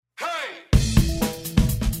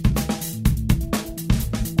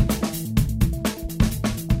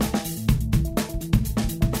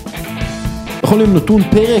יכולים נתון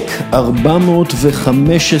פרק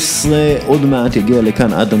 415, עוד מעט יגיע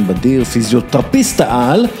לכאן אדם בדיר, פיזיותרפיסט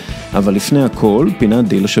העל, אבל לפני הכל, פינת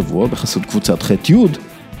דיל השבוע בחסות קבוצת ח' י',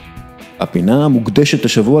 הפינה המוקדשת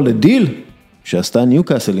השבוע לדיל, שעשתה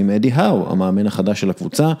ניוקאסל עם אדי האו, המאמן החדש של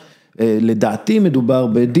הקבוצה, לדעתי מדובר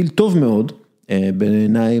בדיל טוב מאוד,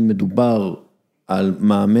 בעיניי מדובר על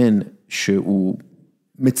מאמן שהוא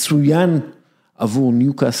מצוין עבור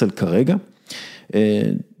ניוקאסל כרגע,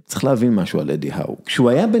 צריך להבין משהו על אדי האו. כשהוא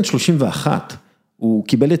היה בן 31, הוא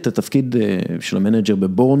קיבל את התפקיד של המנג'ר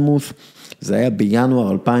בבורנמות', זה היה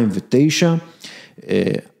בינואר 2009,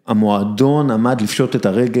 המועדון עמד לפשוט את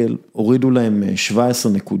הרגל, הורידו להם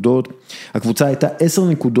 17 נקודות, הקבוצה הייתה 10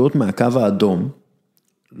 נקודות מהקו האדום,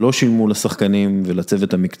 לא שילמו לשחקנים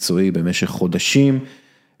ולצוות המקצועי במשך חודשים,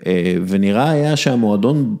 ונראה היה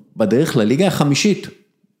שהמועדון בדרך לליגה החמישית,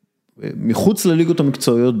 מחוץ לליגות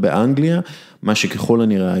המקצועיות באנגליה, מה שככל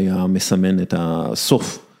הנראה היה מסמן את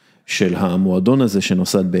הסוף של המועדון הזה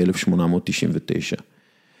שנוסד ב-1899.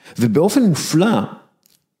 ובאופן מופלא,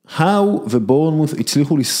 האו ובורנמות'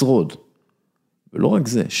 הצליחו לשרוד. ולא רק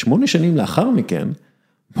זה, 8 שנים לאחר מכן,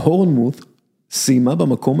 בורנמות' סיימה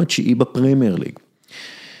במקום התשיעי בפרמייר ליג.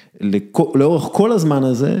 לאורך כל הזמן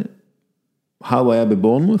הזה, האו היה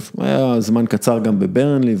בבורנמות', היה זמן קצר גם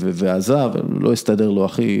בברנלי ועזב, לא הסתדר לו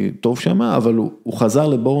הכי טוב שם, אבל הוא חזר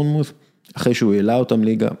לבורנמות' אחרי שהוא העלה אותם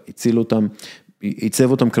ליגה, הציל אותם,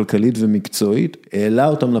 עיצב אותם כלכלית ומקצועית, העלה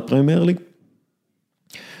אותם לפרמייר ליג,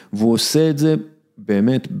 והוא עושה את זה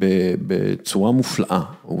באמת בצורה מופלאה,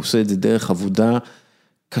 הוא עושה את זה דרך עבודה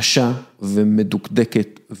קשה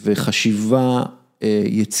ומדוקדקת וחשיבה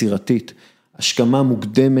יצירתית, השכמה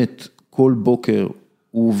מוקדמת כל בוקר,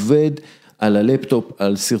 הוא עובד על הלפטופ,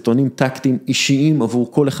 על סרטונים טקטיים אישיים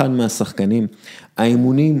עבור כל אחד מהשחקנים,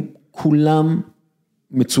 האימונים כולם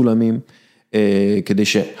מצולמים, כדי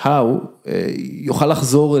שהאו יוכל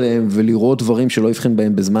לחזור אליהם ולראות דברים שלא יבחן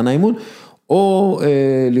בהם בזמן האימון, או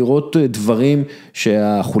לראות דברים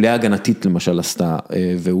שהחוליה ההגנתית למשל עשתה,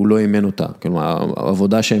 והוא לא אימן אותה, כלומר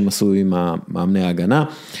העבודה שהם עשו עם מאמני ההגנה,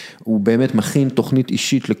 הוא באמת מכין תוכנית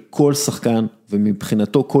אישית לכל שחקן,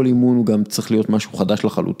 ומבחינתו כל אימון הוא גם צריך להיות משהו חדש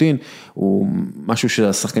לחלוטין, הוא משהו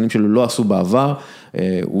שהשחקנים שלו לא עשו בעבר,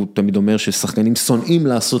 הוא תמיד אומר ששחקנים שונאים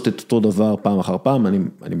לעשות את אותו דבר פעם אחר פעם,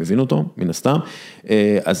 אני מבין אותו, מן הסתם,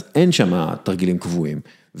 אז אין שם תרגילים קבועים,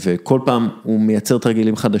 וכל פעם הוא מייצר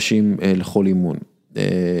תרגילים חדשים לכל אימון,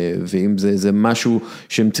 ואם זה משהו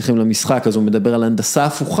שהם צריכים למשחק, אז הוא מדבר על הנדסה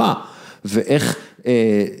הפוכה, ואיך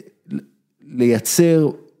לייצר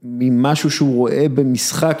ממשהו שהוא רואה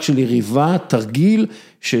במשחק של יריבה, תרגיל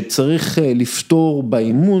שצריך לפתור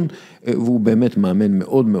באימון, והוא באמת מאמן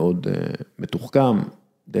מאוד מאוד מתוחכם,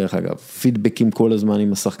 דרך אגב, פידבקים כל הזמן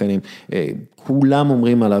עם השחקנים, כולם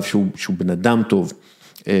אומרים עליו שהוא בן אדם טוב,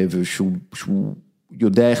 ושהוא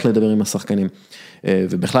יודע איך לדבר עם השחקנים,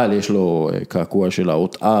 ובכלל יש לו קעקוע של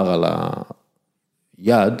האות R על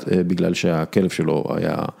היד, בגלל שהכלב שלו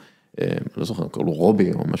היה, לא זוכר, קראו לו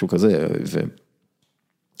רובי או משהו כזה,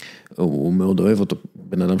 הוא מאוד אוהב אותו,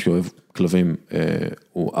 בן אדם שאוהב כלבים,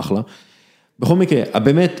 הוא אחלה. בכל מקרה,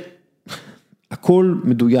 באמת, הכל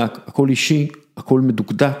מדויק, הכל אישי, הכל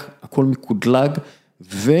מדוקדק, הכל מקודלג,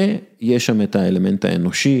 ויש שם את האלמנט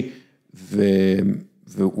האנושי,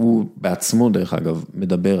 והוא בעצמו, דרך אגב,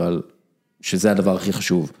 מדבר על שזה הדבר הכי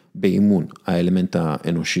חשוב באימון, האלמנט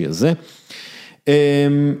האנושי הזה.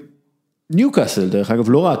 ניוקאסל, דרך אגב,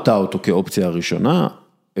 לא ראתה אותו כאופציה הראשונה,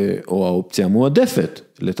 או האופציה המועדפת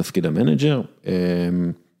לתפקיד המנג'ר,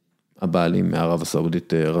 הבעלים מערב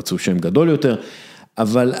הסעודית רצו שם גדול יותר,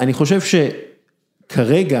 אבל אני חושב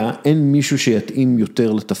שכרגע אין מישהו שיתאים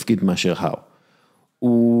יותר לתפקיד מאשר האו.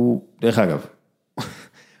 הוא, דרך אגב,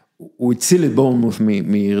 הוא הציל את בורנמות'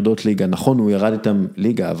 מירדות ליגה, נכון, הוא ירד איתם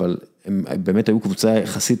ליגה, אבל הם באמת היו קבוצה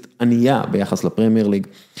יחסית ענייה ביחס לפרמייר ליג,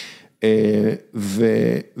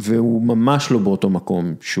 והוא ממש לא באותו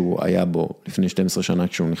מקום שהוא היה בו לפני 12 שנה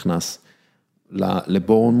כשהוא נכנס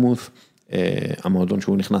לבורנמות', המועדון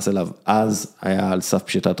שהוא נכנס אליו אז היה על סף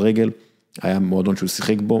פשיטת רגל, היה מועדון שהוא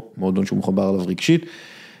שיחק בו, מועדון שהוא מחובר עליו רגשית,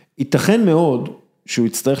 ייתכן מאוד שהוא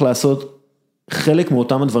יצטרך לעשות חלק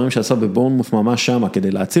מאותם הדברים שעשה בבורנמות' ממש שמה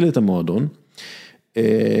כדי להציל את המועדון,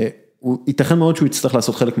 ייתכן מאוד שהוא יצטרך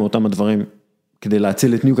לעשות חלק מאותם הדברים כדי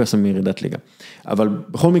להציל את ניוקאסל מירידת ליגה. אבל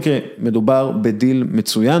בכל מקרה, מדובר בדיל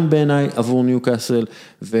מצוין בעיניי עבור ניוקאסל,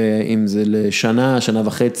 ואם זה לשנה, שנה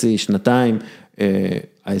וחצי, שנתיים,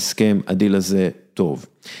 ההסכם, הדיל הזה טוב.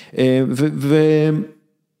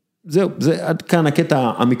 וזהו, זה עד כאן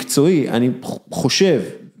הקטע המקצועי, אני חושב,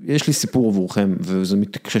 יש לי סיפור עבורכם, וזה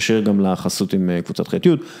מתקשר גם לחסות עם קבוצת ח' י'.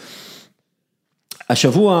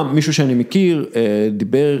 השבוע מישהו שאני מכיר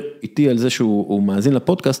דיבר איתי על זה שהוא מאזין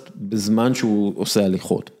לפודקאסט בזמן שהוא עושה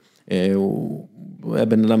הליכות. הוא היה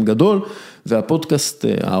בן אדם גדול, והפודקאסט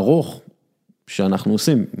הארוך שאנחנו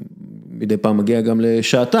עושים, מדי פעם מגיע גם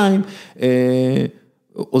לשעתיים,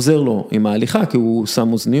 עוזר לו עם ההליכה, כי הוא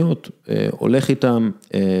שם אוזניות, הולך איתם,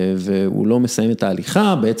 והוא לא מסיים את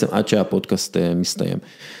ההליכה, בעצם עד שהפודקאסט מסתיים.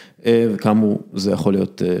 וכאמור, זה יכול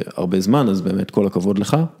להיות הרבה זמן, אז באמת כל הכבוד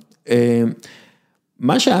לך.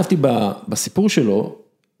 מה שאהבתי בסיפור שלו,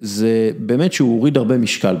 זה באמת שהוא הוריד הרבה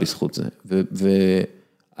משקל בזכות זה,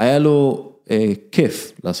 והיה לו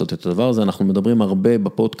כיף לעשות את הדבר הזה, אנחנו מדברים הרבה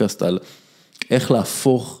בפודקאסט על איך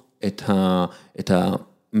להפוך את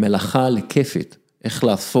המלאכה לכיפית, איך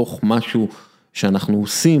להפוך משהו שאנחנו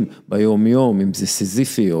עושים ביום יום, אם זה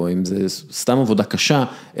סיזיפי או אם זה סתם עבודה קשה,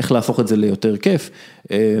 איך להפוך את זה ליותר כיף,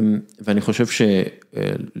 ואני חושב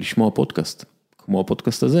שלשמוע פודקאסט, כמו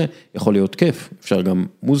הפודקאסט הזה, יכול להיות כיף, אפשר גם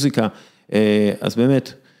מוזיקה, אז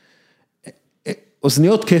באמת,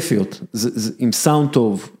 אוזניות כיפיות, עם סאונד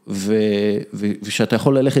טוב, ושאתה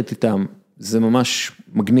יכול ללכת איתם, זה ממש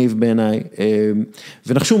מגניב בעיניי,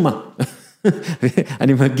 ונחשו מה,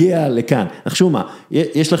 אני מגיע לכאן, נחשו מה,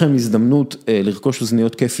 יש לכם הזדמנות לרכוש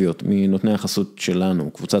אוזניות כיפיות, מנותני החסות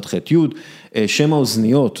שלנו, קבוצת ח' י', שם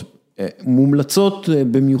האוזניות, מומלצות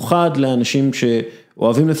במיוחד לאנשים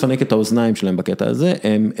שאוהבים לפנק את האוזניים שלהם בקטע הזה,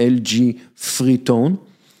 הם LG Free Tone,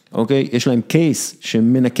 אוקיי? יש להם קייס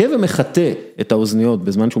שמנקה ומחטא את האוזניות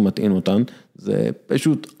בזמן שהוא מטעין אותן, זה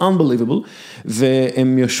פשוט unbelievable,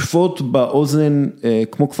 והן יושבות באוזן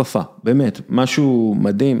כמו כפפה, באמת, משהו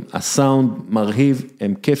מדהים, הסאונד מרהיב,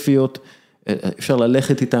 הן כיפיות, אפשר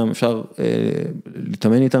ללכת איתם, אפשר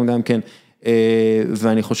להתאמן איתם גם כן,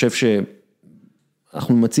 ואני חושב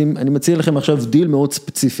אני מציע לכם עכשיו דיל מאוד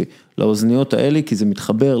ספציפי לאוזניות האלה, כי זה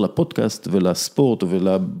מתחבר לפודקאסט ולספורט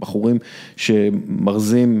ולבחורים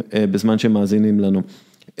שמרזים בזמן שמאזינים לנו.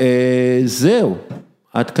 זהו,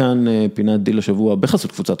 עד כאן פינת דיל השבוע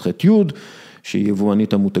בחסות קבוצת ח' י' שהיא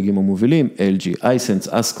יבואנית המותגים המובילים, LG, iSense,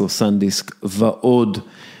 אסקו, סנדיסק ועוד.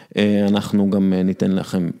 אנחנו גם ניתן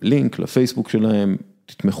לכם לינק לפייסבוק שלהם,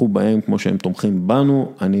 תתמכו בהם כמו שהם תומכים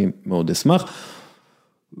בנו, אני מאוד אשמח.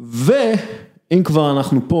 אם כבר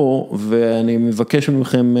אנחנו פה, ואני מבקש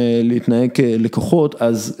מכם להתנהג כלקוחות,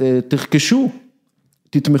 אז תרכשו,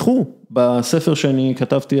 תתמכו בספר שאני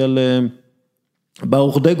כתבתי על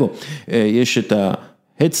ברוך דגו. יש את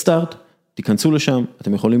ה-headstart, תיכנסו לשם,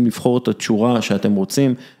 אתם יכולים לבחור את התשורה שאתם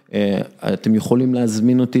רוצים, אתם יכולים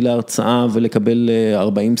להזמין אותי להרצאה ולקבל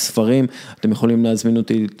 40 ספרים, אתם יכולים להזמין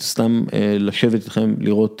אותי סתם לשבת איתכם,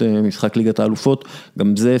 לראות משחק ליגת האלופות,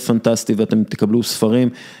 גם זה פנטסטי ואתם תקבלו ספרים,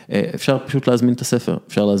 אפשר פשוט להזמין את הספר,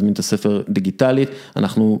 אפשר להזמין את הספר דיגיטלית,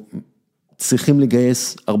 אנחנו צריכים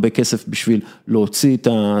לגייס הרבה כסף בשביל להוציא את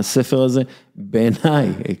הספר הזה, בעיניי,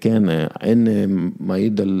 כן, אין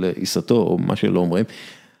מעיד על עיסתו או מה שלא אומרים,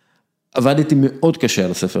 עבדתי מאוד קשה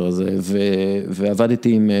על הספר הזה,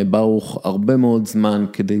 ועבדתי עם ברוך הרבה מאוד זמן,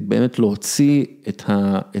 כדי באמת להוציא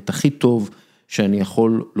את הכי טוב שאני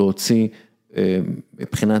יכול להוציא,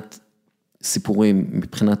 מבחינת סיפורים,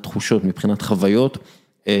 מבחינת תחושות, מבחינת חוויות,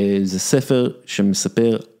 זה ספר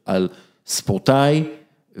שמספר על ספורטאי,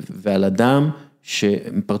 ועל אדם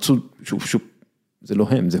שהם פרצו, שוב, זה לא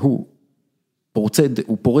הם, זה הוא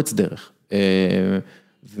פורץ דרך,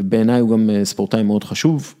 ובעיניי הוא גם ספורטאי מאוד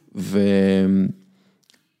חשוב,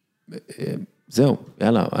 וזהו,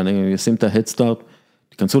 יאללה, אני אשים את ה-headstart,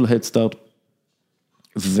 תיכנסו ל-headstart,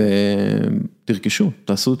 ותרכשו,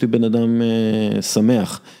 תעשו אותי בן אדם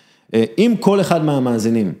שמח. אם כל אחד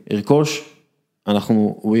מהמאזינים ירכוש,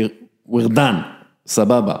 we're done,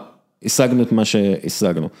 סבבה, השגנו את מה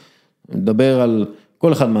שהשגנו. נדבר על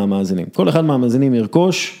כל אחד מהמאזינים. כל אחד מהמאזינים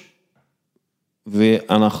ירכוש,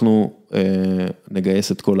 ואנחנו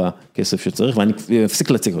נגייס את כל הכסף שצריך, ואני אפסיק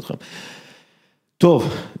להציג אתכם.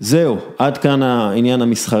 טוב, זהו, עד כאן העניין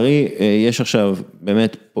המסחרי, יש עכשיו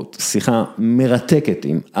באמת שיחה מרתקת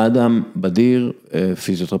עם אדם בדיר,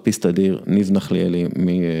 פיזיותרפיסט אדיר, ניב נחליאלי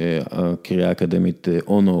מהקריה האקדמית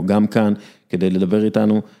אונו, גם כאן, כדי לדבר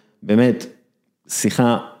איתנו, באמת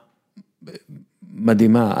שיחה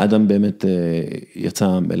מדהימה, אדם באמת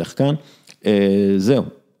יצא מלך כאן, זהו.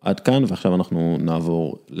 עד כאן, ועכשיו אנחנו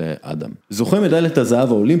נעבור לאדם. זוכה מדליית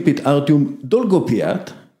הזהב האולימפית, ארטיום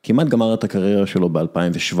דולגופיאט, כמעט גמר את הקריירה שלו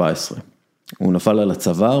ב-2017. הוא נפל על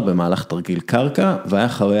הצוואר במהלך תרגיל קרקע, והיה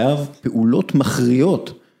חייב פעולות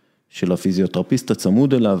מכריעות של הפיזיותרפיסט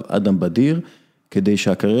הצמוד אליו, אדם בדיר, כדי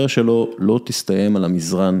שהקריירה שלו לא תסתיים על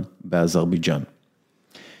המזרן באזרבייג'אן.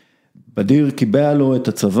 בדיר קיבע לו את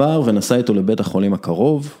הצוואר ונסע איתו לבית החולים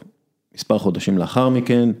הקרוב, מספר חודשים לאחר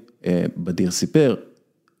מכן, בדיר סיפר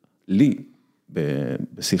לי,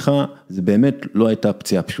 בשיחה, זה באמת לא הייתה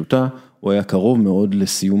פציעה פשוטה, הוא היה קרוב מאוד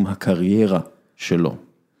לסיום הקריירה שלו.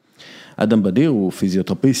 אדם בדיר הוא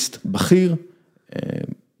פיזיותרפיסט בכיר,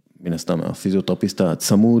 מן הסתם הפיזיותרפיסט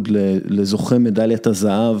הצמוד לזוכה מדליית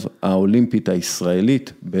הזהב האולימפית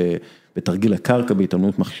הישראלית בתרגיל הקרקע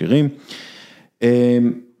בהתאמנות מכשירים.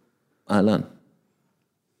 אהלן,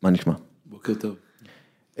 מה נשמע? בוקר טוב.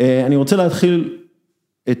 אני רוצה להתחיל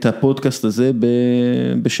את הפודקאסט הזה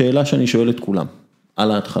בשאלה שאני שואל את כולם,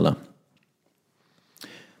 על ההתחלה.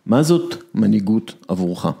 מה זאת מנהיגות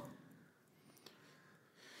עבורך?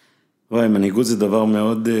 מנהיגות זה דבר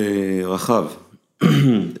מאוד רחב,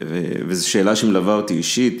 וזו שאלה שמלווה אותי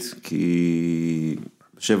אישית, כי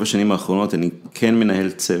בשבע שנים האחרונות אני כן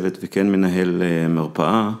מנהל צוות וכן מנהל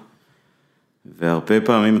מרפאה, והרבה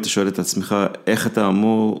פעמים אתה שואל את עצמך, איך אתה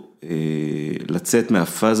אמור לצאת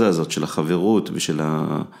מהפאזה הזאת של החברות ושל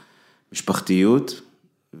המשפחתיות,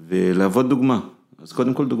 ולעבוד דוגמה. אז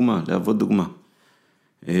קודם כל דוגמה, לעבוד דוגמה.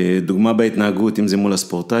 דוגמה בהתנהגות, אם זה מול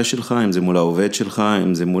הספורטאי שלך, אם זה מול העובד שלך,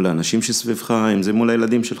 אם זה מול האנשים שסביבך, אם זה מול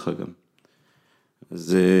הילדים שלך גם.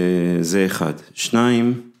 זה אחד.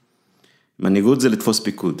 שניים, מנהיגות זה לתפוס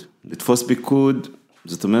פיקוד. לתפוס פיקוד,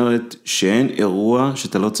 זאת אומרת שאין אירוע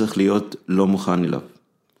שאתה לא צריך להיות לא מוכן אליו.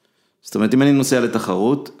 זאת אומרת, אם אני נוסע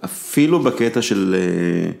לתחרות, אפילו בקטע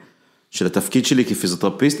של התפקיד שלי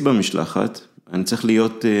כפיזיותרפיסט במשלחת, אני צריך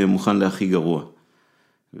להיות מוכן להכי גרוע.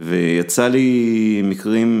 ויצא לי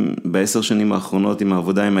מקרים ב10 שנים האחרונות עם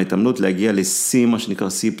העבודה עם ההתאמנות, להגיע לשיא, מה שנקרא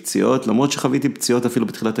שיא פציעות, למרות שחוויתי פציעות אפילו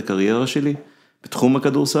בתחילת הקריירה שלי, בתחום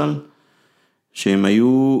הכדורסל, שהן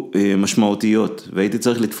היו משמעותיות, והייתי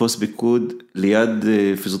צריך לתפוס פיקוד ליד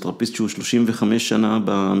פיזיותרפיסט שהוא 35 שנה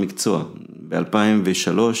במקצוע.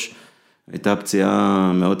 ב-2003 הייתה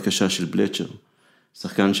פציעה מאוד קשה של בלצ'ר,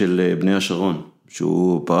 שחקן של בני השרון,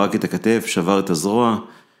 שהוא פרק את הכתף, שבר את הזרוע,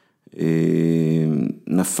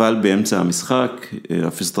 נפל באמצע המשחק,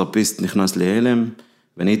 הפיזיותרפיסט נכנס להלם,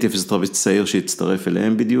 ואני הייתי פיזיותרפיסט צעיר שהצטרף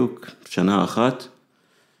אליהם בדיוק, שנה אחת,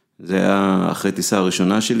 זה היה אחרי טיסה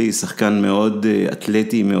הראשונה שלי, שחקן מאוד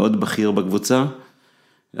אתלטי, מאוד בכיר בקבוצה,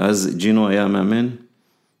 אז ג'ינו היה מאמן,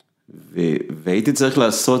 והייתי צריך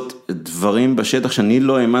לעשות דברים בשטח שאני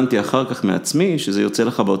לא האמנתי אחר כך מעצמי, שזה יוצא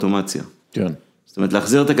לך באוטומציה. כן. זאת אומרת,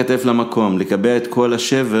 להחזיר את הכתף למקום, לקבע את כל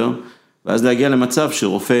השבר, ואז להגיע למצב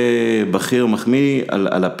שרופא בכיר מחמיא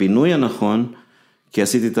על הפינוי הנכון, כי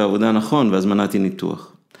עשיתי את העבודה הנכון, ואז מנעתי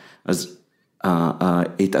ניתוח. אז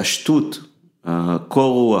ההתעשתות,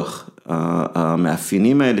 הקור רוח,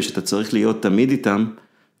 המאפיינים האלה שאתה צריך להיות תמיד איתם,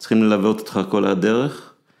 צריכים ללוות אותך כל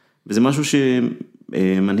הדרך, וזה משהו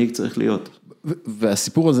שמנהיג צריך להיות.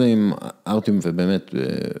 והסיפור הזה עם ארטיום, ובאמת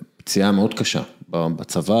פציעה מאוד קשה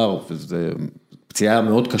בצוואר, וזה פציעה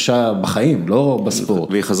מאוד קשה בחיים, לא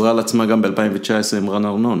בספורט. והיא חזרה על עצמה גם ב-2019 עם רן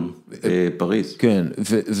ארנון, בפריז. כן,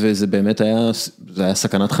 וזה באמת היה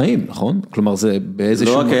סכנת חיים, נכון? כלומר, זה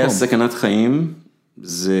באיזשהו מקום. לא רק היה סכנת חיים,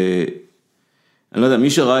 זה, אני לא יודע, מי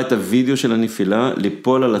שראה את הוידאו של הנפילה,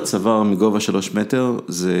 ליפול על הצוואר מגובה 3 מטר,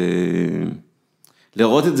 זה,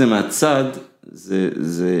 לראות את זה מהצד,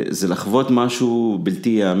 זה לחוות משהו בלתי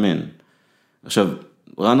יאמן. עכשיו,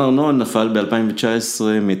 רן ארנון נפל ב-2019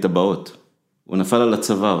 מטבעות. הוא נפל על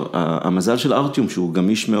הצוואר. המזל של ארטיום שהוא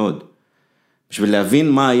גמיש מאוד. בשביל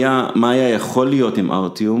להבין מה היה יכול להיות עם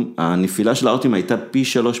ארטיום, הנפילה של ארטיום הייתה פי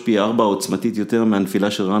 3, פי 4 עוצמתית יותר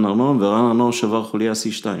מהנפילה של רן ארנון, ורן ארנון שבר חוליה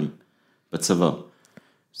C2 בצוואר.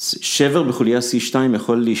 שבר בחוליה C2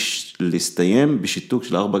 יכול להסתיים בשיתוק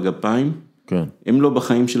של 4 גפיים, כן. אם לא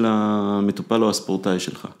בחיים של המטופל או הספורטאי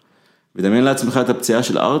שלך. ודמיין לעצמך את הפציעה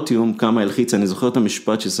של ארטיום, כמה הלחיץ, אני זוכר את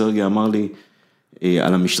המשפט שסרגי אמר לי,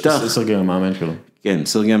 על המשטח. סרגי המאמן שלו. כן,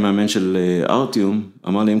 סרגי המאמן של ארטיום,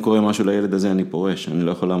 אמר לי, אם קורה משהו לילד הזה, אני פורש, אני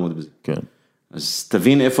לא יכול לעמוד בזה. כן. אז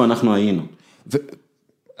תבין איפה אנחנו היינו.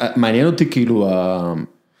 מעניין אותי כאילו,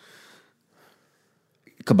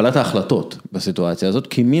 קבלת ההחלטות בסיטואציה הזאת,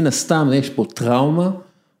 כי מן הסתם יש פה טראומה,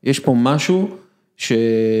 יש פה משהו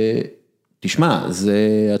תשמע, זה,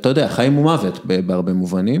 אתה יודע, חיים ומוות בהרבה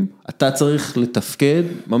מובנים, אתה צריך לתפקד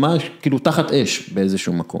ממש כאילו תחת אש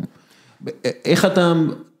באיזשהו מקום.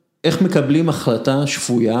 איך מקבלים החלטה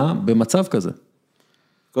שפויה במצב כזה?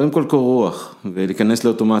 קודם כל קור רוח, ולהיכנס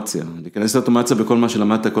לאוטומציה. להיכנס לאוטומציה בכל מה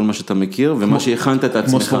שלמדת, כל מה שאתה מכיר, ומה שהכנת את עצמך.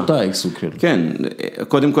 כמו ספורטאי, סוג של. כן,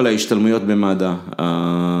 קודם כל ההשתלמויות במדע.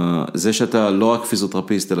 זה שאתה לא רק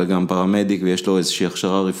פיזיותרפיסט, אלא גם פרמדיק, ויש לו איזושהי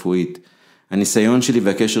הכשרה רפואית. הניסיון שלי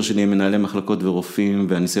והקשר שלי עם מנהלי מחלקות ורופאים,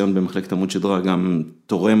 והניסיון במחלקת עמוד שדרה גם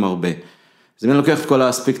תורם הרבה. אז אם אני לוקח את כל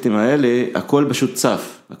האספקטים האלה, הכל פשוט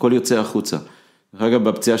צף, הכל יוצא החוצה. אגב,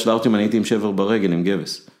 בפציעה של ארטיום אני הייתי עם שבר ברגל, עם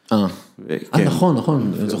גבס.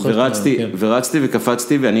 נכון. ורצתי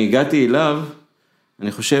וקפצתי, ואני הגעתי אליו,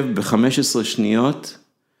 אני חושב, ב-15 שניות,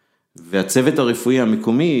 והצוות הרפואי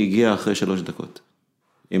המקומי הגיע אחרי 3 דקות,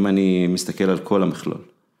 אם אני מסתכל על כל המכלול.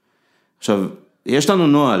 עכשיו, יש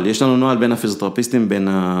לנו נוהל בין הפיזיותרפיסטים, בין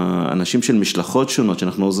האנשים של משלחות שונות,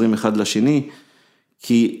 שאנחנו עוזרים אחד לשני,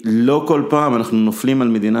 כי לא כל פעם אנחנו נופלים על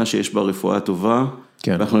מדינה שיש בה רפואה טובה,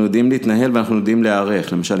 כן. ואנחנו יודעים להתנהל ואנחנו יודעים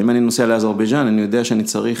להיערך. למשל, אם אני נוסע לאזרבייג'אן, אני יודע שאני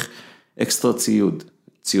צריך אקסטרה ציוד,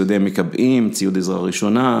 ציודי מקבעים, ציוד עזרה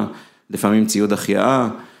ראשונה, לפעמים ציוד החייאה,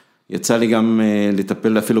 יצא לי גם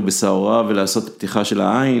לטפל אפילו בסעורה ולעשות פתיחה של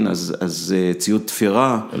העין, אז ציוד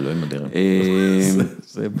תפירה. אלוהים אדירים.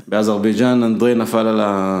 באזרבייג'אן אנדרי נפל על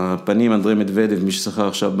הפנים, אנדרי מדוודב, מי ששחר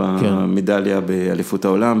עכשיו במדליה באליפות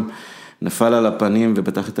העולם, נפל על הפנים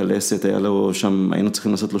ופתח את הלסת, היה לו שם, היינו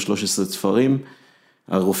צריכים לעשות לו 13 ספרים.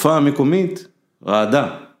 הרופאה המקומית רעדה,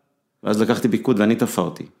 ואז לקחתי פיקוד ואני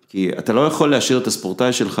תפרתי. כי אתה לא יכול להשאיר את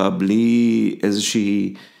הספורטאי שלך בלי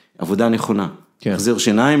איזושהי עבודה נכונה. החזיר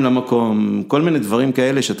שיניים למקום, כל מיני דברים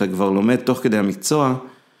כאלה שאתה כבר לומד תוך כדי המקצוע,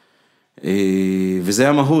 וזה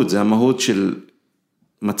המהות, זה המהות של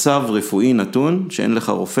מצב רפואי נתון, שאין לך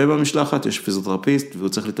רופא במשלחת, יש פיזיותרפיסט, והוא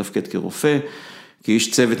צריך לתפקד כרופא,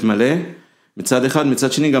 כאיש צוות מלא, מצד אחד,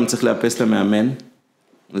 מצד שני גם צריך לאפס למאמן,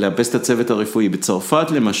 לאפס את הצוות הרפואי,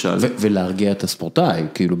 בצרפת למשל. ולהרגיע את הספורטאי,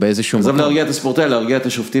 כאילו באיזשהו מקום. אז להרגיע את הספורטאי, להרגיע את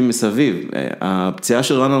השופטים מסביב. הפציעה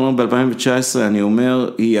של רן אלון ב-2019, אני אומר,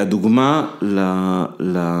 היא הדוגמה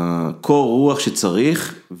לקור רוח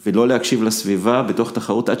שצריך, ולא להקשיב לסביבה בתוך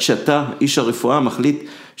תחרות, עד שאתה, איש הרפואה, מחליט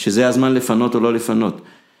שזה הזמן לפנות או לא לפנות.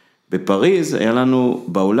 בפריז היה לנו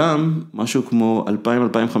בעולם משהו כמו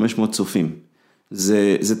 2,000-2,500 צופים.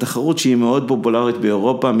 זה תחרות שהיא מאוד פופולרית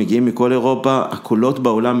באירופה, מגיעים מכל אירופה, הקולות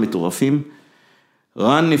בעולם מטורפים.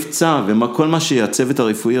 רן נפצע, וכל מה שהצוות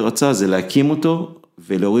הרפואי רצה זה להקים אותו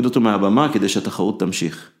ולהוריד אותו מהבמה כדי שהתחרות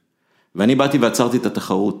תמשיך. ואני באתי ועצרתי את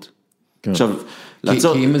התחרות. כן. עכשיו,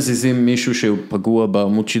 כי אם מזיזים מישהו שהוא פגוע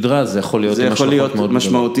בעמוד שדרה, זה יכול להיות משמעות מאוד גדולה. זה יכול להיות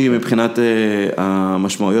משמעותי מבחינת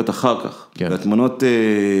המשמעויות אחר כך. כן. והתמונות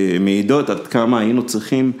מעידות עד כמה היינו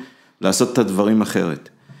צריכים לעשות את הדברים אחרת.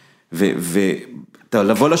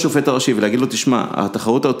 לבוא לשופט הראשי ולהגיד לו, תשמע,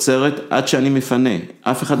 התחרות העוצרת עד שאני מפנה,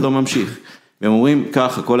 אף אחד לא ממשיך. והם אומרים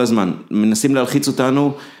ככה כל הזמן, מנסים להלחיץ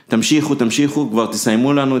אותנו, תמשיכו, כבר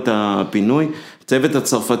תסיימו לנו את הפינוי. צוות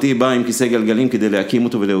הצרפתי בא עם כיסא גלגלים כדי להקים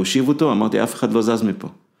אותו ולהושיב אותו, אמרתי, אף אחד לא זז מפה.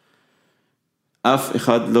 אף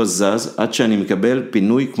אחד לא זז עד שאני מקבל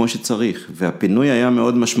פינוי כמו שצריך. והפינוי היה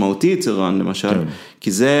מאוד משמעותי אצל רן, למשל,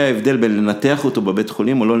 כי זה ההבדל בין לנתח אותו בבית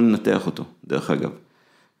חולים או לא לנתח אותו, דרך אגב.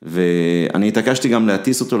 ואני התעקשתי גם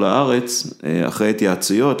להטיס אותו לארץ, אחרי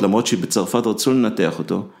התייעצויות, למרות שבצרפת רצו לנתח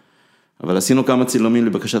אותו, אבל עשינו כמה צילומים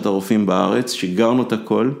לבקשת הרופאים בארץ, שיגרנו את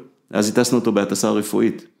הכל, אז הטסנו אותו בהטסה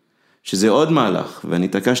רפואית, שזה עוד מהלך, ואני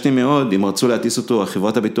התעקשתי מאוד, אם רצו להטיס אותו,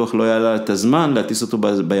 החברת הביטוח לא היה לה את הזמן להטיס אותו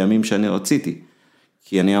בימים שאני רציתי,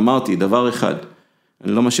 כי אני אמרתי, דבר אחד,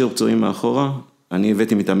 אני לא משאיר פצועים מאחורה, אני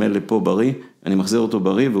הבאתי מתעמל לפה בריא, אני מחזיר אותו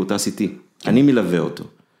בריא והוא טס איתי, אני מלווה אותו.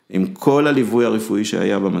 עם כל הליווי הרפואי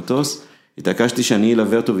שהיה במטוס, התעקשתי שאני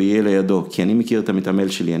אלווה אותו ויהיה לידו, כי אני מכיר את המתעמל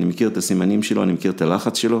שלי, אני מכיר את הסימנים שלו, אני מכיר את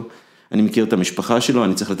הלחץ שלו, אני מכיר את המשפחה שלו,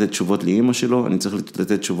 אני צריך לתת תשובות לאמא שלו, אני צריך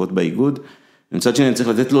לתת תשובות באיגוד, ומצד שני אני צריך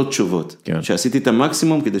לתת לו תשובות, כן. שעשיתי את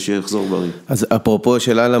המקסימום כדי שיחזור בריא. אז אפרופו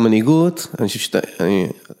שאלה על המנהיגות, אני חושב שאתה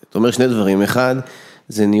אומר שני דברים, אחד,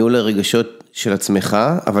 זה ניהול הרגשות של עצמך,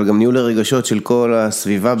 אבל גם ניהול הרגשות של כל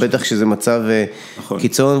הסביבה, בטח שזה מצב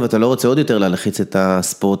קיצון, ואתה לא רוצה עוד יותר להלחיץ את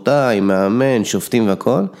הספורטאי, מאמן, שופטים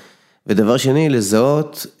והכל. ודבר שני,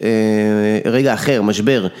 לזהות רגע אחר,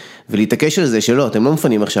 משבר, ולהתעקש על זה שלא, אתם לא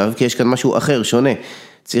מפנים עכשיו, כי יש כאן משהו אחר, שונה.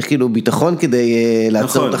 צריך כאילו ביטחון כדי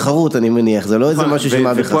לעצור תחרות, אני מניח, זה לא איזה משהו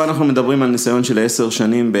שמה בכך. ופה אנחנו מדברים על ניסיון של 10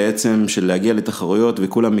 שנים בעצם, של להגיע לתחרויות,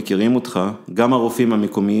 וכולם מכירים אותך, גם הרופאים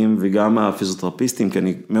המקומיים וגם הפיזיותרפיסטים, כי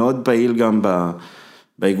אני מאוד פעיל גם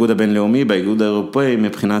באיגוד הבינלאומי, באיגוד האירופאי,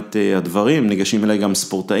 מבחינת הדברים, ניגשים אליי גם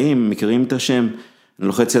ספורטאים, מכירים את השם, אני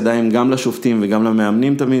לוחץ ידיים גם לשופטים וגם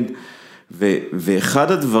למאמנים תמיד,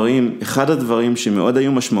 ואחד הדברים שמאוד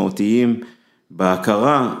היו משמעותיים,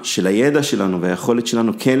 בהכרה של הידע שלנו והיכולת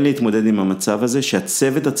שלנו כן להתמודד עם המצב הזה,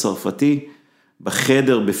 שהצוות הצרפתי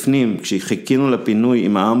בחדר בפנים, כשחיכינו לפינוי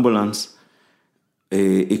עם האמבולנס,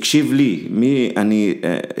 הקשיב לי, אני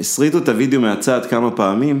הסריטו את הוידאו מהצד כמה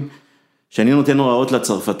פעמים, שאני נותן הוראות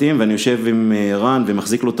לצרפתים, ואני יושב עם רן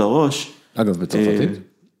ומחזיק לו את הראש. אגב, בצרפתית?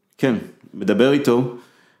 כן, מדבר איתו,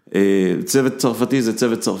 צוות צרפתי זה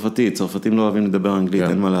צוות צרפתי, צרפתים לא אוהבים לדבר אנגלית,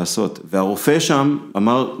 אין מה לעשות. והרופא שם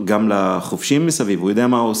אמר גם לחופשים מסביב, הוא יודע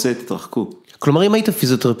מה הוא עושה, תתרחקו. כלומר, אם היית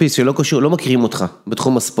פיזיותרפיסט שלא קשור, לא מכירים אותך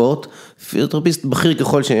בתחום הספורט, פיזיותרפיסט בכיר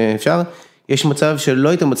ככל שאפשר, יש מצב שלא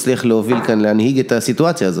היית מצליח להוביל כאן, להנהיג את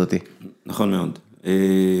הסיטואציה הזאת. נכון מאוד.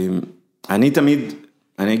 אני תמיד,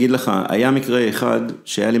 אני אגיד לך, היה מקרה אחד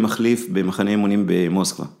שהיה לי מחליף במחנה אימונים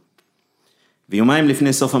במוסקבה. ויומיים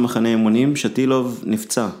לפני סוף המחנה אימונים, שטילוב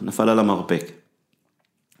נפצע, נפל על המרפק.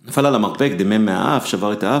 נפל על המרפק, דמם מהאף,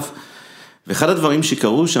 שבר את האף, ואחד הדברים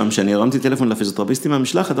שקרו שם, שאני הרמתי טלפון לפיזיותרפיסטים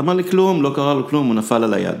מהמשלחת, אמר לי כלום, לא קרה לו כלום, הוא נפל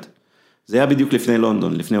על היד. זה היה בדיוק לפני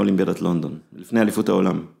לונדון, לפני אולימפיאדת לונדון, לפני אליפות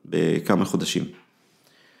העולם, בכמה חודשים.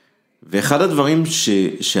 ואחד הדברים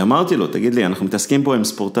שאמרתי לו, תגיד לי, אנחנו מתעסקים פה עם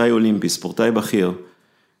ספורטאי אולימפי, ספורטאי בכיר,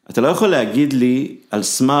 אתה לא יכול להגיד לי על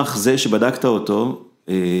סמך זה שבדקת אותו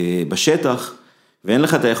בשטח, ואין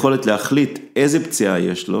לך את היכולת להחליט איזה פציעה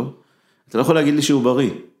יש לו, אתה לא יכול להגיד לי שהוא בריא.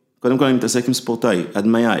 קודם כל אני מתעסק עם ספורטאי,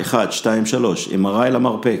 הדמיה, 1, 2, 3, MRI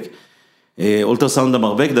למרפק, אולטרסאונד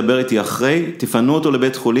למרפק, דבר איתי אחרי, תפנו אותו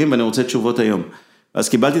לבית חולים ואני רוצה תשובות היום. אז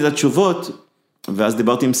קיבלתי את התשובות, ואז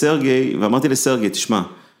דיברתי עם סרגי, ואמרתי לסרגי, תשמע,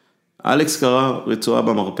 אלכס קרא רצועה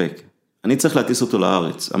במרפק, אני צריך להטיס אותו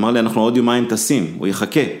לארץ, אמר לי, אנחנו עוד יומיים טסים, הוא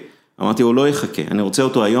יחכה, אמרתי, הוא לא יחכה, אני רוצה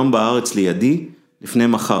אותו היום בארץ לידי, לפני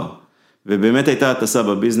מחר, ובאמת הייתה הטסה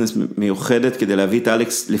בביזנס מיוחדת, כדי להביא את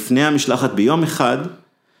אלכס לפני המשלחת ביום אחד,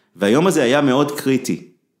 והיום הזה היה מאוד קריטי,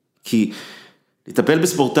 כי לטפל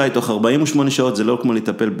בספורטאי תוך 48 שעות, זה לא כמו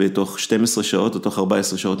לטפל בתוך 12 שעות, או תוך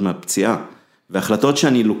 14 שעות מהפציעה, וההחלטות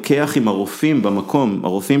שאני לוקח עם הרופאים במקום,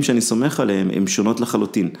 הרופאים שאני סומך עליהם, הן שונות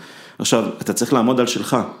לחלוטין. עכשיו, אתה צריך לעמוד על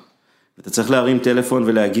שלך, אתה צריך להרים טלפון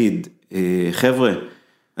ולהגיד, חבר'ה,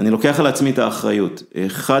 אני לוקח על עצמי את האחריות.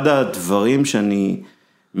 אחד הדברים שאני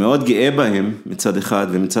מאוד גאה בהם, מצד אחד,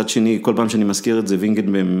 ומצד שני, כל פעם שאני מזכיר את זה, וינגד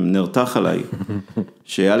נרתח עליי,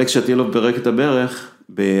 שאלכס שטילוב פרק את הברך,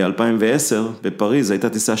 ב-2010, בפריז, הייתה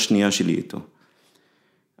טיסה שנייה שלי איתו.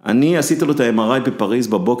 אני עשיתי לו את ה-MRI בפריז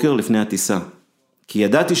בבוקר לפני הטיסה, כי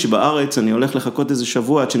ידעתי שבארץ אני הולך לחכות איזה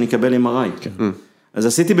שבוע עד שאני אקבל MRI. כן. אז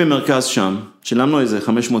עשיתי במרכז שם, שילמנו איזה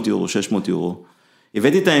 500 יורו, 600 יורו,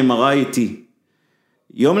 הבאתי את ה-MRI איתי.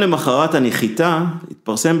 יום למחרת הנחיתה,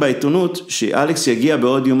 התפרסם בעיתונות שאלכס יגיע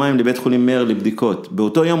בעוד יומיים לבית חולים מאיר לבדיקות.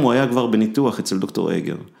 באותו יום הוא היה כבר בניתוח אצל דוקטור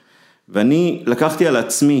אגר. ואני לקחתי על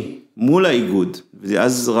עצמי מול האיגוד,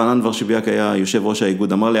 ואז רענן ורשביאק היה יושב ראש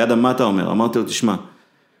האיגוד, אמר לי, אדם, מה אתה אומר? אמרתי לו, תשמע,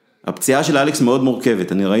 הפציעה של אלכס מאוד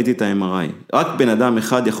מורכבת, אני ראיתי את ה-MRI. רק בן אדם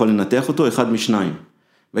אחד יכול לנתח אותו, אחד משניים.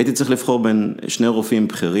 והייתי צריך לבחור בין שני רופאים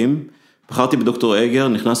בכירים, בחרתי בדוקטור אגר,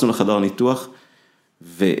 נכנסנו לחדר ניתוח,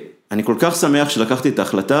 ואני כל כך שמח שלקחתי את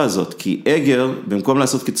ההחלטה הזאת, כי אגר, במקום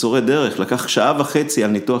לעשות קיצורי דרך, לקח 1.5 שעה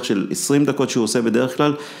על ניתוח של 20 דקות שהוא עושה בדרך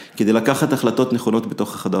כלל, כדי לקחת החלטות נכונות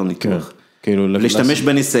בתוך החדר ניתוח. כאילו, להשתמש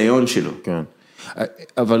בניסיון שלו. כן.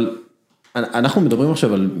 אבל אנחנו מדברים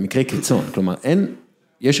עכשיו על מקרי קיצון, כלומר,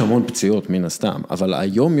 יש המון פציעות מן הסתם, אבל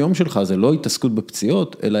היום שלך זה לא התעסקות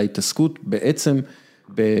בפציעות, אלא התעסקות בעצם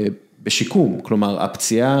בשיקום, כלומר,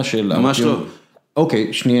 הפציעה של ממש לא.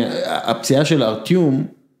 אוקיי, שנייה, הפציעה של ארטיום,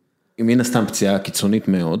 היא מן הסתם פציעה קיצונית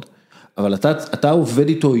מאוד, אבל אתה עובד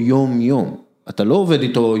איתו יום-יום, אתה לא עובד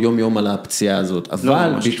איתו יום-יום על הפציעה הזאת,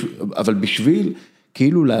 אבל בשביל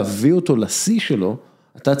כאילו להביא אותו לשיא שלו,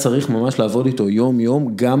 אתה צריך ממש לעבוד איתו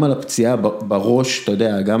יום-יום, גם על הפציעה בראש, אתה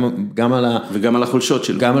יודע, גם על וגם על החולשות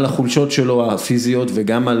שלו. גם על החולשות שלו הפיזיות,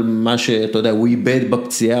 וגם על מה שאתה יודע, הוא איבד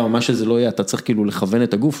בפציעה, או מה שזה לא יהיה, אתה צריך כאילו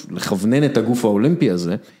לכוונן את הגוף האולימפי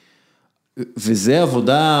הזה, וזה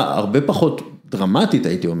עבודה הרבה פחות דרמטית,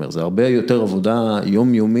 הייתי אומר, זה הרבה יותר עבודה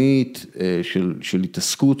יומיומית של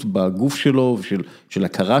התעסקות בגוף שלו, של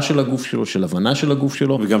הכרה של הגוף שלו, של הבנה של הגוף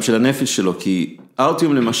שלו. וגם של הנפש שלו, כי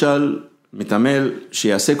ארטיום למשל מתעמל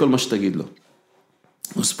שיעשה כל מה שתגיד לו.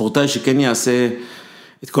 הוא ספורטאי שכן יעשה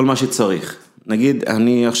את כל מה שצריך. נגיד,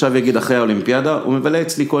 אני עכשיו אגיד אחרי האולימפיאדה, הוא מבלה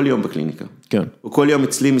אצלי כל יום בקליניקה. כן. הוא כל יום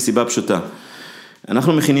אצלי מסיבה פשוטה.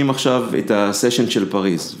 אנחנו מכינים עכשיו את הסשן של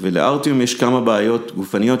פריז, ולארטיום יש כמה בעיות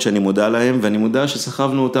גופניות שאני מודע להם, ואני מודע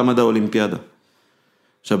שסחבנו אותם עד האולימפיאדה.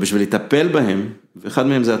 עכשיו, בשביל לטפל בהם, ואחד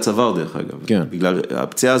מהם זה הצוואר דרך אגב, כן. בגלל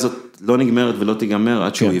הפציעה הזאת לא נגמרת ולא תיגמר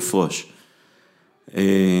עד שהוא כן. יפרוש.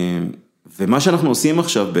 ומה שאנחנו עושים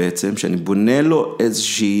עכשיו בעצם, שאני בונה לו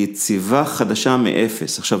איזושהי יציבה חדשה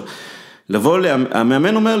מאפס. עכשיו,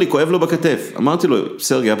 המאמן אומר לי, כואב לו בכתף. אמרתי לו,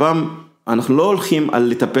 סרגי, הפעם אנחנו לא הולכים על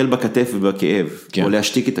לטפל בכתף ובכאב, כן. או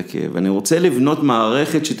להשתיק את הכאב. אני רוצה לבנות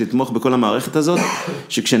מערכת שתתמוך בכל המערכת הזאת,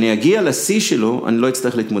 שכשאני אגיע לשיא שלו, אני לא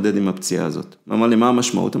אצטרך להתמודד עם הפציעה הזאת. אמר לי, מה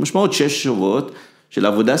המשמעות? המשמעות 6 שבועות של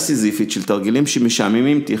עבודה סיזיפית, של תרגילים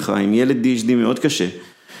שמשעממים תיכה, עם ילד DHD מאוד קשה.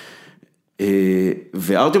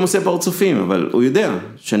 וארטיום עושה פרצופים, אבל הוא יודע,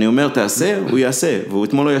 שאני אומר תעשה, הוא יעשה, והוא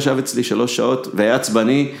אתמול לא ישב אצלי 3 שעות, והיה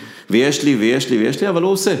עצבני, ויש לי, אבל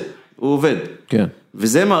הוא עושה, הוא עובד. כן.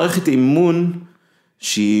 וזה מערכת אימון,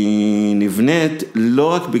 שהיא נבנית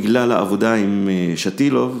לא רק בגלל העבודה עם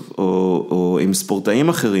שטילוב, או עם ספורטאים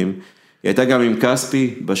אחרים, הייתה גם עם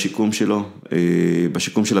כספי בשיקום שלו,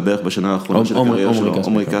 בשיקום של הברך בשנה האחרונה של הקריירה שלו,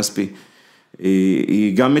 עומרי כספי.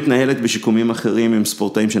 היא גם מתנהלת בשיקומים אחרים עם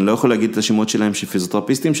ספורטאים, שאני לא יכול להגיד את השמות שלהם,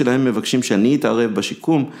 שפיזיותרפיסטים שלהם מבקשים שאני אתערב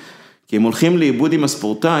בשיקום, כי הם הולכים לאיבוד עם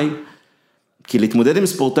הספורטאי, כי להתמודד עם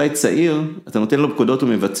ספורטאי צעיר, אתה נותן לו פקודות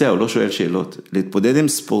ומבצע, הוא לא שואל שאלות. להתמודד עם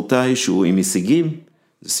ספורטאי שהוא עם הישגים,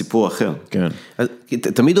 זה סיפור אחר. כן. אז,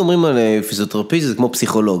 תמיד אומרים על פיזיותרפיסט, זה כמו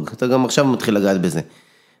פסיכולוג, אתה גם עכשיו מתחיל לגעת בזה.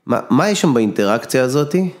 מה יש שם באינטראקציה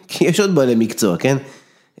הזאת? כי יש עוד בעלי מקצוע, כן?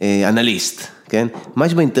 אנליסט, כן? מה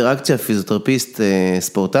יש באינטראקציה פיזיותרפיסט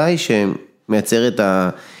ספורטאי שמייצר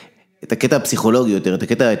את הקטע הפסיכולוגי יותר,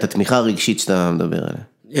 את התמיכה הרגשית שאתה מדבר עליה?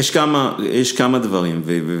 יש כמה דברים,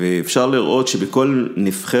 ואפשר לראות שבכל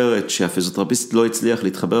נבחרת שהפיזיותרפיסט לא הצליח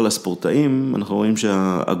להתחבר לספורטאים, אנחנו רואים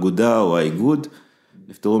שהאגודה או האיגוד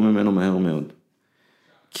נפטרו ממנו מהר מאוד.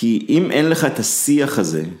 כי אם אין לך את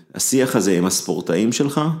השיח הזה עם הספורטאים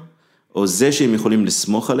שלך, או זה שהם יכולים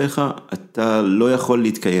לסמוך עליך, אתה לא יכול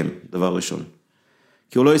להתקיים, דבר ראשון.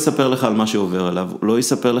 כי הוא לא יספר לך על מה שעובר עליו, הוא לא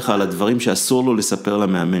יספר לך על הדברים שאסור לו לספר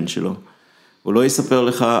למאמן שלו, הוא לא יספר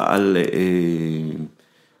לך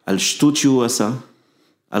על שטות שהוא עשה,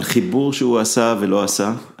 על חיבור שהוא עשה ולא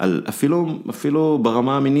עשה, אפילו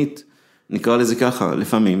ברמה המינית, נקרא לזה ככה,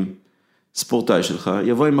 לפעמים, ספורטאי שלך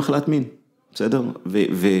יבוא עם מחלת מין, בסדר?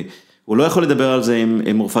 והוא לא יכול לדבר על זה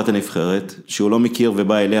עם רופאת הנבחרת, שהוא לא מכיר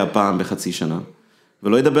ובא אליה פעם בחצי שנה,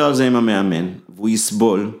 ולא ידבר על זה עם המאמן, והוא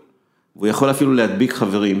יסבול, והוא יכול אפילו להדביק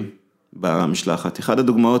חברים במשלחת. אחד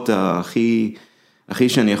הדוגמאות הכי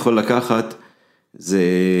שאני יכול לקחת, זה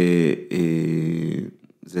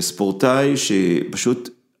ספורטאי שפשוט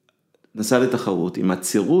נסע לתחרות עם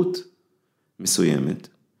עצירות מסוימת,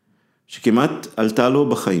 שכמעט עלתה לו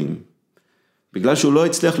בחיים, בגלל שהוא לא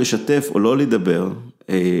הצליח לשתף או לא לדבר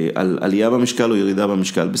על עלייה במשקל או ירידה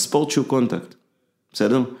במשקל, בספורט שהוא קונטקט,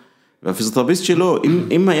 בסדר? והפיזיותרפיסט שלו,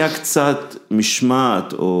 אם היה קצת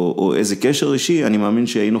משמעת או איזה קשר אישי, אני מאמין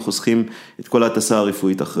שהיינו חוסכים את כל ההטסה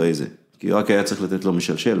הרפואית אחרי זה, כי רק היה צריך לתת לו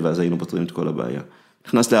משלשל, ואז היינו פותרים את כל הבעיה.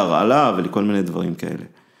 נכנס להרעלה ולכל מיני דברים כאלה.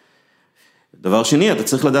 דבר שני, אתה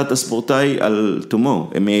צריך לדעת את הספורטאי על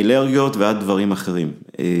תומו, מאלרגיות ועד דברים אחרים.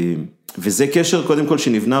 וזה קשר קודם כל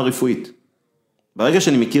שנבנה רפואית. ברגע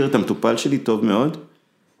שאני מכיר את המטופל שלי טוב מאוד,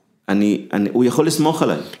 הוא יכול לסמוך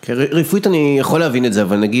עליי. רפואית אני יכול להבין את זה,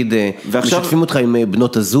 אבל נגיד, משתפים אותך עם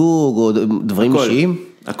בנות הזוג או דברים אישיים?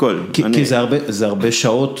 הכל. כי זה הרבה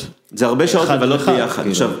שעות. זה הרבה שעות לבלות ביחד.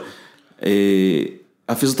 עכשיו,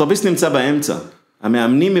 הפיזיותרפיסט נמצא באמצע.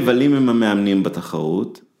 המאמנים מבלים עם המאמנים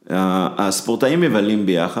בתחרות, הספורטאים מבלים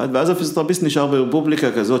ביחד, ואז הפיזיותרפיסט נשאר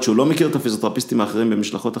ברפובליקה כזאת, שהוא לא מכיר את הפיזיותרפיסטים האחרים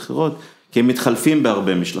במשלחות אחרות, כי הם מתחלפים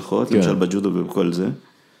בהרבה משלחות, למשל בג'ודו ובכל זה,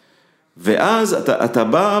 ואז אתה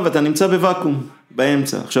בא ואתה נמצא בוואקום,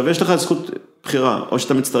 באמצע. עכשיו יש לך זכות בחירה, או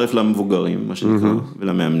שאתה מצטרף למבוגרים, מה שנקרא,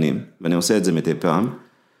 ולמאמנים, ואני עושה את זה מדי פעם,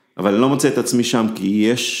 אבל אני לא מוצא את עצמי שם, כי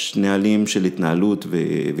יש נהלים של התנהלות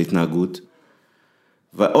והתנהגות,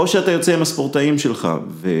 או שאתה יוצא עם הספורטאים שלך,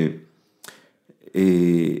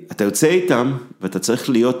 ואתה יוצא איתם, ואתה צריך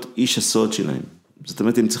להיות איש הסוד שלהם. זאת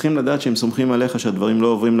אומרת, הם צריכים לדעת שהם סומכים עליך, שהדברים לא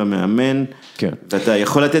עוברים למאמן, כן. ואתה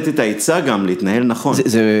יכול לתת את העצה גם, להתנהל נכון.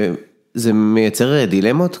 זה מייצר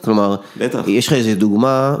דילמות? כלומר, בטח. יש לך איזו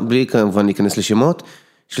דוגמה, בלי כמובן להיכנס לשמות,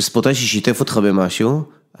 של ספורטאי ששיתף אותך במשהו,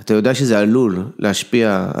 אתה יודע שזה עלול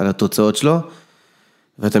להשפיע על התוצאות שלו,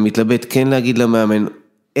 ואתה מתלבט כן להגיד למאמן,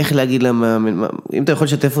 איך להגיד למאמן, אם אתה יכול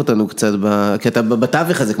לשתף אותנו קצת, כי אתה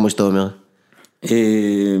בתווך הזה, כמו שאתה אומר.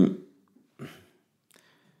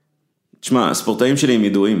 תשמע, הספורטאים שלי הם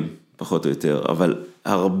ידועים, פחות או יותר, אבל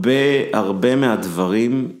הרבה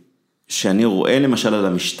מהדברים שאני רואה למשל על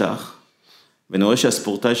המשטח, ואני רואה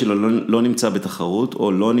שהספורטאי שלו לא נמצא בתחרות,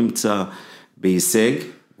 או לא נמצא בהישג,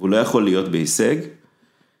 הוא לא יכול להיות בהישג,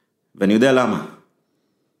 ואני יודע למה.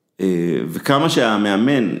 וכמה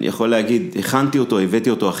שהמאמן יכול להגיד, הכנתי אותו, הבאתי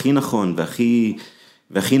אותו הכי נכון,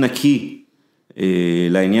 והכי נקי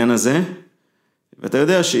לעניין הזה, ואתה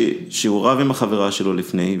יודע שהוא רב עם החברה שלו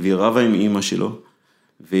לפני, והיא רבה עם אמא שלו,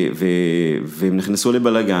 והם נכנסו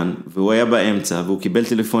לבלגן, והוא היה באמצע, והוא קיבל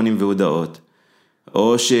טלפונים והודעות,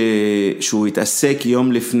 או שהוא התעסק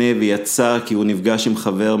יום לפני ויצא, כי הוא נפגש עם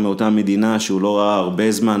חבר מאותה מדינה, שהוא לא ראה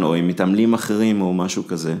הרבה זמן, או עם מתעמלים אחרים, או משהו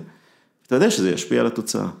כזה. אתה יודע שזה ישפיע על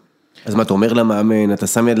התוצאה. אז מה, אתה אומר למאמן, אתה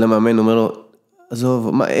שם יד למאמן, אומר לו,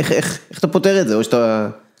 עזוב, איך אתה פותר את זה, או שאתה...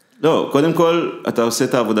 לא, קודם כל, אתה עושה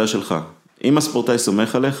את העבודה שלך. אם הספורטאי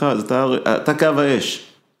סומך עליך, אז אתה קו האש.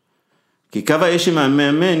 כי קו האש עם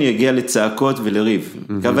המאמן יגיע לצעקות ולריב.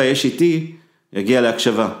 קו האש איתי יגיע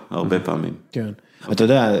להקשבה, הרבה פעמים. כן. אתה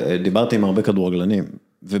יודע, דיברתי עם הרבה כדורגלנים,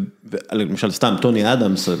 ולמשל סתם, טוני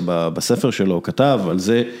אדמס בספר שלו כתב על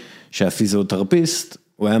זה, שהפיזיותרפיסט,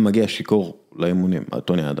 הוא היה מגיע שיקור לאימונים,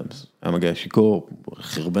 טוני אדמס, היה מגיע שיקור,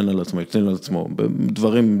 חרבן על עצמו, יצלין על עצמו,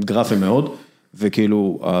 דברים גרפיים מאוד,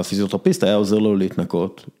 וכאילו הפיזיותרפיסט היה עוזר לו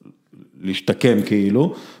להתנקות, להשתקם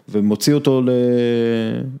כאילו, ומוציא אותו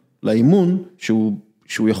לאימון,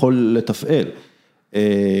 שהוא יכול לתפעל.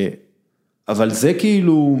 אבל זה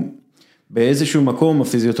כאילו, באיזשהו מקום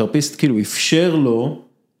הפיזיותרפיסט כאילו אפשר לו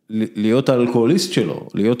להיות האלכוהוליסט שלו,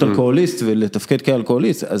 להיות אלכוהוליסט ולתפקד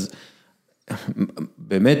כאלכוהוליסט, אז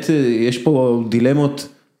באמת יש פה דילמות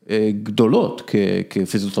גדולות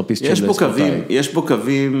כפיזיותרפיסט של ספורטאי. יש פה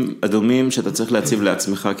קווים אדומים שאתה צריך להציב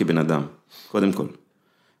לעצמך כבן אדם, קודם כל.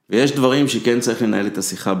 ויש דברים שכן צריך לנהל את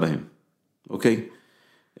השיחה בהם, אוקיי?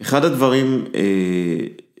 אחד הדברים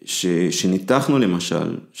שניתחנו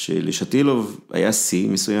למשל, שלשתילוב היה C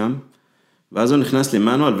מסוים, ואז הוא נכנס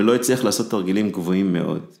למנואל ולא הצליח לעשות תרגילים גבוהים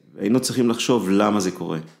מאוד. היינו צריכים לחשוב למה זה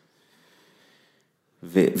קורה.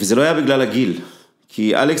 וזה לא היה בגלל הגיל,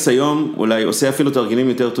 כי אלכס היום אולי עושה אפילו תרגילים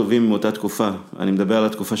יותר טובים מאותה תקופה. אני מדבר על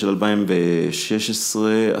התקופה של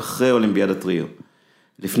 2016, אחרי אולימפיאדת ריו.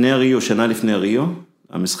 לפני ריו, שנה לפני ריו,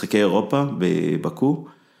 המשחקי אירופה בבקו,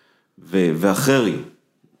 ואחרי ריו.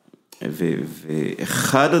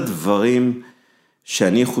 ואחד הדברים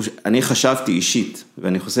שאני חשבתי אישית,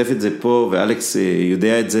 ואני חושף את זה פה, ואלכס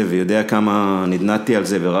יודע את זה, ויודע כמה נדנתי על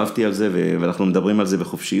זה, ורבתי על זה, ואנחנו מדברים על זה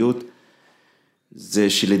בחופשיות, זה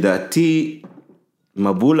שלדעתי,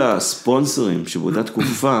 מבול הספונסרים שבאותה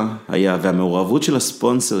תקופה היה, והמעורבות של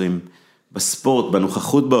הספונסרים בספורט,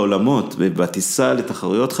 בנוכחות בעולמות, ובטיסה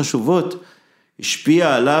לתחרויות חשובות,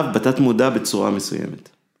 השפיע עליו בתת מודע בצורה מסוימת.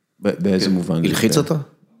 באיזה מובן? הלחיץ אותו?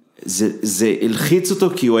 זה הלחיץ אותו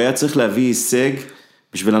כי הוא היה צריך להביא הישג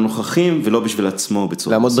בשביל הנוכחים ולא בשביל עצמו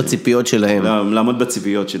בצורה. לעמוד בציפיות שלהם. לעמוד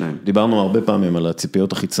בציפיות שלהם. דיברנו הרבה פעמים על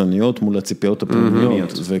הציפיות החיצוניות מול הציפיות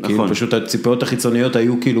הפנימיות, וכאילו פשוט הציפיות החיצוניות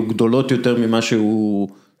היו כאילו גדולות יותר ממה שהוא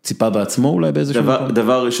ציפה בעצמו אולי באיזשהו מקום.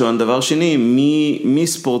 דבר ראשון, דבר שני, מי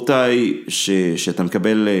ספורטאי שאתה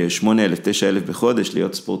מקבל 8,000, 9,000 בחודש,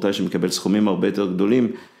 להיות ספורטאי שמקבל סכומים הרבה יותר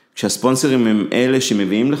גדולים, כשהספונסרים הם אלה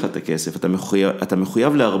שמביאים לך את הכסף, אתה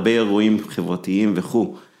מחויב להרבה אירועים חברתיים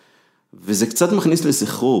וכו'. וזה קצת מכניס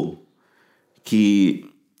לסחרור, כי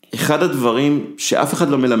אחד הדברים שאף אחד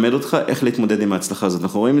לא מלמד אותך איך להתמודד עם ההצלחה הזאת.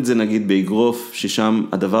 אנחנו רואים את זה נגיד באגרוף, ששם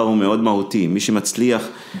הדבר הוא מאוד מהותי. מי שמצליח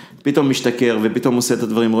פתאום משתכר ופתאום עושה את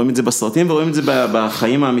הדברים. רואים את זה בסרטים ורואים את זה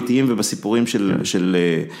בחיים האמיתיים ובסיפורים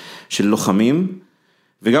של לוחמים,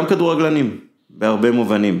 וגם כדורגלנים, בהרבה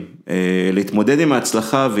מובנים. להתמודד עם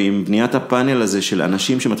ההצלחה ועם בניית הפאנל הזה של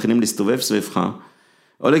אנשים שמתחילים להסתובב סביבך.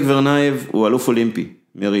 אולג ורנייב הוא אלוף אולימפי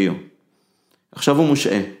מריו. עכשיו הוא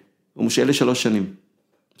מושעה ל3 שנים,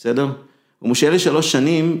 בסדר? הוא מושעה ל3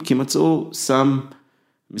 שנים כי מצאו סם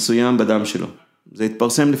מסוים בדם שלו. זה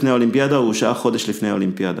התפרסם לפני האולימפיאדה, הוא הושעה חודש לפני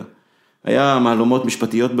האולימפיאדה. היה מהלומות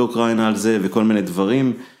משפטיות באוקראינה על זה וכל מיני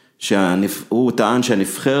דברים, שהוא טען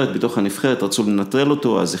שהנבחרת, בתוך הנבחרת רצו לנטרל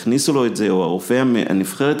אותו, אז הכניסו לו את זה, או הרופא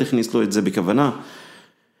הנבחרת הכניס לו את זה בכוונה.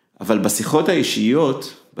 אבל בשיחות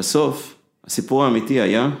האישיות, בסוף, הסיפור האמיתי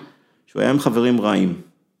היה שהוא היה עם חברים רעים.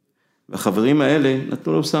 והחברים האלה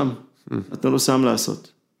נתנו לו סם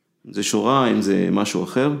לעשות. זה שורה, אם זה משהו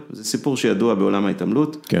אחר, זה סיפור שידוע בעולם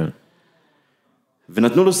ההתעמלות. כן.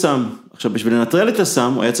 ונתנו לו סם. עכשיו, בשביל לנטרל את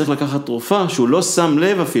הסם, הוא היה צריך לקחת תרופה, שהוא לא שם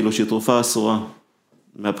לב אפילו, שהיא תרופה אסורה,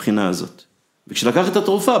 מהבחינה הזאת. וכשלקח את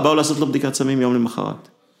התרופה, באו לעשות לו בדיקת סמים יום למחרת.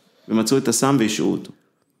 ומצאו את הסם והשעו אותו.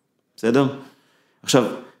 בסדר? עכשיו,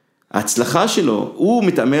 ההצלחה שלו, הוא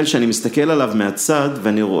מתעמל שאני מסתכל עליו מהצד,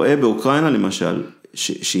 ואני רואה באוקראינה למשל,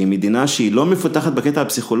 שהיא מדינה שהיא לא מפותחת בקטע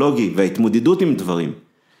הפסיכולוגי, וההתמודדות עם דברים.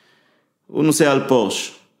 הוא נוסע על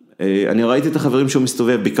פורש. אני ראיתי את החברים שהוא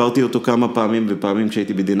מסתובב, ביקרתי אותו כמה פעמים, ופעמים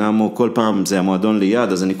כשהייתי בדינמו, כל פעם זה המועדון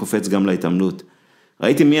ליד, אז אני קופץ גם להתעמלות.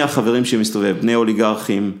 ראיתי מי החברים שמסתובב, בני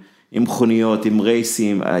אוליגרכים, עם מכוניות, עם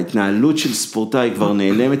רייסים, ההתנהלות של ספורטאי כבר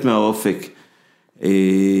נעלמת מהאופק.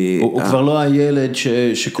 הוא כבר לא הילד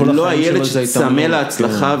שכל החיים שלו זה לא הילד התעמלות. שצמא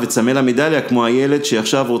להצלחה וצמא למדליה, כמו הילד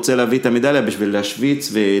שעכשיו רוצה להביא את המדליה בשביל להשוויץ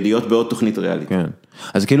ולהיות בעוד תוכנית ריאלית. כן.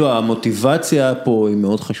 אז כאילו המוטיבציה פה היא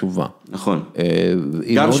מאוד חשובה. נכון.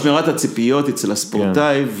 גם שמירת הציפיות אצל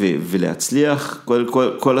הספורטאי ולהצליח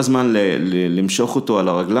כל הזמן למשוך אותו על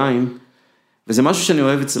הרגליים, וזה משהו שאני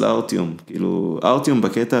אוהב אצל ארטיום. כאילו, ארטיום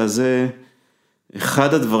בקטע הזה,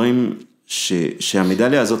 אחד הדברים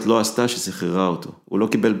שהמדליה הזאת לא עשתה שסחררה אותו. הוא לא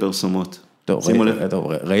קיבל פרסומות. טוב,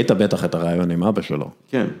 ראית בטח את הרעיון עם אבא שלו.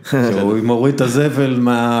 כן. הוא מוריד את הזבל,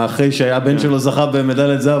 אחרי שהיה בן שלו זכה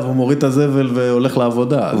במדליית זהב, הוא מוריד את הזבל והולך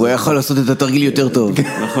לעבודה. הוא יכול לעשות את התרגיל יותר טוב.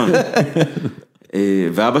 נכון.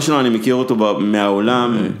 ואבא שלו, אני מכיר אותו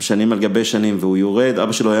מהעולם, שנים על גבי שנים, והוא יורד,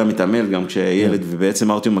 אבא שלו היה מתעמל גם כשהיה ילד,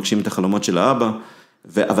 ובעצם ארטיום מגשים את החלומות של האבא,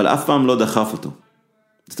 אבל אף פעם לא דחף אותו.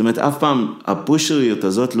 זאת אומרת, אף פעם הפושריות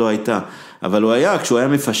הזאת לא הייתה, אבל הוא היה, כשהוא היה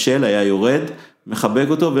מפשל, היה יורד, מחבק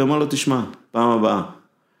אותו ואומר לו, תשמע, פעם הבאה.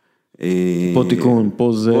 פה תיקון,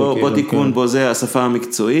 פה זה. פה תיקון, פה זה, השפה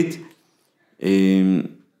המקצועית.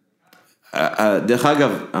 דרך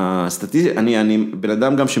אגב, אני בן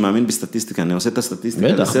אדם גם שמאמין בסטטיסטיקה, אני עושה את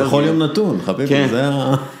הסטטיסטיקה. בטח, בכל יום נתון, חביבי, זה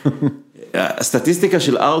הסטטיסטיקה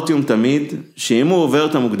של ארטיום תמיד, שאם הוא עובר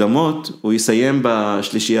את המוקדמות, הוא יסיים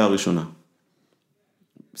בשלישייה הראשונה.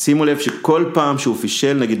 שימו לב שכל פעם שהוא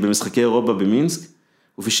פישל, נגיד במשחקי אירופה במינסק,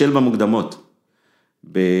 הוא פישל במוקדמות.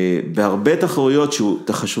 בהרבה תחרויות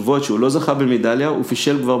חשובות שהוא לא זכה במדליה, הוא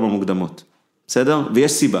פישל כבר במוקדמות. בסדר?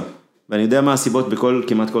 ויש סיבה. ואני יודע מה הסיבות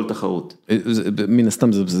כמעט כל תחרות. מן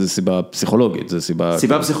הסתם זה סיבה פסיכולוגית, זה סיבה...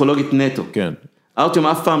 סיבה פסיכולוגית נטו. כן. ארטיום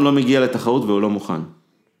אף פעם לא מגיע לתחרות והוא לא מוכן.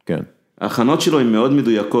 כן. ההכנות שלו הן מאוד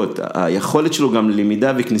מדויקות. היכולת שלו גם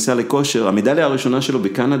ללמידה וכניסה לכושר, המדליה הראשונה שלו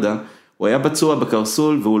בקנדה, הוא היה בצוע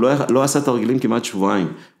בקרסול והוא לא עשה תרגילים כמעט שבועיים.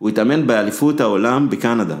 הוא התאמן באליפות העולם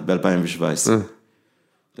בקנדה ב-2017.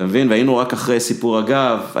 אתה מבין? והיינו רק אחרי סיפור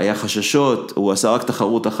הגב, היה חששות, הוא עשה רק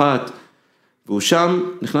תחרות אחת, והוא שם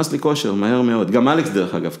נכנס לכושר מהר מאוד. גם אלכס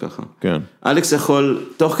דרך אגב ככה. כן. אלכס יכול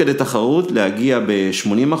תוך כדי תחרות להגיע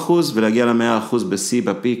ב-80% ולהגיע ל-100% בשיא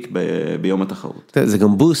בפיק ביום התחרות. זה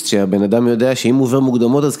גם בוסט שהבן אדם יודע שאם הוא עובר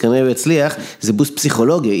מוקדמות אז כנראה הוא יצליח, זה בוסט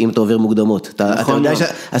פסיכולוגי אם אתה עובר מוקדמות. אתה יודע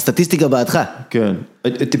שהסטטיסטיקה בעדך. כן.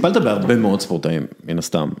 טיפלת בהרבה מאוד ספורטאים מן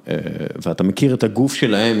הסתם, ואתה מכיר את הגוף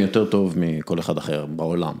שלהם יותר טוב מכל אחד אחר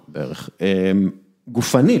בעולם בערך.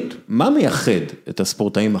 גופנית, מה מייחד את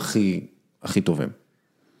הספורטאים הכי טובים?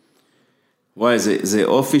 וואי, זה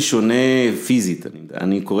אופי שונה פיזית,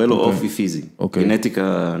 אני קורא לו אופי פיזי,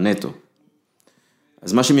 גנטיקה נטו.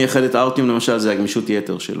 אז מה שמייחד את ארטיום למשל זה הגמישות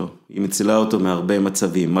יתר שלו, היא מצילה אותו מהרבה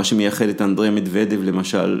מצבים, מה שמייחד את אנדרי מדוודב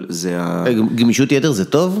למשל זה גמישות יתר זה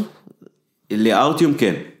טוב? לארטיום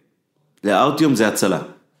כן, לארטיום זה הצלה,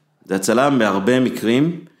 זה הצלה בהרבה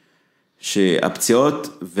מקרים,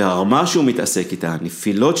 שהפציעות והרמה שהוא מתעסק איתה,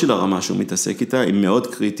 הנפילות של הרמה שהוא מתעסק איתה, הן מאוד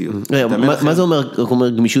קריטיות. מה זה אומר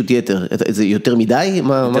גמישות יתר? זה יותר מדי?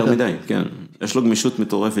 יותר מדי, כן. יש לו גמישות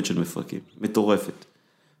מטורפת של מפרקים, מטורפת.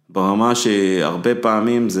 ברמה שהרבה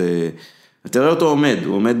פעמים זה... תראה אותו עומד,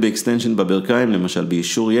 הוא עומד באקסטנשן בברכיים, למשל,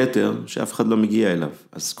 באישור יתר, שאף אחד לא מגיע אליו.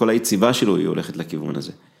 אז כל היציבה שלו היא הולכת לכיוון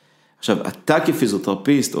הזה. עכשיו, אתה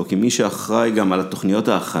כפיזיותרפיסט, או כמי שאחראי גם על התוכניות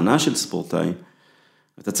ההכנה של ספורטאי,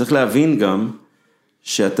 אתה צריך להבין גם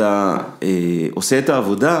שאתה עושה את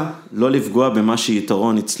העבודה, לא לפגוע במה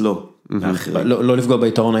שיתרון אצלו. לא לפגוע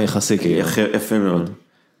ביתרון היחסי. יפה מאוד.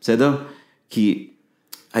 בסדר? כי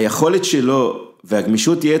היכולת שלו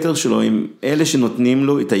והגמישות יתר שלו הם אלה שנותנים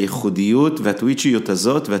לו את הייחודיות והטוויצ'יות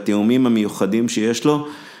הזאת והתאומים המיוחדים שיש לו,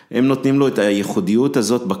 הם נותנים לו את הייחודיות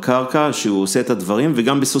הזאת בקרקע שהוא עושה את הדברים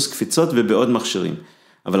וגם בסוס קפיצות ובעוד מכשירים.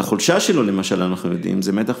 אבל החולשה שלו, למשל, אנחנו יודעים,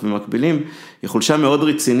 זה מתח ומקבילים, היא חולשה מאוד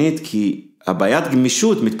רצינית, כי הבעיית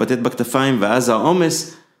גמישות מתפתת בכתפיים, ואז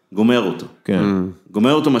העומס גומר אותו. כן.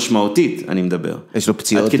 גומר אותו משמעותית, אני מדבר. יש לו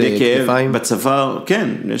פציעות כתפיים? עד כדי כאב בצוואר, כן,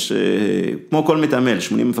 יש, כמו כל מתעמל,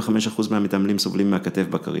 85% מהמתעמלים סובלים מהכתף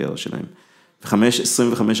בקריירה שלהם. 25%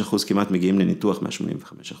 כמעט מגיעים לניתוח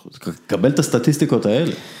מה-85%. קבל את הסטטיסטיקות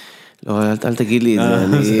האלה. לא, אל תגיד לי את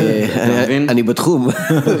זה, אני בתחום.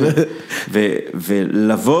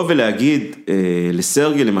 ולבוא ולהגיד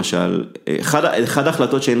לסרגי למשל, אחד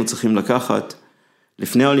ההחלטות שהיינו צריכים לקחת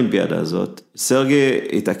לפני האולימפיאדה הזאת, סרגי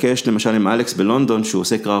התעקש למשל עם אלכס בלונדון שהוא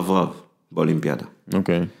עושה קרב רב באולימפיאדה.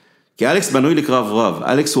 אוקיי. כי אלכס בנוי לקרב רב,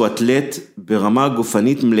 אלכס הוא אתלט ברמה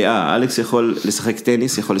גופנית מלאה, אלכס יכול לשחק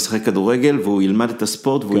טניס, יכול לשחק כדורגל, והוא ילמד את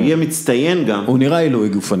הספורט, והוא יהיה מצטיין גם. הוא נראה אילוי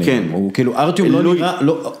גופני. כן. הוא כאילו, ארטיום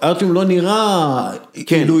לא נראה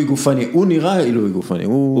אילוי גופני, הוא נראה אילוי גופני.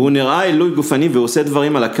 הוא נראה אילוי גופני, והוא עושה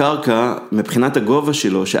דברים על הקרקע, מבחינת הגובה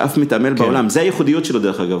שלו, שאף מתעמל בעולם. זה הייחודיות שלו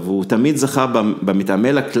דרך אגב, הוא תמיד זכה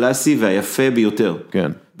במתעמל הקלאסי והיפה ביותר.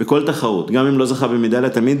 כן. בכל תחרות, גם אם לא זכה במדליה,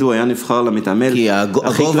 תמיד הוא היה נבחר למתעמל. כי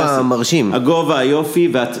הגובה מרשים. הגובה,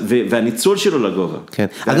 היופי, והניצול שלו לגובה. כן.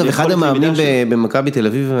 אגב, אחד המאמנים במכבי תל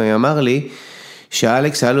אביב אמר לי,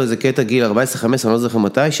 שאלכס היה לו איזה קטע גיל 14-15, אני לא זוכר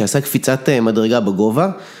מתי, שעשה קפיצת מדרגה בגובה,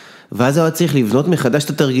 ואז הוא היה צריך לבנות מחדש את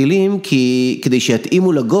התרגילים, כדי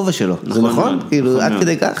שיתאימו לגובה שלו. זה נכון? כאילו, עד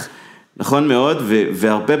כדי כך? נכון מאוד,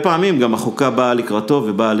 והרבה פעמים גם החוקה באה לקראתו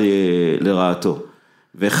ובאה לרעתו.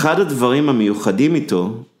 ואחד הדברים המיוחדים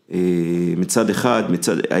איתו, מצד אחד,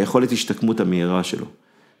 היכולת השתקמות המהירה שלו.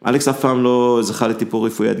 אלכס אף פעם לא זכה לטיפול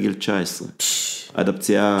רפואי עד גיל 19. עד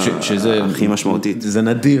הפציעה הכי משמעותית. זה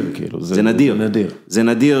נדיר, כאילו. זה נדיר. זה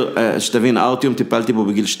נדיר, שתבין, ארטיום טיפלתי בו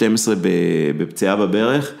בגיל 12 בפציעה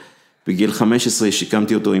בברך, בגיל 15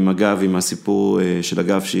 שיקמתי אותו עם הגב, עם הסיפור של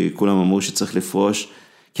הגב שכולם אמרו שצריך לפרוש,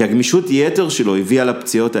 כי הגמישות יתר שלו הביאה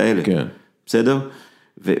לפציעות האלה. כן. בסדר?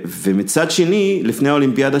 ומצד שני, לפני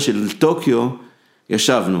האולימפיאדה של טוקיו,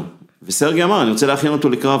 ישבנו, וסרגי אמר, אני רוצה להכין אותו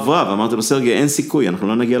לקרב רב, אמרתי לו, סרגי, אין סיכוי, אנחנו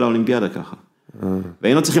לא נגיע לאולימפיאדה ככה.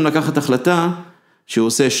 והיינו צריכים לקחת החלטה, שהוא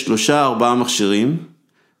עושה 3-4 מכשירים,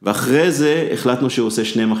 ואחרי זה החלטנו שהוא עושה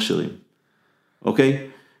 2 מכשירים. אוקיי?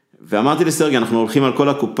 ואמרתי לסרגי, אנחנו הולכים על כל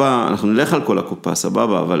הקופה, אנחנו נלך על כל הקופה,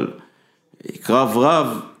 סבבה, אבל קרב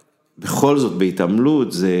רב, בכל זאת,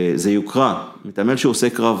 בהתעמלות, זה יוקרה. מתעמל שהוא עושה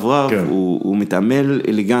קרב רב, כן. הוא מתעמל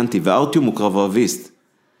אליגנטי, וארטיום הוא קרב רביסט.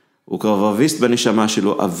 הוא קרב רביסט בנשמה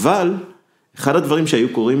שלו, אבל אחד הדברים שהיו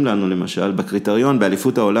קוראים לנו, למשל, בקריטריון,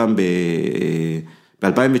 באליפות העולם ב-2019,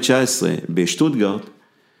 בשטוטגרט,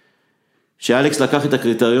 שאלכס לקח את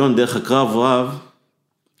הקריטריון דרך הקרב רב,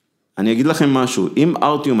 אני אגיד לכם משהו, אם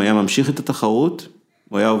ארטיום היה ממשיך את התחרות,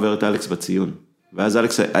 הוא היה עובר את אלכס בציון, ואז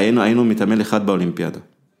אלכס, היינו מתעמל אחד באולימפיאדה.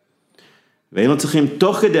 והיינו צריכים,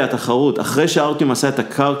 תוך כדי התחרות, אחרי שארטיום עשה את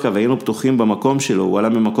הקרקע, והיינו פתוחים במקום שלו, הוא עלה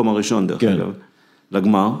ממקום הראשון, דרך אגב,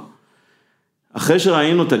 לגמר. אחרי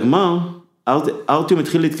שראינו את הגמר, ארטיום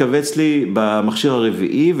התחיל להתכווץ לי במכשיר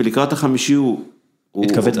הרביעי, ולקראת החמישי הוא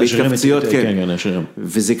בהתכווציות, כן.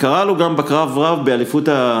 וזה קרה לו גם בקרב רב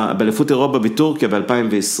באליפות אירופה בטורקיה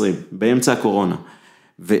ב-2020, באמצע הקורונה.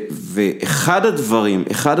 ואחד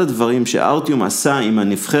הדברים שארטיום עשה עם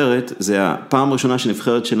הנבחרת, זה הפעם הראשונה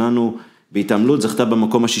שנבחרת שלנו בהתעמלות, זכתה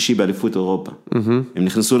במקום השישי באליפות אירופה. הם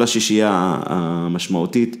נכנסו לשישייה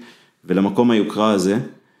המשמעותית, ולמקום היוקרה הזה.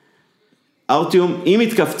 ארטיום עם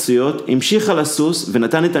התכווצויות, המשיך על הסוס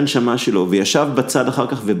ונתן את הנשמה שלו, וישב בצד אחר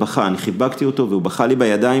כך ובכה, אני חיבקתי אותו והוא בכה לי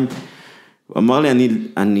בידיים, הוא אמר לי,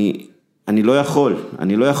 אני לא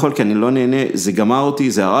יכול כי אני לא נהנה, זה גמר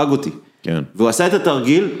אותי, זה הרג אותי. כן. והוא עשה את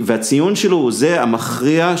התרגיל, והציון שלו זה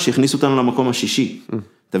המכריע שהכניס אותנו למקום השישי.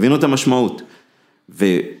 תבינו את המשמעות.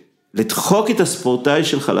 ולדחוק את הספורטאי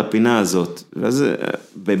שלך לפינה הזאת, ואז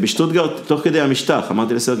בשטוטגרט, תוך כדי המשטח,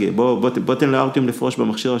 אמרתי לסרגי, בוא תן לארטיום לפרוש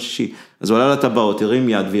במכשיר השישי. אז הוא עלה לטבעות, הרים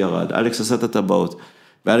יד וירד, אלכס עשה את הטבעות,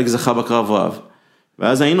 ואלכס זכה בקרב רב.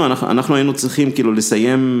 ואז אנחנו היינו צריכים כאילו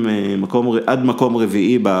לסיים עד מקום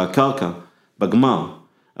רביעי בקרקע, בגמר.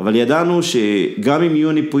 אבל ידענו שגם אם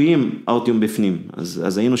יהיו ניפויים, ארטיום בפנים.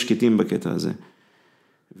 אז היינו שקטים בקטע הזה.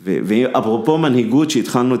 ואפרופו מנהיגות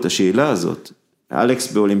שהתחלנו את השאלה הזאת,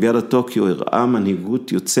 אלכס באולימפיאדת טוקיו הראה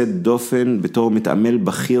מנהיגות יוצאת דופן בתור מתעמל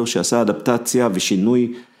בכיר שעשה אדפטציה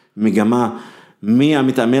ושינוי מגמה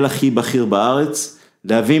מהמתעמל הכי בכיר בארץ,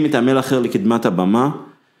 להביא מתעמל אחר לקדמת הבמה.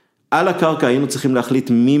 על הקרקע היינו צריכים להחליט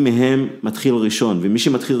מי מהם מתחיל ראשון, ומי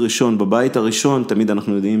שמתחיל ראשון בבית הראשון, תמיד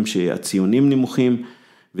אנחנו יודעים שהציונים נמוכים,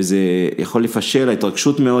 וזה יכול לפשל,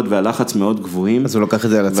 ההתרגשות מאוד והלחץ מאוד גבוהים. אז הוא לקח את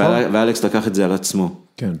זה על עצמו? ואלכס לקח את זה על עצמו.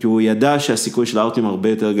 כן. כי הוא ידע שהסיכוי של ארטיום הרבה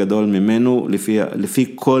יותר גדול ממנו, לפי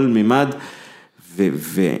כל מימד,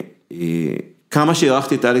 וכמה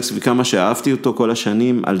שהערכתי את אלכס וכמה שאהבתי אותו כל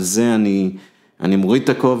השנים, על זה אני מוריד את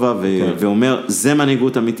הכובע ואומר, זה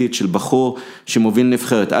מנהיגות אמיתית של בחור שמוביל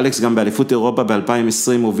נבחרת. אלכס גם באליפות אירופה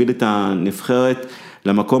ב-2020 הוביל את הנבחרת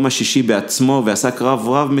למקום השישי בעצמו, ועשה קרב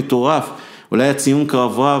רב מטורף. אולי הציון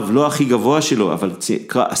קרב רב לא הכי גבוה שלו, אבל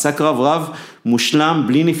עשה קרב רב מושלם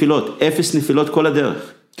בלי נפילות, 0 נפילות כל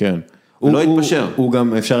הדרך. כן. לא התפשר. הוא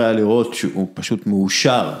גם אפשר היה לראות שהוא פשוט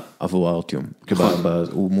מאושר עבור ארטיום.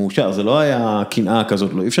 הוא מאושר, זה לא היה קנאה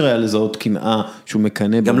כזאת, לא אפשר היה לזהות קנאה שהוא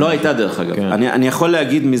מקנה. גם לא הייתה דרך אגב. אני יכול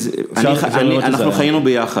להגיד, אנחנו חיינו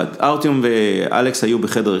ביחד. ארטיום ואלכס היו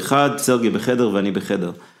בחדר אחד, סרגי בחדר ואני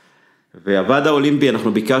בחדר. והוועד האולימפי,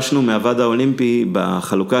 אנחנו ביקשנו מהוועד האולימפי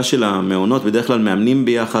בחלוקה של המעונות, בדרך כלל מאמנים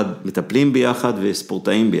ביחד, מטפלים ביחד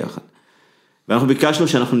וספורטאים ביחד. ואנחנו ביקשנו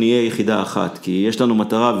שאנחנו נהיה יחידה אחת, כי יש לנו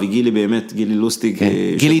מטרה, וגילי באמת, גילי לוסטיג.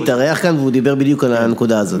 גילי התארח כאן והוא דיבר בדיוק על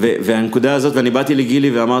הנקודה הזאת. והנקודה הזאת, ואני באתי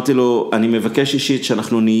לגילי ואמרתי לו, אני מבקש אישית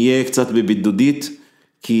שאנחנו נהיה קצת בבידודית,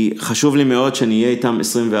 כי חשוב לי מאוד שנהיה איתם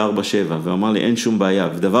 24/7, והוא אמר לי, אין שום בעיה.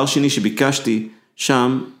 ודבר שני שביקשתי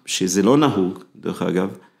שם, שזה לא נהוג, דרך אגב,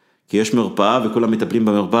 כי יש מרפאה וכולם מטפלים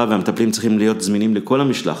במרפאה, והמטפלים צריכים להיות זמינים לכל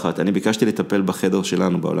המשלחת. אני ביקשתי לטפל בחדר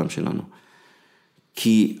שלנו, בעולם שלנו.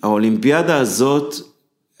 כי האולימפיאדה הזאת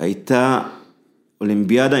הייתה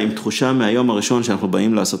אולימפיאדה עם תחושה מהיום הראשון שאנחנו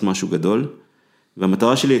באים לעשות משהו גדול,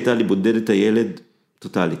 והמטרה שלי הייתה לבודד את הילד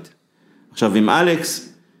טוטלית. עכשיו עם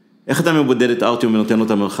אלכס, איך אתה מבודד את ארטיום ונותן לו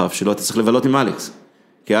את המרחב שלו? אתה צריך לבלות עם אלכס.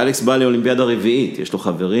 כי אלכס בא לאולימפיאדה רביעית, יש לו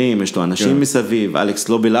חברים, יש לו אנשים מסביב, אלכס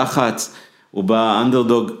לא בלחץ, הוא בא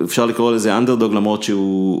אנדרדוג, אפשר לקרוא לזה אנדרדוג, למרות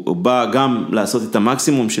שהוא בא גם לעשות את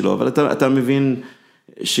המקסימום שלו, אבל אתה מבין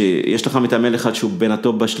שיש לך מתאמן אחד שהוא בין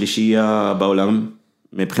הטופ בשלישייה בעולם,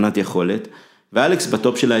 מבחינת יכולת, ואלכס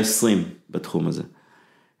בטופ של ה-20 בתחום הזה.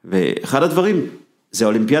 ואחד הדברים, זה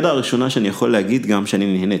האולימפיאדה הראשונה שאני יכול להגיד גם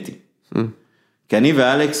שאני נהניתי. כי אני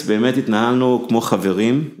ואלכס באמת התנהלנו כמו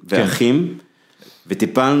חברים ואחים,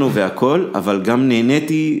 וטיפלנו והכל, אבל גם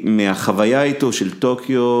נהניתי מהחוויה איתו של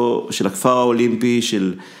טוקיו, של הכפר האולימפי,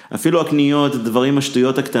 של אפילו הקניות, הדברים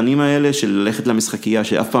השטויות הקטנים האלה, של ללכת למשחקייה,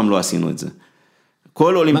 שאף פעם לא עשינו את זה.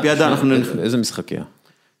 כל אולימפיאדה אנחנו... איזה משחקייה?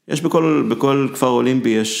 יש בכל כפר אולימפי,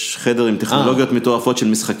 יש חדר עם טכנולוגיות מטורפות של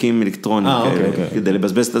משחקים אלקטרוניים, כדי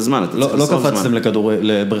לבזבז את הזמן. לא קפצתם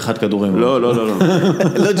לבריכת כדורים? לא.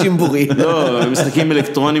 לא ג'ימבורי. לא, משחקים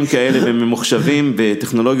אלקטרוניים כאלה, וממוחשבים,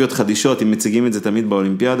 וטכנולוגיות חדישות, הם מציגים את זה תמיד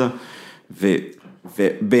באולימפיאדה,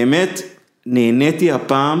 ובאמת נהניתי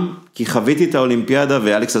הפעם, כי חוויתי את האולימפיאדה,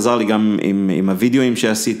 ואלכס עזר לי גם עם הוידאוים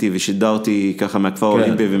שעשיתי, ושידרתי ככה מהכפר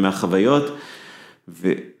האולימפי ומהחוויות,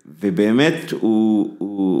 ובאמת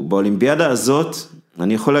הוא באולימפיאדה הזאת,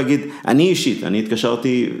 אני יכול להגיד, אני אישית, אני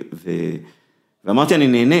התקשרתי ואמרתי אני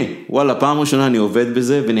נהנה, וואלה פעם ראשונה אני עובד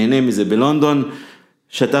בזה ונהנה מזה, בלונדון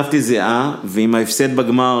שטפתי זיעה ועם ההפסד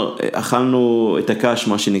בגמר אכלנו את הקש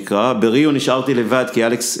מה שנקרא, בריו נשארתי לבד כי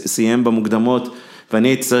אלכס סיים במוקדמות ואני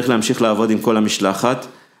הייתי צריך להמשיך לעבוד עם כל המשלחת,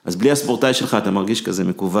 אז בלי הספורטאי שלך אתה מרגיש כזה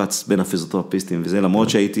מקובץ בין הפיזיותרפיסטים וזה, למרות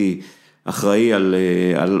שהייתי אחראי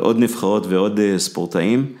על עוד נבחרות ועוד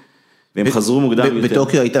ספורטאים, והם חזרו מוקדם יותר.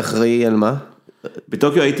 בטוקיו היית אחראי על מה?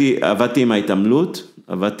 בטוקיו עבדתי עם ההתעמלות,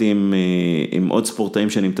 עבדתי עם עוד ספורטאים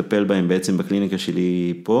שאני מטפל בהם בעצם בקליניקה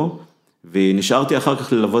שלי פה, ונשארתי אחר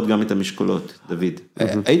כך ללוות גם את המשקולות, דוד.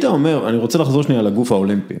 היית אומר, אני רוצה לחזור שנייה לגוף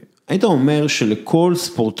האולימפי, היית אומר שלכל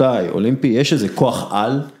ספורטאי אולימפי יש איזה כוח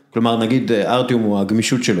על, כלומר נגיד ארטיום הוא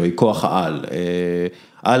הגמישות שלו, היא כוח העל,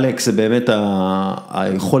 אלכס זה באמת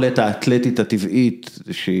היכולת האתלטית הטבעית,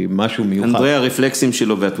 שהיא משהו מיוחד. אנדרי הרפלקסים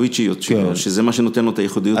שלו והטוויצ'יות שלו, שזה מה שנותן לו את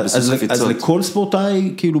הייחודיות בסוף חפיצות. אז לכל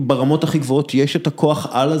ספורטאי, כאילו ברמות הכי גבוהות, יש את הכוח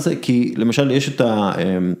על הזה, כי למשל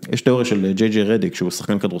יש תיאוריה של ג'יי רדיק, שהוא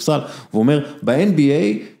שחקן כדורסל, והוא אומר,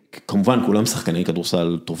 ב-NBA, כמובן כולם שחקני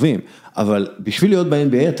כדורסל טובים, אבל בשביל להיות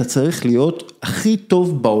ב-NBA אתה צריך להיות הכי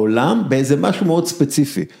טוב בעולם באיזה משהו מאוד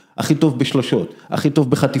ספציפי, הכי טוב בשלושות, הכי טוב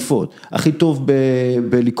בחטיפות, הכי טוב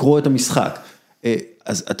בלקרוא את המשחק.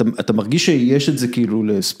 אז אתה מרגיש שיש את זה כאילו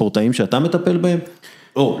לספורטאים שאתה מטפל בהם?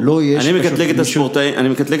 או לא יש... אני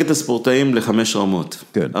מקטלג את הספורטאים ל5 רמות.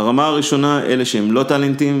 הרמה הראשונה, אלה שהם לא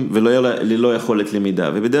טלנטים ולא יכולת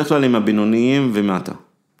למידה, ובדרך כלל הם הבינוניים ומטה.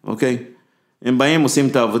 אוקיי? הם באים, עושים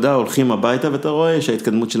את העבודה, הולכים הביתה, ואתה רואה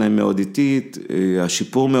שההתקדמות שלהם מאוד איטית,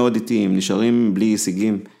 השיפור מאוד איטי, הם נשארים בלי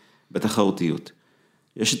הישגים בתחרותיות.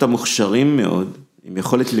 יש את המוכשרים מאוד, עם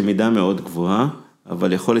יכולת למידה מאוד גבוהה,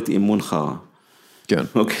 אבל יכולת אימון חרה. כן.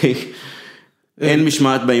 אוקיי? אין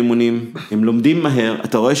משמעת באימונים, הם לומדים מהר,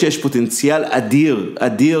 אתה רואה שיש פוטנציאל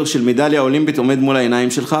אדיר של מדליה אולימפית עומד מול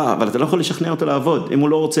העיניים שלך, אבל אתה לא יכול לשכנע אותו לעבוד, אם הוא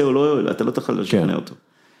לא רוצה או לא, אתה לא תוכל לשכנע אותו.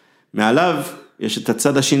 מעליו יש את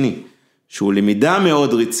הצד השני, שהוא למידה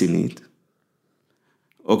מאוד רצינית,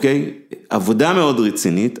 אוקיי? עבודה מאוד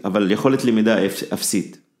רצינית, אבל יכולת למידה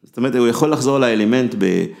אפסית. זאת אומרת, הוא יכול לחזור לאלמנט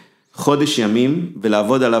בחודש ימים,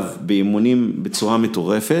 ולעבוד עליו באימונים בצורה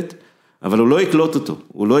מטורפת, אבל הוא לא יקלוט אותו,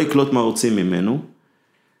 הוא לא יקלוט מה רוצים ממנו,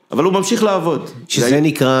 אבל הוא ממשיך לעבוד. שזה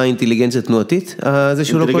נקרא אינטליגנציה תנועתית? זה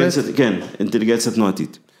שהוא לא קולט? כן, אינטליגנציה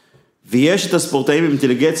תנועתית. ויש את הספורטאים עם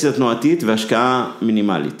אינטליגנציה תנועתית והשקעה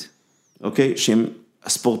מינימלית, אוקיי? שהם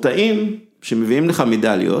הספורטאים שמביאים לך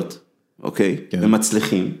מדליות, אוקיי? הם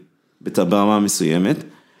מצליחים ברמה מסוימת,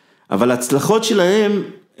 אבל ההצלחות שלהם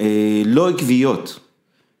לא עקביות.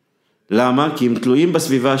 למה? כי הם תלויים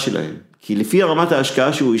בסביבה שלהם. כי לפי רמת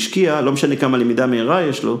ההשקעה שהוא השקיע, לא משנה כמה למידה מהירה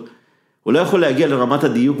יש לו, הוא לא יכול להגיע לרמת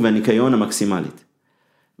הדיוק והניקיון המקסימלית.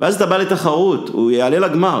 ואז אתה בא לתחרות, הוא יעלה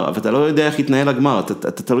לגמר, אבל אתה לא יודע איך יתנהל לגמר,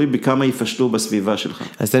 אתה תלוי בכמה יפשטו בסביבה שלך.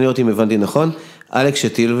 אז תן לראות אם הבנתי נכון, אלכס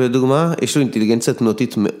שתיל לדוגמה, יש לו אינטליגנציה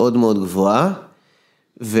תנועתית מאוד מאוד גבוהה,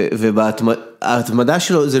 וההתמדה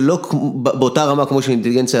שלו זה לא באותה רמה כמו של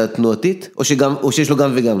אינטליגנציה תנועתית, או שיש לו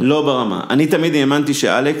גם וגם? לא ברמה. אני תמיד האמנתי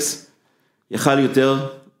שאלכס יכל יותר,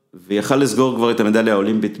 ויכל לסגור כבר את המדליה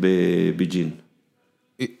האולימפית בבייג'ין.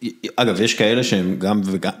 אגב, יש כאלה שהם גם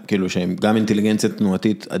וגם, כאילו שהם גם אינטליגנציה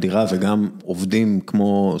תנועתית אדירה וגם עובדים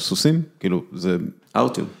כמו סוסים, כאילו זה...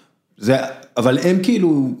 ארטיום. אבל הם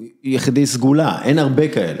כאילו יחידי סגולה, אין הרבה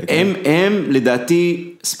כאלה. הם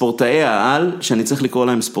לדעתי ספורטאי העל, שאני צריך לקרוא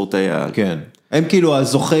להם ספורטאי העל. כן. הם כאילו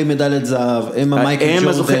הזוכה מדליית זהב, הם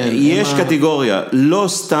המייקל ג'ורדן. יש קטגוריה, לא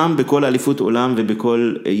סתם בכל האליפות עולם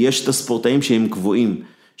ובכל, יש את הספורטאים שהם קבועים,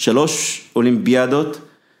 3 אולימפיאדות,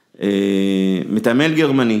 מתאמן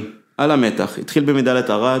גרמני, על המתח, התחיל במדליית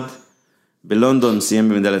ארד, בלונדון סיים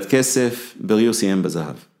במדליית כסף, בריו סיים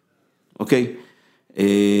בזהב. אוקיי?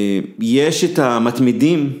 יש את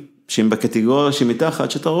המתמידים שהם בקטגוריה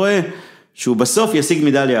שמתחת, שאתה רואה שהוא בסוף ישיג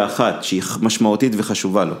מדליה אחת, שהיא משמעותית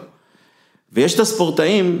וחשובה לו. ויש את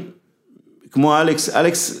הספורטאים, כמו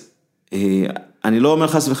אלכס, אני לא אומר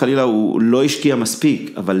חס וחלילה, הוא לא השקיע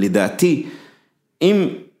מספיק, אבל לדעתי, אם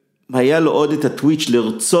היה לו עוד את הטוויץ'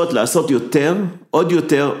 לרצות לעשות יותר,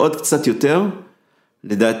 עוד קצת יותר,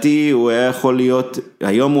 לדעתי הוא היה יכול להיות,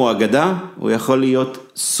 היום הוא אגדה, הוא יכול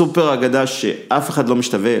להיות סופר אגדה שאף אחד לא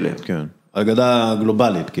משתווה אליה. כן, אגדה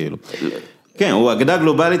גלובלית כאילו. כן, הוא אגדה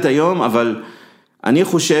גלובלית היום, אבל אני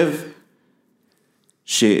חושב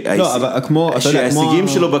שההישגים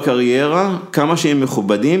שלו בקריירה, כמה שהם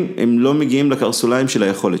מכובדים, הם לא מגיעים לקרסוליים של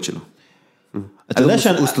היכולת שלו.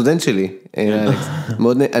 הוא סטודנט שלי,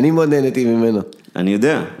 אני מאוד נהניתי ממנו. אני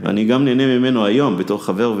יודע, אני גם נהנה ממנו היום, בתור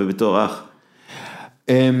חבר ובתור אח.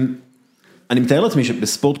 אני מתאר לעצמי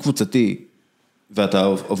שבספורט קבוצתי, ואתה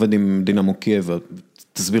עובד עם דינמו קייב,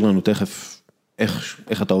 תסביר לנו תכף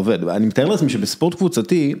איך אתה עובד. אני מתאר לעצמי שבספורט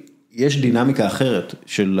קבוצתי, יש דינמיקה אחרת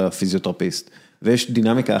של הפיזיותרפיסט, ויש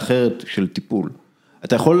דינמיקה אחרת של טיפול.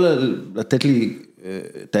 אתה יכול לתת לי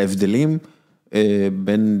את ההבדלים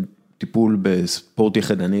בין טיפול בספורט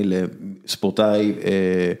יחידני לספורטאי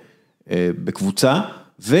בקבוצה,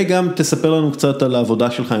 וגם תספר לנו קצת על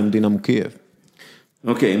העבודה שלך עם דינמו קייב.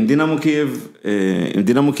 אוקיי, עם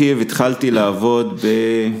דינמו קייב התחלתי לעבוד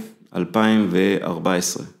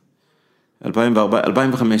ב-2014.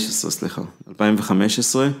 2015, סליחה.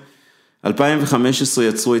 2015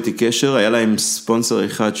 יצרו איתי קשר, היה להם ספונסר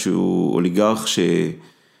אחד שהוא אוליגרך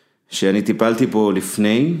שאני טיפלתי פה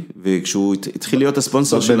לפני, וכשהוא התחיל להיות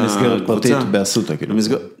הספונסר של הקבוצה. במסגרת פרטית באסותא, כאילו.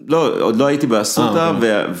 לא, עוד לא הייתי באסותא,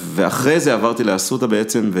 ואחרי זה עברתי לאסותא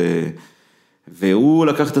בעצם, והוא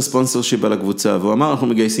לקח את הספונסר שבא לקבוצה, והוא אמר, אנחנו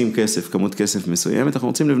מגייסים כסף, כמות כסף מסוימת, אנחנו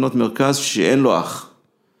רוצים לבנות מרכז שאין לו אח.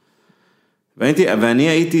 ואני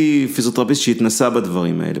הייתי פיזיותרפיסט שהתנסה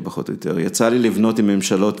בדברים האלה, פחות או יותר. יצא לי לבנות עם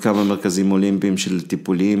ממשלות כמה מרכזים אולימפיים של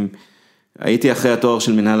טיפולים. הייתי אחרי התואר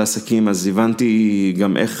של מנהל עסקים, אז הבנתי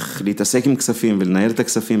גם איך להתעסק עם כספים ולנהל את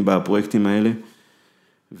הכספים בפרויקטים האלה.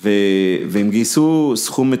 והם גייסו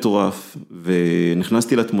סכום מטורף,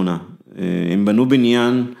 ונכנסתי לתמונה. הם בנו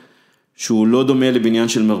בניין שהוא לא דומה לבניין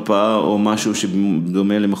של מרפאה, או משהו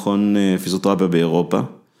שדומה למכון פיזיותרפיה באירופה.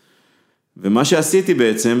 ומה שעשיתי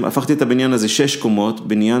בעצם, הפכתי את הבניין הזה 6 קומות,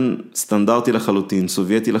 בניין סטנדרטי לחלוטין,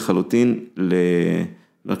 סובייטי לחלוטין,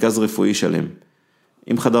 למרכז רפואי שלם.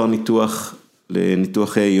 עם חדר ניתוח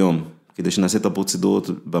לניתוחי יום, כדי שנעשה את הפרוצדורות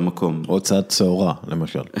במקום. הוצאת צהורה,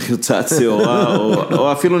 למשל. הוצאת צהורה,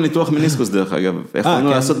 או אפילו ניתוח מיניסקוס דרך אגב. יכולנו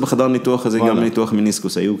לעשות בחדר ניתוח הזה גם ניתוח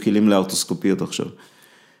מיניסקוס, היו כלים לארטוסקופיות עכשיו.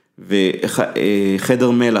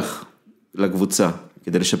 וחדר מלח לקבוצה,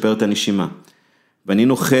 כדי לשפר את הנשימה.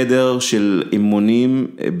 בנינו חדר של אימונים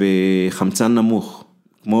בחמצן נמוך,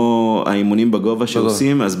 כמו האימונים בגובה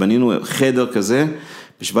שעושים, אז בנינו חדר כזה,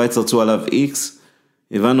 בשוויץ רצו עליו X,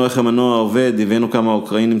 הבנו איך המנוע עובד, הבאנו כמה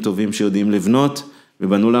אוקראינים טובים שיודעים לבנות,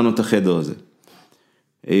 ובנו לנו את החדר הזה.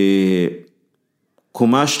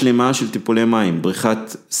 קומה שלמה של טיפולי מים,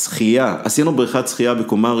 בריכת שחייה, עשינו בריכת שחייה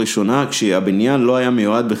בקומה ראשונה, כשהבניין לא היה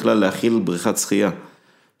מיועד בכלל להכיל בריכת שחייה.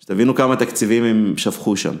 שתבינו כמה תקציבים הם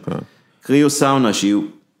שפכו שם. קריו סאונה שהיא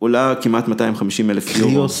עולה כמעט 250,000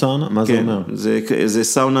 יורו. קריו סאונה? מה זה אומר? זה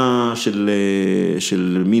סאונה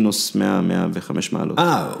של מינוס 105 מעלות.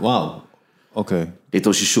 וואו. אוקיי.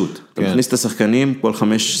 להתאוששות. אתה מכניס את השחקנים, כל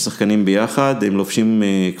 5 שחקנים ביחד, הם לובשים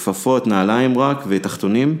כפפות, נעליים רק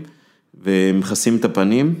ותחתונים, ומכסים את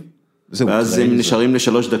הפנים, ואז הם נשארים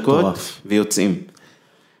ל3 דקות ויוצאים.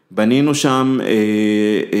 בנינו שם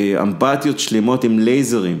אמבטיות שלמות עם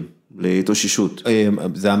לייזרים, להתאוששות.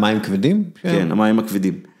 זה המים כבדים? כן, המים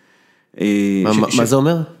הכבדים. מה זה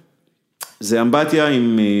אומר? זה אמבטיה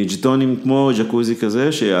עם ג'טונים כמו ג'קוזי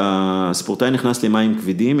כזה, שהספורטאי נכנס למים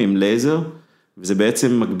כבדים עם לייזר, וזה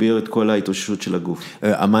בעצם מגביר את כל ההתאוששות של הגוף.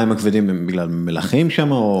 המים הכבדים הם בגלל מלחים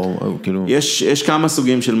שם, או כאילו? יש כמה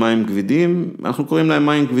סוגים של מים כבדים, אנחנו קוראים להם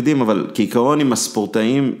מים כבדים, אבל כעיקרון עם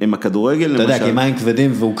הספורטאים, עם הכדורגל למשל. אתה יודע, כי מים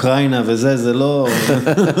כבדים ואוקראינה וזה, זה לא...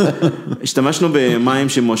 השתמשנו במים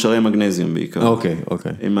שמועשרי מגנזיום בעיקר. אוקיי.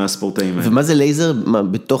 עם הספורטאים האלה. ומה זה לייזר? מה,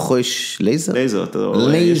 בתוכו יש לייזר? לייזר,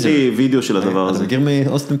 יש לי וידאו של הדבר הזה. אתה מכיר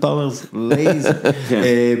מאוסטין פאוורס? לייזר.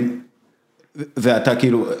 ואתה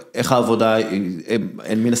כאילו, איך העבודה,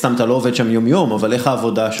 מן הסתם אתה לא עובד שם יום יום, אבל איך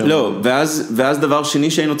העבודה שם? לא, ואז דבר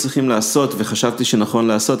שני שהיינו צריכים לעשות, וחשבתי שנכון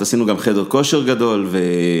לעשות, עשינו גם חדר כושר גדול,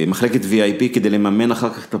 ומחלקת VIP כדי לממן אחר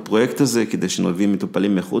כך את הפרויקט הזה, כדי שנביא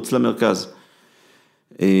מטופלים מחוץ למרכז.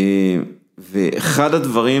 ואחד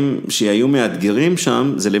הדברים שהיו מאתגרים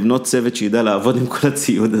שם, זה לבנות צוות שידע לעבוד עם כל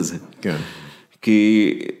הציוד הזה. כן.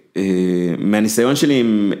 כי מהניסיון שלי,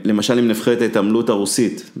 למשל עם נבחרת ההתעמלות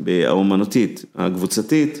הרוסית, האומנותית,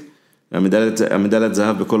 הקבוצתית, המדליית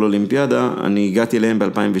זהב בכל אולימפיאדה, אני הגעתי אליהם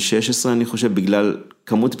ב-2016, אני חושב, בגלל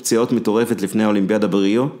כמות פציעות מטורפת לפני האולימפיאדה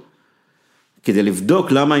בריו, כדי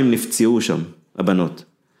לבדוק למה הם נפציעו שם, הבנות.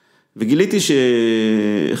 וגיליתי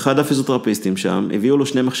שאחד הפיזיותרפיסטים שם, הביאו לו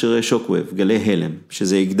 2 מכשירי שוקווייב, גלי הלם,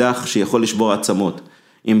 שזה אקדח שיכול לשבור עצמות,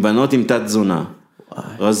 עם בנות עם תת תזונה,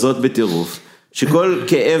 רזות בטירוף, שכל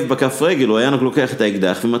כאב בכף רגל, הוא היה לוקח את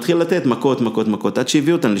האקדח, ומתחיל לתת מכות, עד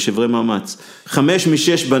שהביאו אותן לשברי מאמץ. 5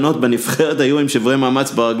 מ-6 בנות בנבחרת היו עם שברי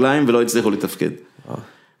מאמץ ברגליים, ולא הצליחו לתפקד.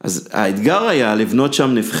 אז האתגר היה לבנות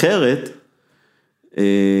שם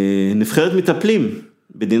נבחרת מטפלים,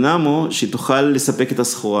 בדינמו, שתוכל לספק את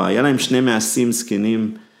הסחורה. היה להם 2 מעשים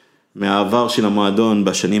זקנים מהעבר של המועדון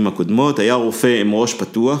בשנים הקודמות, היה רופא עם ראש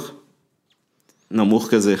פתוח, נמוך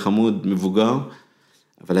כזה, חמוד, מבוגר,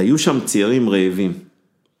 אבל היו שם צעירים רעבים.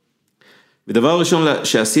 ודבר הראשון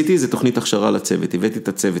שעשיתי זה תוכנית הכשרה לצוות. הבאתי את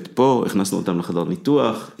הצוות פה, הכנסנו אותם לחדר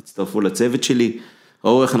ניתוח, הצטרפו לצוות שלי,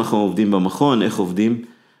 ראו איך אנחנו עובדים במכון, איך עובדים.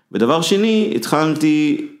 ודבר שני,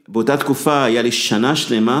 התחלתי, באותה תקופה היה לי שנה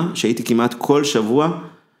שלמה, שהייתי כמעט כל שבוע,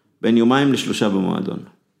 בין 2 ל3 במועדון.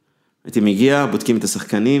 הייתי מגיע, בודקים את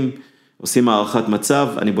השחקנים, עושים הערכת מצב,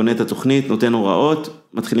 אני בונה את התוכנית, נותן הוראות,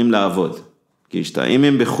 מתחילים לעבוד. כי אם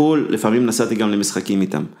הם בחול, לפעמים נסעתי גם למשחקים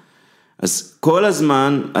איתם. אז כל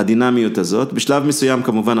הזמן הדינמיות הזאת, בשלב מסוים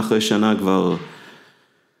כמובן אחרי שנה כבר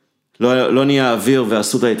לא נהיה אוויר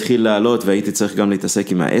והסוטה התחיל לעלות והייתי צריך גם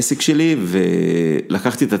להתעסק עם העסק שלי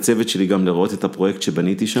ולקחתי את הצוות שלי גם לראות את הפרויקט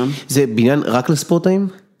שבניתי שם. זה בניין רק לספורטאים?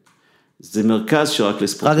 זה מרכז שרק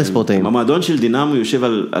לספורטאים. רק לספורטאים. המועדון של דינמו יושב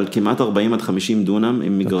על כמעט 40-50 דונם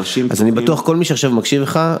עם מגרשים. אז אני בטוח כל מי שעכשיו מקשיב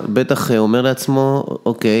לך בטח אומר לעצמו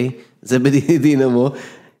אוקיי, זה בדינמו,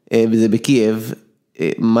 וזה בקייב,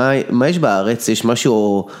 מה יש בארץ? יש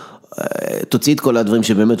משהו, תוציא את כל הדברים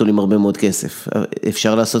שבאמת עולים הרבה מאוד כסף.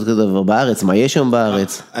 אפשר לעשות כזה דבר בארץ? מה יש שם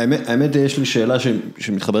בארץ? האמת יש לי שאלה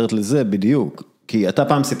שמתחברת לזה בדיוק, כי אתה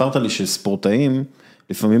פעם סיפרת לי שספורטאים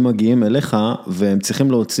לפעמים מגיעים אליך והם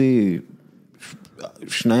צריכים להוציא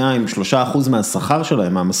 2-3% מהשכר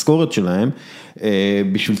שלהם, מהמשכורת שלהם,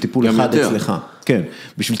 בשביל טיפול אחד אצלך. כן,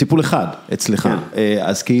 בשביל טיפול אחד אצלך.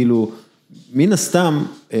 אז כאילו, מן הסתם,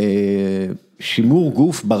 שימור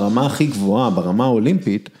גוף ברמה הכי גבוהה, ברמה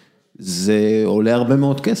האולימפית, זה עולה הרבה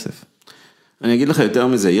מאוד כסף. אני אגיד לך יותר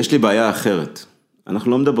מזה, יש לי בעיה אחרת.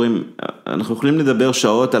 אנחנו לא מדברים, אנחנו יכולים לדבר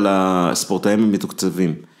שעות על הספורטאים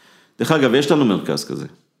המתוקצבים. דרך אגב, יש לנו מרכז כזה.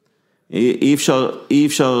 אי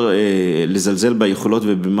אפשר לזלזל ביכולות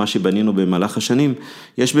ובמה שבנינו במהלך השנים.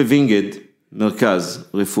 יש בווינגד מרכז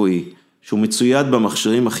רפואי, שהוא מצויד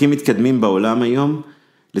במכשירים הכי מתקדמים בעולם היום,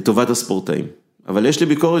 לטובת הספורטאים. אבל יש לי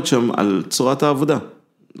ביקורת שם על צורת העבודה.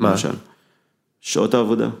 מה? למשל, שעות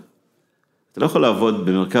העבודה. אתה לא יכול לעבוד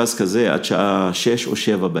במרכז כזה עד שעה 6 או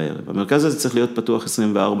 7 בערב. המרכז הזה צריך להיות פתוח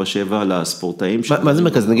 24/7 לספורטאים. מה זה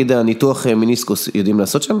מרכז? נגיד הניתוח מיניסקוס יודעים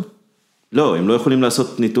לעשות שם? לא, הם לא יכולים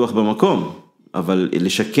לעשות ניתוח במקום, אבל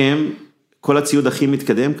לשקם, כל הציוד הכי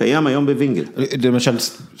מתקדם קיים היום בווינגל. למשל,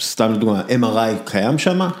 סתם לדוגמה, MRI קיים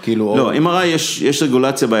שם? לא, MRI יש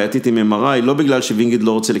רגולציה בעייתית עם MRI, לא בגלל שווינגד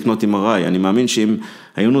לא רוצה לקנות MRI, אני מאמין שאם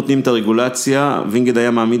היו נותנים את הרגולציה, ווינגד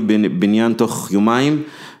היה מעמיד בניין תוך 2 ימים,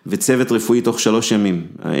 וצוות רפואי תוך 3 ימים.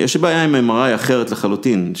 יש בעיה עם MRI אחרת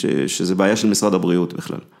לחלוטין, שזה בעיה של משרד הבריאות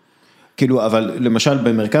בכלל. כאילו, אבל למשל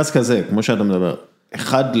במרכז כזה, כמו שאתה מדבר,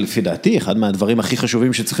 לפי דעתי, אחד מהדברים הכי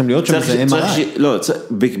חשובים שצריכים להיות שם זה MRI. לא,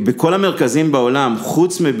 בכל המרכזים בעולם,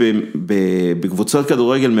 חוץ בקבוצות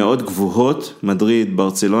כדורגל מאוד גבוהות, מדריד,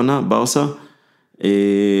 ברצלונה, ברסה,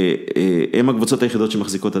 הם הקבוצות היחידות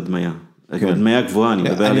שמחזיקות הדמיה. הדמיה גבוהה, אני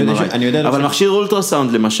מדבר על MRI. אבל מכשיר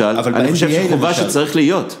אולטרסאונד למשל, אני חושב שחובה שצריך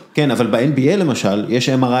להיות. כן, אבל ב-NBA למשל, יש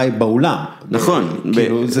MRI באולם. נכון,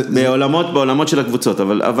 בעולמות של הקבוצות,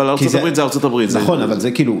 אבל ארצות הברית זה ארצות הברית. נכון, אבל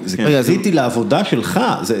זה כאילו, זה קריטי לעבודה שלך,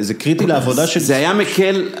 זה קריטי לעבודה של... זה היה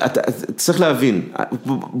מקל, צריך להבין,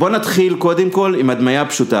 בוא נתחיל קודם כל עם הדמיה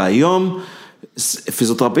פשוטה. היום,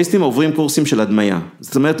 פיזיותרפיסטים עוברים קורסים של הדמיה.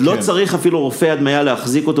 זאת אומרת, לא צריך אפילו רופא הדמיה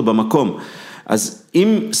להחזיק אותו במקום. אז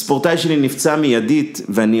אם ספורטאי שלי נפצע מיידית,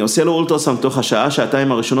 ואני עושה לו אולטרסאונד תוך השעה,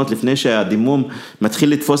 שעתיים הראשונות לפני שהדימום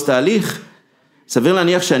מתחיל לתפוס תהליך, סביר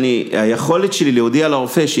להניח היכולת שלי להודיע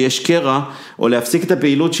לרופא שיש קרע, או להפסיק את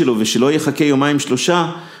הפעילות שלו, ושלא יחכה יומיים 3,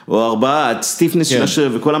 או 4, עד סטיפנס של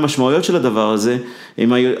השריר, וכל המשמעויות של הדבר הזה,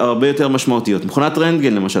 הן הרבה יותר משמעותיות. מכונת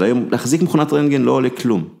רנטגן למשל, היום להחזיק מכונת רנטגן לא עולה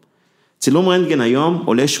כלום. צילום רנטגן היום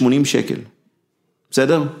עולה 80 שקל.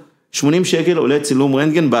 בסדר? 80 שקל עולה צילום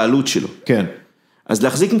רנטגן בעלות שלו. כן. אז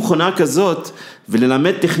להחזיק מכונה כזאת,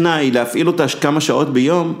 וללמד טכנאי, להפעיל אותה כמה שעות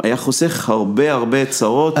ביום, היה חוסך הרבה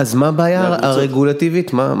צרות. אז מה הבעיה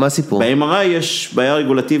הרגולטיבית? מה הסיפור? ב-MRI יש בעיה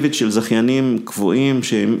רגולטיבית של זכיינים קבועים,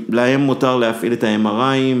 שלהם מותר להפעיל את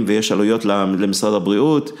ה-MRI'ים, ויש עלויות למשרד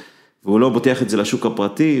הבריאות, והוא לא בוטח את זה לשוק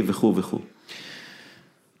הפרטי, וכו'.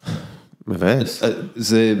 מבאס.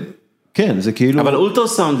 זה, כן, זה כאילו... אבל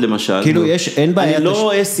אולטרסאונד למשל, כאילו אין בעיה... אני לא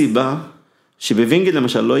רואה סיבה, שבווינגל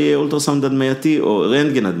למשל לא יהיה אולטרסאונד הדמייתי, או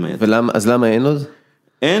רנטגן הדמייתי. אז למה אין עוד?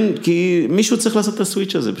 אין, כי מישהו צריך לעשות את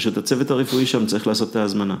הסוויץ' הזה, פשוט הצוות הרפואי שם צריך לעשות את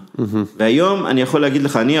ההזמנה. והיום אני יכול להגיד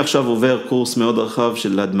לך, אני עכשיו עובר קורס מאוד רחב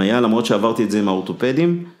של הדמיה, למרות שעברתי את זה עם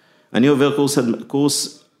האורתופדים, אני עובר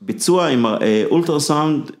קורס ביצוע עם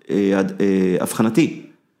אולטרסאונד הבחנתי,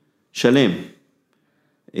 שלם.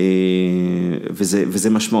 וזה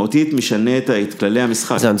משמעותית משנה את כללי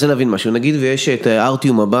המשחק. אז אני רוצה להבין משהו, נגיד ויש את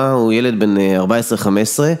ארטיום הבא, הוא ילד בן 14-15,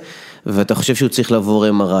 ואתה חושב שהוא צריך לעבור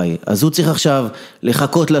MRI, אז הוא צריך עכשיו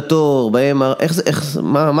לחכות לתור ב-MRI,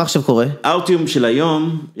 מה עכשיו קורה? ארטיום של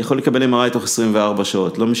היום יכול לקבל MRI תוך 24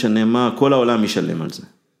 שעות, לא משנה מה, כל העולם משלם על זה.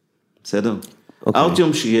 בסדר?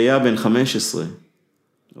 ארטיום שהיה בן 15,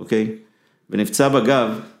 אוקיי? ונפצע בגב,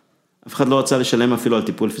 אף אחד לא רצה לשלם אפילו על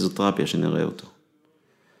טיפול פיזיותרפיה שנראה אותו.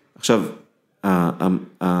 עכשיו,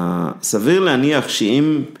 סביר להניח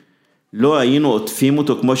שאם לא היינו עוטפים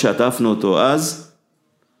אותו כמו שעטפנו אותו אז,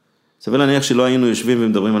 סביר להניח שלא היינו יושבים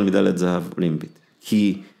ומדברים על מדליית זהב אולימפית.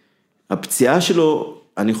 כי הפציעה שלו,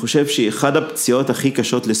 אני חושב שהיא אחד הפציעות הכי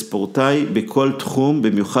קשות לספורטאי בכל תחום,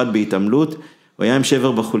 במיוחד בהתעמלות, הוא היה עם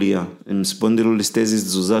שבר בחוליה, עם ספונדילוליסטזיס,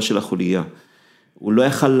 תזוזה של החוליה. הוא לא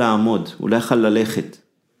יכל לעמוד, הוא לא יכל ללכת.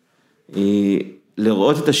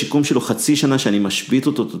 לראות את השיקום שלו חצי שנה שאני משבית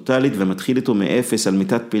אותו טוטלית ומתחיל איתו מאפס על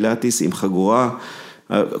מיטת פילאטיס עם חגורה,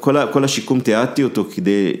 כל השיקום תיארתי אותו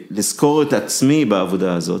כדי לזכור את עצמי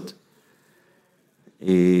בעבודה הזאת.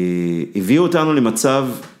 הביאו אותנו למצב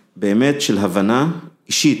באמת של הבנה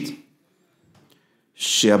אישית,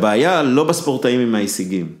 שהבעיה לא בספורטאים עם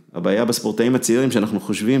ההישגים, הבעיה בספורטאים הצעירים שאנחנו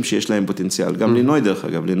חושבים שיש להם פוטנציאל, גם לינוי דרך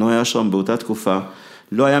אגב, לינוי אשרם באותה תקופה,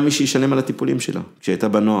 לא היה מי שישלם על הטיפולים שלה, כשהייתה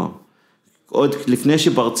בנוער. עוד לפני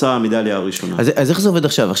שפרצה המדליה הראשונה. אז איך זה עובד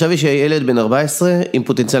עכשיו? עכשיו יש ילד בן 14 עם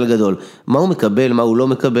פוטנציאל גדול. מה הוא מקבל, מה הוא לא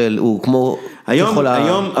מקבל? הוא כמו...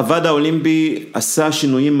 היום עבד האולימפי עשה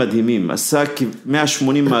שינויים מדהימים, עשה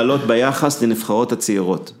 180 מעלות ביחס לנבחרות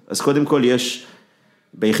הצעירות. אז קודם כל יש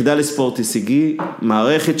ביחידה לספורט הישגי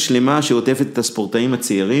מערכת שלמה שעוטפת את הספורטאים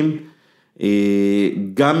הצעירים,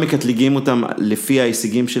 גם מקטלגים אותם לפי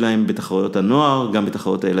ההישגים שלהם בתחרויות הנוער, גם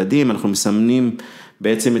בתחרויות הילדים, אנחנו מסמנים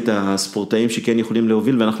בעצם את הספורטאים שכן יכולים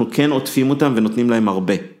להוביל, ואנחנו כן עוטפים אותם ונותנים להם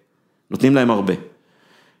הרבה. נותנים להם הרבה.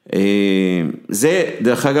 זה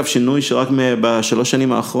דרך אגב שינוי שרק ב3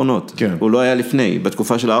 שנים האחרונות. כן. הוא לא היה לפני.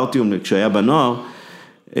 בתקופה של הארטיום, כשהיה בנוער,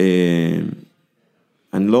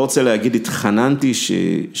 אני לא רוצה להגיד, התחננתי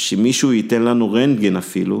שמישהו ייתן לנו רנטגן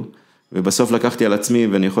אפילו, ובסוף לקחתי על עצמי,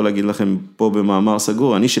 ואני יכול להגיד לכם פה במאמר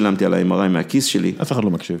סגור, אני שילמתי על ה-MRI מהכיס שלי. אף אחד לא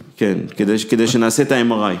מקשיב. כן, כדי שנעשה את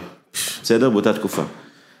ה-MRI. בסדר? באותה תקופה.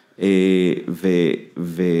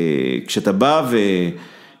 וכשאתה בא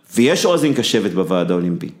ויש אוזן קשבת בוועד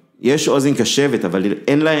האולימפי, יש אוזן קשבת, אבל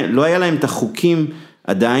לא היה להם את החוקים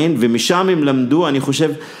עדיין, ומשם הם למדו,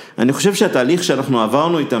 אני חושב שהתהליך שאנחנו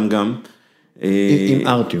עברנו איתם גם, עם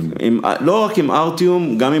ארטיום. לא רק עם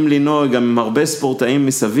ארטיום, גם עם לינוי, גם עם הרבה ספורטאים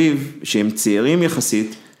מסביב, שהם צעירים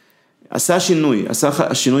יחסית, עשה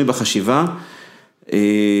שינוי בחשיבה,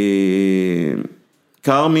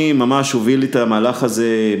 קרמי ממש הוביל את המהלך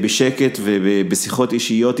הזה בשקט ובשיחות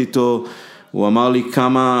אישיות איתו, הוא אמר לי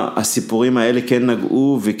כמה הסיפורים האלה כן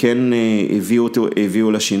נגעו וכן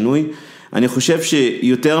הביאו לשינוי. אני חושב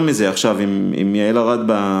שיותר מזה עכשיו עם יעל ארד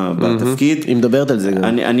בתפקיד, היא מדברת על זה גם.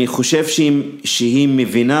 אני חושב שהיא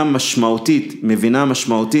מבינה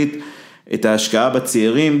משמעותית את ההשקעה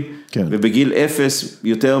בצעירים, כן. ובגיל 0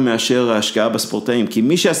 יותר מאשר ההשקעה בספורטאים, כי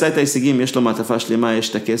מי שעשה את ההישגים יש לו מעטפה שלמה, יש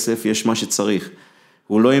את הכסף, יש מה שצריך.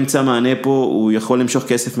 הוא לא ימצא מענה פה, הוא יכול למשוך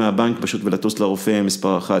כסף מהבנק פשוט ולטוס לרופא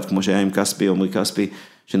מספר 1, כמו שהיה עם כספי, עומרי כספי,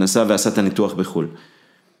 שנסע ועשה את הניתוח בחול.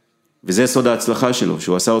 וזה סוד ההצלחה שלו,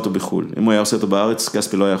 שהוא עשה אותו בחול. אם הוא היה עושה אותו בארץ,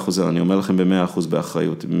 כספי לא היה חוזר, אני אומר לכם ב100%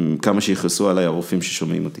 באחריות, כמה שיחסו עליי הרופאים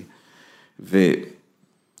ששומעים אותי.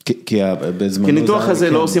 כי בזמנו... כי ניתוח הזה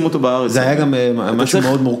לא עושים אותו בארץ. זה היה גם משהו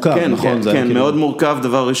מאוד מורכב, נכון? כן, מאוד מורכב,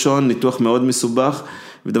 דבר ראשון, ניתוח מאוד מסובך,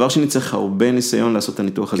 ודבר שני צריך הרבה ניסיון לעשות את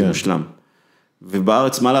הניתוח הזה מושלם.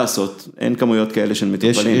 ובארץ מה לעשות? אין כמויות כאלה של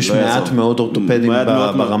מטופלים. יש מעט מאוד אורתופדים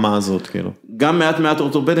ברמה הזאת, כאילו. גם מעט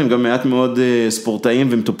אורתופדים, גם מעט מאוד ספורטאים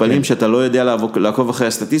ומטופלים, שאתה לא יודע לעקוב אחרי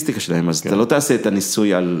הסטטיסטיקה שלהם, אז אתה לא תעשה את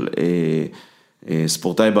הניסוי על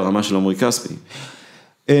ספורטאי ברמה של עומרי כספי.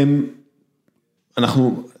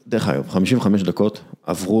 אנחנו, דרך אגב, 55 דקות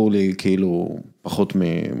עברו לי כאילו פחות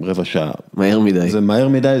מרבע שעה. מהר מדי. זה מהר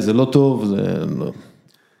מדי, זה לא טוב, זה לא...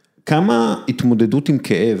 כמה התמודדות עם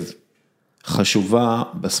כאב חשובה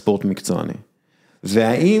בספורט מקצועני?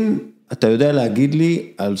 והאם אתה יודע להגיד לי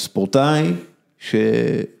על ספורטאי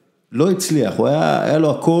שלא הצליח, הוא היה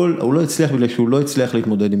לו הכל, הוא לא הצליח בגלל שהוא לא הצליח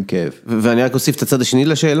להתמודד עם כאב. ואני רק אוסיף את הצד השני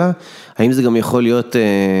לשאלה, האם זה גם יכול להיות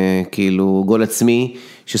כאילו גול עצמי,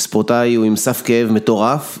 שספורטאי הוא עם סף כאב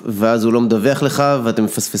מטורף, ואז הוא לא מדווח לך, ואתם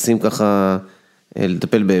מפספסים ככה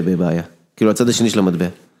לטפל בבעיה. כאילו הצד השני של המטבע.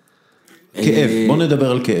 כאב, בוא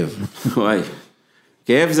נדבר על כאב. וואי.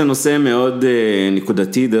 כאב זה נושא מאוד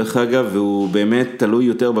נקודתי דרך אגב, והוא באמת תלוי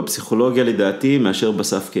יותר בפסיכולוגיה לדעתי, מאשר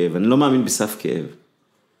בסף כאב. אני לא מאמין בסף כאב.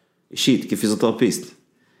 אישית, כפיזיותרפיסט.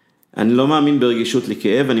 אני לא מאמין ברגישות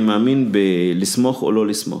לכאב, אני מאמין בלסמוך או לא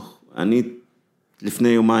לסמוך. אני לפני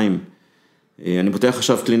יומיים, אני פותח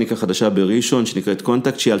עכשיו קליניקה חדשה בראשון, שנקראת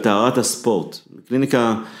קונטקט, שהיא על טהרת הספורט.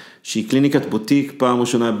 קליניקה שהיא קליניקת בוטיק, פעם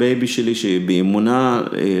ראשונה בייבי שלי, שבאמונה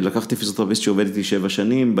לקחתי פיזיותרפיסט שעובד איתי 7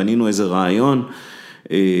 שנים, בנינו איזה רעיון,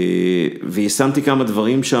 וישמתי כמה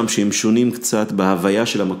דברים שם שהם שונים קצת בהוויה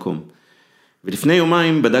של המקום. ולפני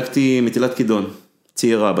יומיים בדקתי מטילת כידון,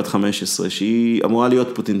 צעירה, בת 15, שהיא אמורה להיות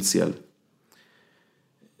פוטנציאל.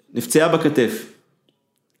 נפצעה בכתף.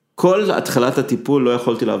 כל התחלת הטיפול לא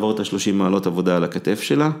יכולתי לעבור את 30 מעלות עבודה על הכתף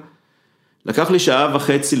שלה. לקח לי 1.5 שעה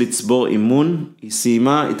לצבור אמון, היא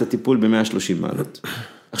סיימה את הטיפול ב-130 מעלות.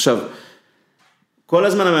 עכשיו, כל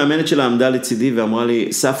הזמן המאמנת שלה עמדה לצידי ואמרה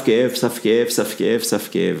לי, סף כאב, סף כאב, סף כאב, סף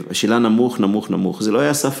כאב. השאלה נמוך, נמוך, נמוך. זה לא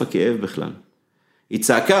היה סף הכאב בכלל. היא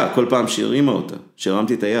צעקה כל פעם שהרימה אותה,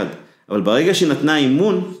 שהרמתי את היד. אבל ברגע שהיא נתנה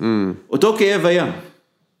אימון, אותו כאב היה.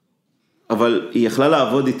 אבל היא יכלה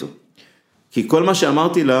לעבוד איתו. כי כל מה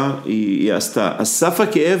שאמרתי לה, היא עשתה. הסף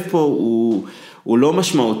הכאב פה הוא לא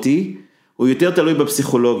משמעותי, הוא יותר תלוי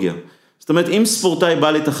בפסיכולוגיה. זאת אומרת, אם ספורטאי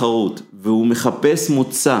בא לתחרות, והוא מחפש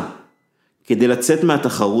מוצא, כדי לצאת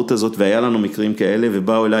מהתחרות הזאת, והיה לנו מקרים כאלה,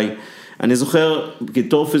 ובאו אליי, אני זוכר,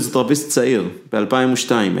 כתור פיזיותרפיסט צעיר,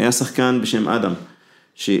 ב-2002, היה שחקן בשם אדם,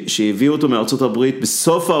 שהביאו אותו מארצות הברית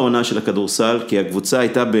בסוף העונה של הכדורסל, כי הקבוצה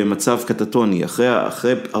הייתה במצב קטטוני,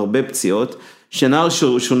 אחרי הרבה פציעות, שנה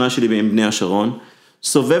ראשונה שלי עם בני השרון,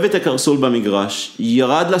 סובב את הקרסול במגרש,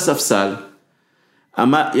 ירד לספסל,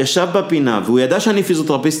 ישב בפינה, והוא ידע שאני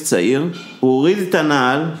פיזיותרפיסט צעיר, הוא הוריד את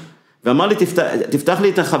הנעל, ואמר לי, תפתח לי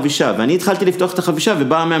את החבישה, ואני התחלתי לפתוח את החבישה,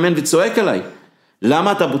 ובא המאמן וצועק עליי,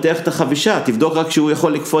 למה אתה פותח את החבישה? תבדוק רק שהוא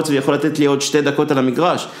יכול לקפוץ, ויכול לתת לי עוד 2 דקות על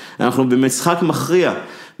המגרש, אנחנו במשחק מכריע,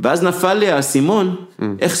 ואז נפל לי האסימון,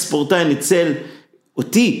 איך ספורטאי ניצל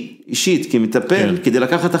אותי אישית כמטפל, כדי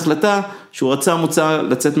לקחת החלטה, שהוא רצה מוצא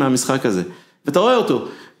לצאת מהמשחק הזה, ואתה רואה אותו,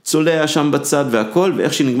 צולע שם בצד והכל,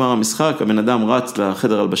 ואיך שנגמר המשחק, הבן אדם רץ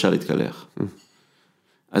לחדר הלבשה להתקלח.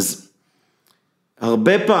 אז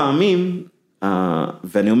הרבה פעמים,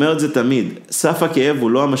 ואני אומר את זה תמיד, סף הכאב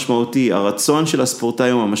הוא לא המשמעותי, הרצון של הספורטאי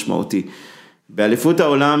הוא המשמעותי. באליפות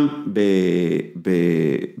העולם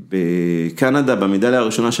בקנדה, במדליה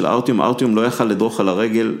הראשונה של ארטיום לא יכל לדרוך על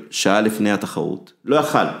הרגל שעה לפני התחרות. לא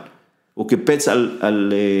יכל. הוא קיפץ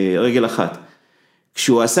על רגל אחת.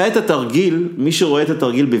 כשהוא עשה את התרגיל, מי שרואה את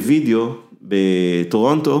התרגיל בווידאו,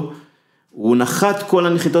 בטורונטו, הוא נחת כל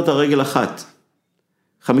הנחיתות הרגל אחת.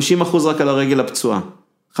 50% רק על הרגל הפצועה.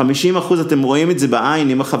 50% אתם רואים את זה בעין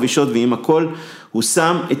עם החבישות ועם הכל, הוא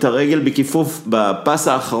שם את הרגל בכיפוף בפס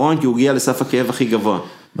האחרון, כי הוא הגיע לסף הכאב הכי גבוה.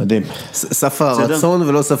 מדהים. סף הרצון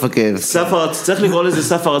ולא סף הכאב. צריך לקרוא לזה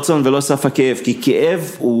סף הרצון ולא סף הכאב, כי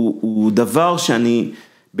כאב הוא דבר שאני,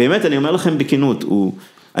 באמת אני אומר לכם בכנות,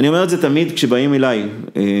 אני אומר את זה תמיד כשבאים אליי,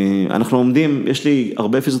 אנחנו עומדים, יש לי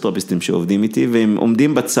הרבה פיזיותרפיסטים שעובדים איתי, והם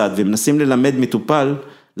עומדים בצד, והם מנסים ללמד מטופל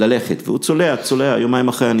ללכת, והוא צולע, יומיים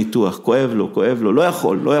אחרי הניתוח, כואב לו,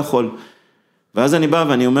 לא יכול. ואז אני בא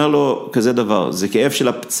ואני אומר לו כזה דבר, זה כאב של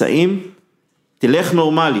הפצעים, תלך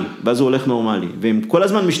נורמלי, ואז הוא הולך נורמלי, והם כל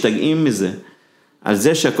הזמן משתגעים מזה, על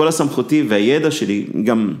זה שהכל הסמכותי והידע שלי,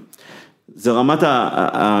 גם זה רמת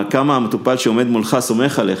כמה המטופל שעומד מולך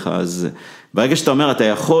סומך עליך, אז ברגע שאתה אומר אתה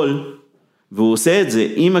יכול, והוא עושה את זה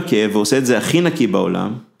עם הכאב, והוא עושה את זה הכי נקי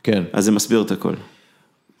בעולם, כן. אז זה מסביר את הכל.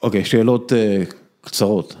 אוקיי, שאלות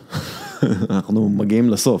קצרות. אנחנו מגיעים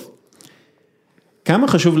לסוף. כמה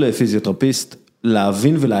חשוב לפיזיותרפיסט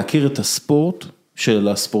להבין ולהכיר את הספורט של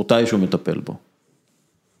הספורטאי שהוא מטפל בו?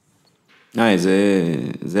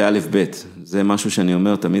 זה א' ב', זה משהו שאני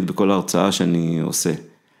אומר תמיד בכל הרצאה שאני עושה.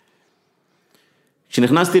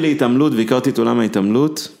 כשנכנסתי להתעמלות והכרתי את עולם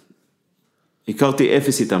ההתעמלות, הכרתי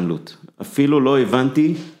 0 התעמלות. אפילו לא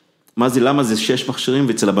הבנתי למה זה 6 מכשירים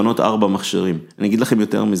ואצל הבנות 4 מכשירים. אני אגיד לכם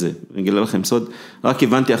יותר מזה, אני אגיד לכם סוד, רק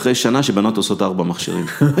הבנתי אחרי שנה שבנות עושות 4 מכשירים.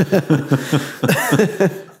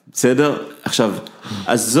 בסדר? עכשיו,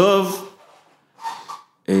 עזוב,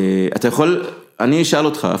 אתה יכול, אני אשאל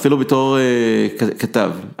אותך, אפילו בתור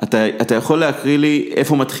כתב, אתה יכול להקריא לי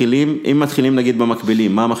איפה מתחילים, אם מתחילים נגיד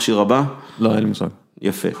במקבילים, מה המכשיר הבא? לא, אין לי מושג.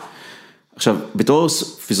 יפה. עכשיו, בתור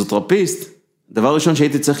פיזיותרפיסט, דבר ראשון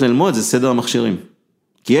שהייתי צריך ללמוד זה סדר המכשירים.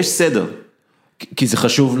 כי יש סדר. כי זה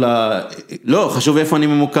חשוב לא, חשוב איפה אני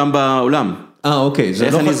ממוקם בעולם. אוקיי.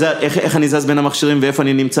 איך אני זז בין המכשירים ואיפה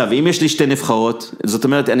אני נמצא. ואם יש לי 2 נבחרות, זאת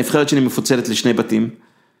אומרת, הנבחרת שלי מפוצלת ל2 בתים,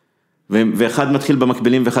 ואחד מתחיל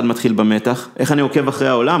במקבילים ואחד מתחיל במתח, איך אני עוקב אחרי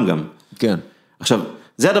העולם גם. כן. עכשיו,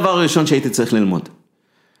 זה הדבר הראשון שהייתי צריך ללמוד.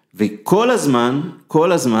 וכל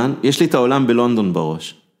הזמן, יש לי את העולם בלונדון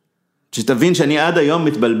בראש. שתבין שאני עד היום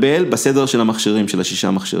מתבלבל בסדר של המכשירים, של 6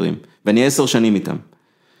 מכשירים, ואני 10 שנים איתם.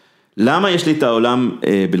 למה יש לי את העולם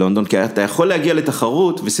בלונדון? כי אתה יכול להגיע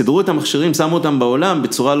לתחרות, וסידרו את המכשירים, שמו אותם בעולם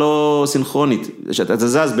בצורה לא סינכרונית. שאתה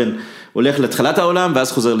זז בין, הולך להתחלת העולם,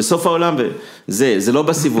 ואז חוזר לסוף העולם, וזה לא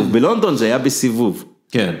בסיבוב. בלונדון זה היה בסיבוב.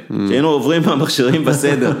 כן. שהיינו עוברים מהמכשירים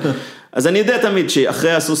בסדר. אז אני יודע תמיד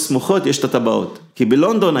שאחרי הסוס סמוכות יש את הטבעות. כי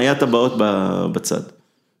בלונדון היה טבעות בצד.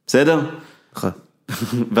 בסדר? נכון.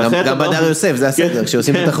 גם בדיר יוסף, זה הסדר,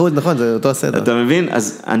 כשעושים את התחרות, נכון, זה אותו הסדר. אתה מבין?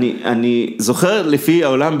 אז אני זוכר לפי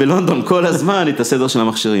העולם בלונדון כל הזמן את הסדר של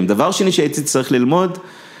המכשירים. דבר שני שהייתי צריך ללמוד,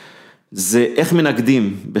 זה איך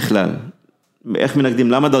מנגדים בכלל. איך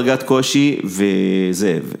מנגדים, למה דרגת קושי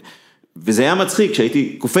וזה. וזה היה מצחיק,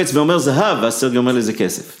 כשהייתי קופץ ואומר זהב, ואז סרגי אומר לי זה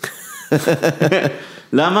כסף.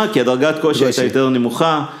 למה? כי הדרגת קושי הייתה יותר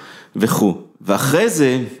נמוכה וכו'. ואחרי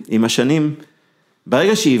זה, עם השנים,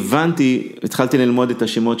 ברגע שהבנתי, התחלתי ללמוד את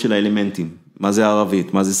השמות של האלמנטים, מה זה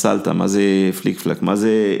ערבית, מה זה סלטה, מה זה פליק פלק, מה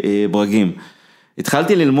זה ברגים.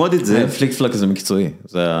 התחלתי ללמוד את זה. פליק פלק זה מקצועי,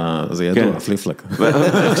 זה ידוע, פליק פלק.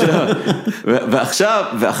 ועכשיו,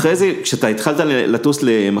 ואחרי זה, כשאתה התחלת לטוס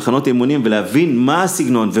למחנות אימונים ולהבין מה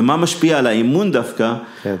הסגנון ומה משפיע על האימון דווקא,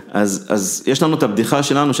 אז יש לנו את הבדיחה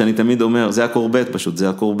שלנו שאני תמיד אומר, זה הקורבט פשוט, זה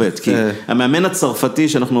הקורבט. כי המאמן הצרפתי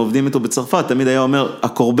שאנחנו עובדים איתו בצרפת, תמיד היה אומר,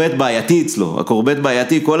 הקורבט בעייתי אצלו, הקורבט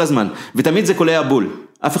בעייתי כל הזמן, ותמיד זה קולע בול.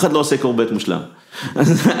 אף אחד לא עושה קורבט מושלם.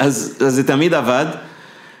 אז זה תמיד עבד.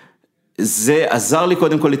 זה עזר לי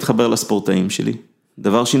קודם כל להתחבר לספורטאים שלי.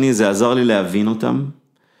 דבר שני, זה עזר לי להבין אותם.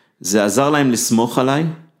 זה עזר להם לסמוך עליי.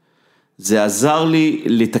 זה עזר לי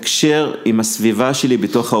לתקשר עם הסביבה שלי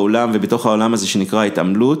בתוך העולם, ובתוך העולם הזה שנקרא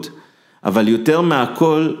התעמלות. אבל יותר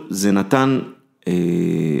מהכל, זה נתן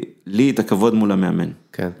לי את הכבוד מול המאמן.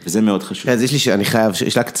 כן. וזה מאוד חשוב. אז אני חייב,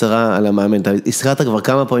 יש לה קצרה על המאמן. הזכרת כבר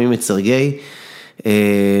כמה פעמים את סרגי,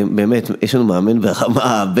 באמת, יש לנו מאמן ברמה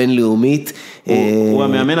הבינלאומית. הוא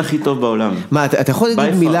המאמן הכי טוב בעולם. מה, אתה יכול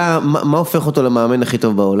להגיד מילה, מה הופך אותו למאמן הכי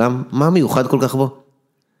טוב בעולם? מה מיוחד כל כך בו?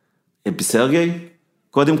 בסרגי,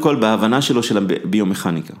 קודם כל בהבנה שלו של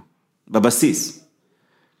הביומכניקה, בבסיס.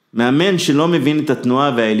 מאמן שלא מבין את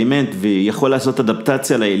התנועה והאלמנט, ויכול לעשות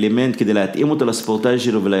אדפטציה לאלמנט, כדי להתאים אותו לספורטאי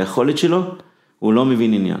שלו וליכולת שלו, הוא לא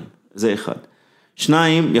מבין עניין. זה אחד.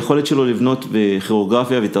 2, יכולת שלו לבנות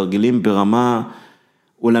בכירוגרפיה ותרגילים ברמה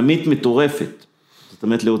עולמית מטורפת. זאת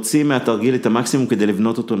אומרת, להוציא מהתרגיל את המקסימום כדי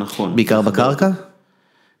לבנות אותו נכון. בעיקר בקרקע?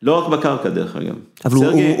 לא רק בקרקע דרך אגב. אבל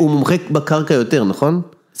הוא מומחה בקרקע יותר, נכון?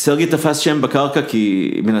 סרגי תפס שם בקרקע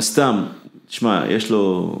כי מן הסתם, תשמע, יש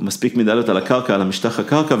לו מספיק מדליות על הקרקע, על המשטח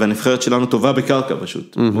הקרקע, והנבחרת שלנו טובה בקרקע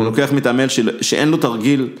פשוט. הוא לוקח מתעמל שאין לו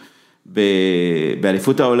תרגיל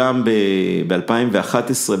באליפות העולם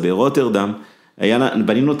ב-2011 ברוטרדם,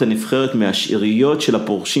 בנינו את הנבחרת מהשאריות של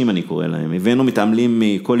הפורשים, אני קורא להם. הבאנו מתעמלים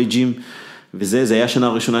מקוליג'ים, וזה היה השנה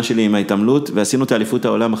הראשונה שלי עם ההתעמלות, ועשינו את האליפות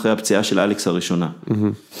העולם אחרי הפציעה של אלכס הראשונה.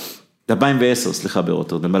 ב-2010, סליחה,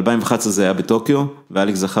 ברוטרדם. ב-2011 זה היה בטוקיו,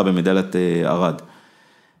 ואלכס זכה במדליית ארד.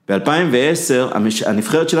 ב-2010,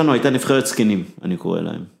 הנבחרת שלנו הייתה נבחרת סקנים, אני קורא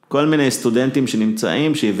להם. כל מיני סטודנטים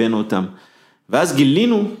שנמצאים, שהבאנו אותם. ואז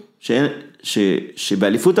גילינו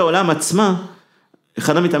שבאליפות העולם עצמה,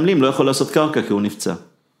 אחד המתעמלים לא יכול לעשות קרקע כי הוא נפצע.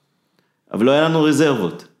 אבל לא היה לנו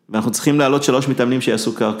רזרבות, ואנחנו צריכים לעלות 3 מתעמלים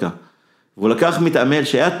שיעשו קרקע. והוא לקח מתעמל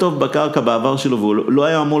שהיה טוב בקרקע בעבר שלו, והוא לא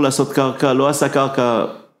היה אמור לעשות קרקע, לא עשה קרקע,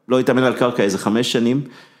 לא התאמן על קרקע איזה 5 שנים,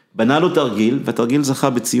 בנה לו תרגיל, והתרגיל זכה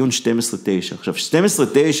בציון 12-9. עכשיו,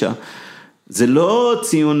 12-9 זה לא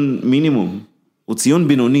ציון מינימום, הוא ציון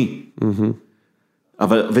בינוני,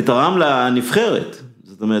 ותרם לנבחרת,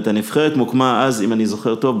 זאת אומרת, הנבחרת מוקמה אז, אם אני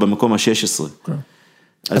זוכר טוב, במקום ה-16.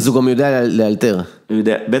 אז הוא גם יודע לאלתר.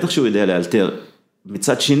 בטח שהוא יודע לאלתר.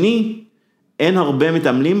 מצד שני, אין הרבה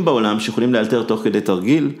מתאמנים בעולם שיכולים לאלתר תוך כדי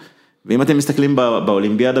תרגיל, ואם אתם מסתכלים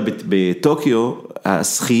באולימפיאדה בטוקיו,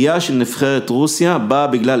 השחייה של נבחרת רוסיה באה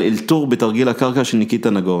בגלל אלתור בתרגיל הקרקע של ניקיטה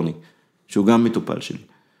נגורני, שהוא גם מטופל שלי.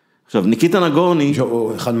 עכשיו, ניקיטה נגורני...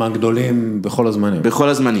 שהוא אחד מהגדולים בכל הזמנים. בכל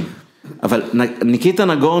הזמנים. אבל ניקיטה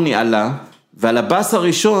נגורני עלה, ועל הבאס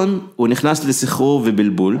הראשון הוא נכנס לסחרור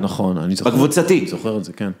ובלבול. נכון, אני זוכר. בקבוצתי. אני זוכר את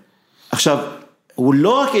זה, כן. עכשיו, הוא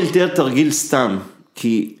לא רק אלתר תרגיל סתם,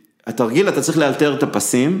 כי התרגיל אתה צריך לאלתר את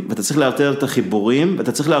הפסים, ואתה צריך לאלתר את החיבורים,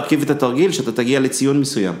 ואתה צריך להרכיב את התרגיל שאתה תגיע לציון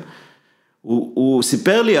מסוים. הוא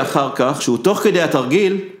סיפר לי אחר כך, שהוא תוך כדי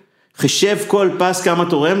התרגיל, חישב כל פס כמה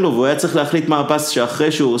תורם לו, והוא היה צריך להחליט מה הפס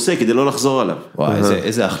שאחרי שהוא עושה, כדי לא לחזור עליו. וואי,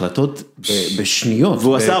 איזה החלטות בשניות.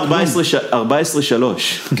 והוא עשה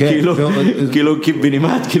 14-3. כאילו,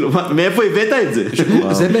 בנימט, מאיפה הבאת את זה?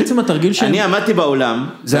 זה בעצם התרגיל של... אני עמדתי בעולם,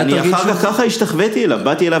 ואני אחר כך ככה השתחוויתי אליו,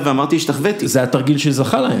 באתי אליו ואמרתי השתחוויתי. זה התרגיל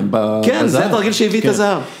שזכה להם. כן, זה התרגיל שהביא את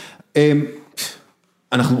הזהב.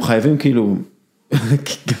 אנחנו חייבים כאילו...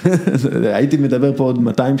 הייתי מדבר פה עוד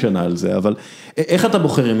 200 שנה על זה, אבל איך אתה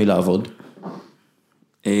בוחר עם מי לעבוד?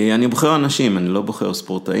 אני בוחר אנשים, אני לא בוחר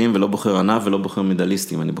ספורטאים ולא בוחר ענף ולא בוחר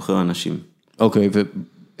מדליסטים, אני בוחר אנשים. אוקיי,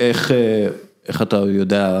 ואיך אתה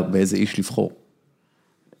יודע באיזה איש לבחור?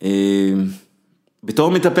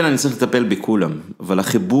 בתור מטפל אני צריך לטפל בכולם, אבל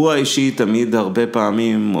החיבור האישי תמיד הרבה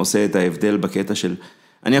פעמים עושה את ההבדל בקטע של...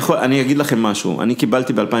 אני אגיד לכם משהו, אני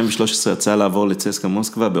קיבלתי ב-2013 הצעה לעבור לצסקה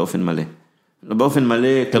מוסקבה באופן מלא. לא באופן מלא...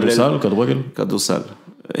 כדורסל, כדורגל? כדורסל.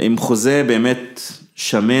 עם חוזה באמת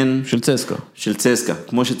שמן. של צסקה. של צסקה,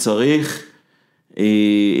 כמו שצריך.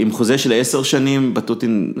 עם חוזה של 10 שנים,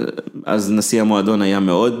 בטוטין, אז נשיא המועדון היה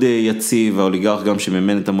מאוד יציב, האוליגרך גם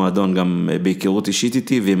שממן את המועדון, גם בהיכרות אישית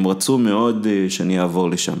איתי, והם רצו מאוד שאני אעבור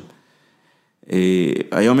לשם.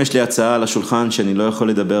 היום יש לי הצעה על השולחן שאני לא יכול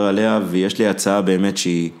לדבר עליה, ויש לי הצעה באמת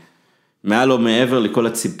שהיא... מעל או מעבר לכל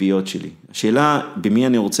הציפיות שלי. השאלה, במי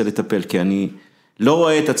אני רוצה לטפל, כי אני לא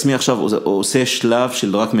רואה את עצמי עכשיו, או עושה שלב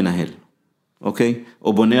של רק מנהל, אוקיי?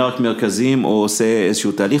 או בונה רק מרכזים, או עושה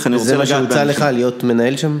איזשהו תהליך, אני רוצה לגעת באנשים. זה מה שהוצא לך, להיות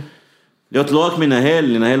מנהל שם? להיות לא רק מנהל,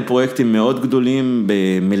 לנהל פרויקטים מאוד גדולים,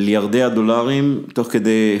 במיליארדי הדולרים, תוך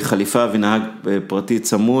כדי חליפה ונהג פרטי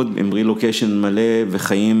צמוד, עם רילוקיישן מלא,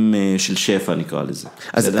 וחיים של שפע נקרא לזה.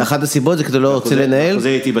 אז אחת הסיבות זה כדי לא רוצה לנהל,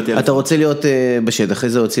 אתה רוצה להיות בשטח,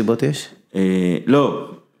 איזה עוד סיבות יש? לא,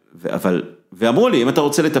 אבל, ואמרו לי, אם אתה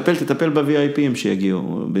רוצה לטפל, תטפל ב-VIPים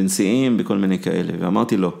שיגיעו, בנשיאים, בכל מיני כאלה,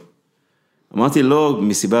 ואמרתי לא. אמרתי לא,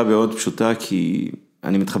 מסיבה מאוד פשוטה, כי...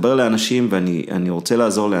 אני מתחבר לאנשים ואני רוצה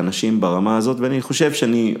לעזור לאנשים ברמה הזאת, ואני חושב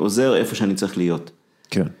שאני עוזר איפה שאני צריך להיות.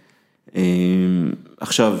 כן.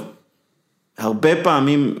 עכשיו, הרבה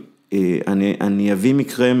פעמים, אני אביא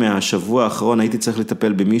מקרה מהשבוע האחרון, הייתי צריך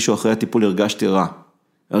לטפל במישהו, אחרי הטיפול הרגשתי רע.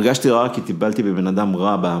 הרגשתי רע כי טיפלתי בבן אדם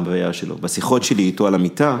רע בהוויה שלו. בשיחות שלי איתו על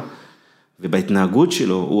המיטה, ובהתנהגות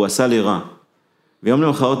שלו, הוא עשה לי רע. ויום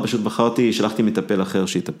למחרת פשוט בחרתי, שלחתי מטפל אחר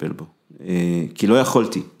שיטפל בו. כי לא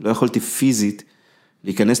יכולתי פיזית,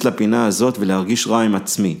 להיכנס לפינה הזאת ולהרגיש רע עם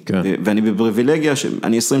עצמי. כן. ואני בפריבילגיה,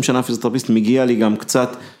 שאני 20 שנה פיזיותרפיסט, מגיע לי גם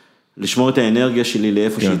קצת לשמור את האנרגיה שלי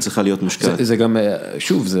לאיפה שהיא צריכה להיות מושקעת. זה גם,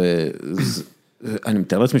 שוב, אני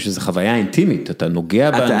מתאר לעצמי שזו חוויה אינטימית, אתה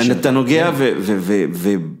נוגע באנשים. אתה נוגע,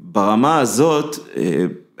 וברמה הזאת,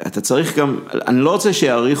 אתה צריך גם, אני לא רוצה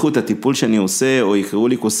שיעריכו את הטיפול שאני עושה, או יקראו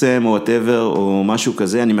לי קוסם, או whatever, או משהו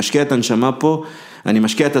כזה, אני משקיע את הנשמה פה, אני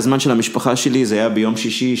משקיע את הזמן של המשפחה שלי, זה היה ביום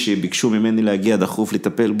שישי שביקשו ממני להגיע דחוף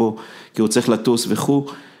לטפל בו, כי הוא צריך לטוס וכו',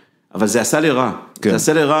 אבל זה עשה לי רע, זה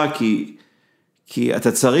עשה לי רע כי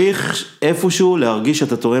אתה צריך איפשהו להרגיש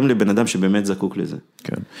שאתה תורם לבן אדם שבאמת זקוק לזה.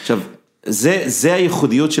 כן. עכשיו, זה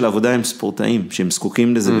הייחודיות של העבודה עם ספורטאים, שהם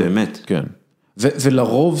זקוקים לזה באמת. כן.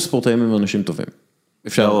 ולרוב ספורטאים הם אנשים טובים.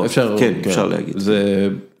 אפשר להגיד.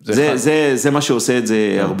 זה מה שעושה את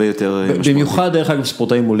זה הרבה יותר משמעותי. במיוחד דרך אגב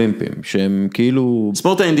ספורטאים אולימפיים, שהם כאילו...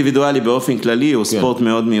 ספורט האינדיבידואלי באופן כללי הוא ספורט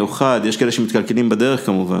מאוד מיוחד, יש כאלה שמתקלקלים בדרך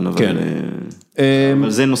כמובן, אבל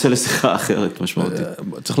זה נושא לשיחה אחרת משמעותית.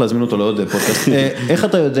 צריך להזמין אותו לעוד פודקאסט. איך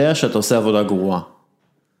אתה יודע שאתה עושה עבודה גרועה?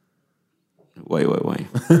 וואי.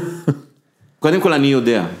 קודם כל אני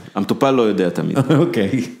יודע, המטופל לא יודע תמיד. אוקיי.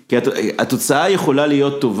 כי התוצאה יכולה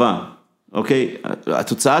להיות טובה. אוקיי?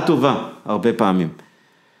 התוצאה טובה, הרבה פעמים.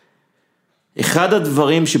 אחד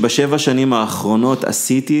הדברים שבשבע שנים האחרונות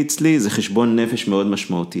עשיתי אצלי, זה חשבון נפש מאוד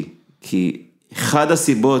משמעותי. כי אחד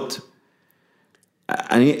הסיבות,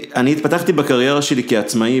 אני התפתחתי בקריירה שלי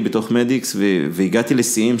כעצמאי בתוך מדיקס, והגעתי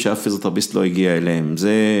לשיאים שאף פיזיותרפיסט לא הגיע אליהם.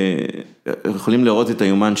 זה, יכולים לראות את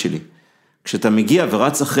היומן שלי. כשאתה מגיע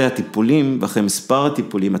ורץ אחרי הטיפולים, ואחרי מספר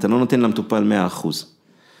הטיפולים, אתה לא נותן למטופל 100%.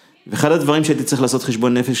 ואחד הדברים שהייתי צריך לעשות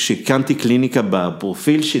חשבון נפש, שהקמתי קליניקה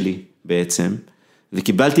בפרופיל שלי בעצם,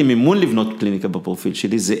 וקיבלתי מימון לבנות קליניקה בפרופיל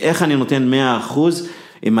שלי, זה איך אני נותן 100%,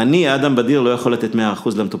 אם אני, אדם בדיר, לא יכול לתת 100%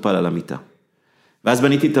 למטופל על המיטה. ואז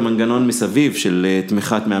בניתי את המנגנון מסביב של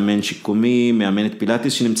תמיכת מאמן שיקומי, מאמנת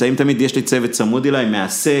פילאטיס, שנמצאים תמיד, יש לי צוות צמוד אליי,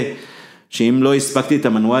 מעשה, שאם לא הספקתי את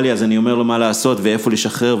המנואלי, אז אני אומר לו מה לעשות, ואיפה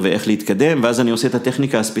לשחרר, ואיך להתקדם, ואז אני עושה את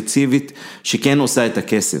הטכניקה הספציפית, שכן עושה את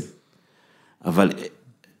הקסם. אבל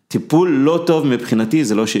טיפול לא טוב מבחינתי,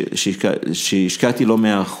 זה לא שהשקעתי לו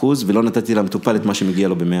 100%, ולא נתתי למטופל את מה שמגיע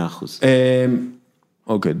לו ב100%.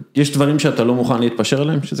 אוקיי, יש דברים שאתה לא מוכן להתפשר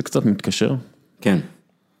עליהם, שזה קצת מתקשר? כן.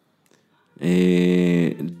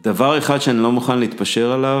 דבר אחד שאני לא מוכן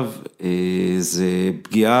להתפשר עליו, זה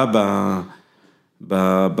פגיעה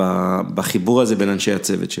בחיבור הזה בין אנשי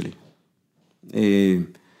הצוות שלי.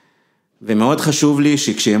 ומאוד חשוב לי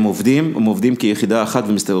שכשהם עובדים, הם עובדים כיחידה אחת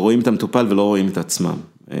ורואים את המטופל ולא רואים את עצמם.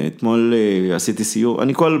 אתמול עשיתי סיור,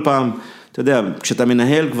 אני כל פעם, אתה יודע, כשאתה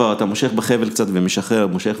מנהל כבר, אתה מושך בחבל קצת ומשחרר,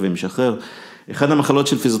 מושך ומשחרר. אחד המחלות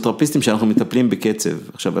של פיזיותרפיסטים שאנחנו מטפלים בקצב.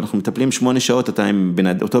 עכשיו, אנחנו מטפלים 8 שעות, אתה עם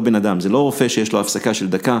אותו בן אדם. זה לא רופא שיש לו הפסקה של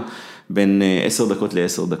דקה, בין 10 דקות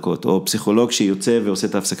ל10 דקות, או פסיכולוג שיוצא ועושה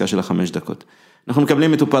את ההפסקה של 5 דקות. אנחנו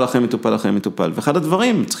מקבלים מטופל אחרי מטופל אחרי מטופל, ואחד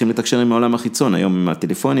הדברים צריכים לתקשר עם העולם החיצון, היום עם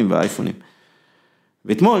הטלפונים והאייפונים.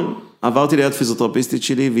 ואתמול עברתי ליד פיזיותרפיסטית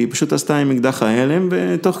שלי, והיא פשוט עשתה עם אקדח ההלם,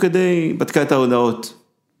 ותוך כדי בדקה את ההודעות.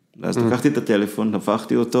 ואז לקחתי את הטלפון,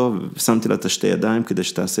 הפכתי אותו, ושמתי לה את 2 ידיים, כדי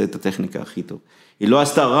שתעשה את הטכניקה הכי טוב. היא לא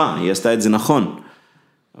עשתה רע, היא עשתה את זה נכון.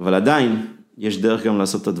 אבל עדיין, יש דרך גם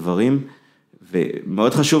לעשות את הדברים,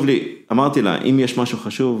 ומאוד חשוב לי, אמרתי לה, אם יש משהו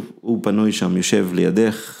חשוב, הוא פנוי שם, יושב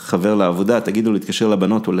לידך, חבר לעבודה, תגידו להתקשר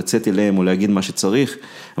לבנות, או לצאת אליהם, או להגיד מה שצריך.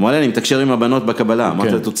 אמרה לי, אני מתקשר עם הבנות בקבלה,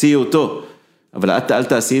 אמרתי לה, תוציאו אותו. אבל אל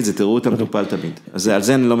תעשי את זה, תראו את המטופל תמיד. אז על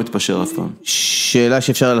זה אני לא מתפשר אף פעם. שאלה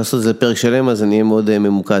שאפשר לעשות זה פרק שלם, אז אני אהיה מאוד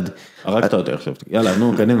ממוקד. הרגת אותי עכשיו, יאללה,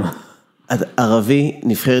 נו, קדימה. ערבי,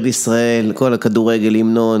 נבחרת ישראל, כל הכדורגל,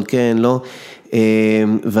 המנון, כן, לא,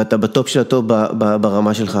 ואתה בטופ של הטופ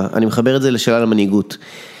ברמה שלך. אני מחבר את זה לשאלה למנהיגות.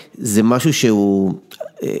 זה משהו שהוא,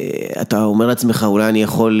 אתה אומר לעצמך, אולי אני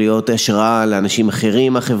יכול להיות השראה לאנשים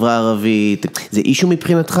אחרים מהחברה הערבית, זה אישו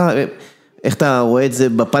מבחינתך? איך אתה רואה את זה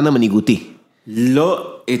בפן המנהיגותי?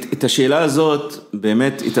 לא, את השאלה הזאת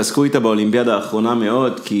באמת התעסקו איתה באולימפיאדה האחרונה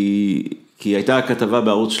מאוד, כי הייתה כתבה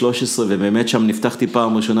בערוץ 13, ובאמת שם נפתחתי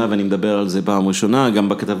פעם ראשונה, ואני מדבר על זה פעם ראשונה, גם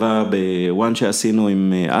בכתבה בוואן שעשינו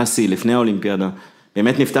עם אסי לפני האולימפיאדה,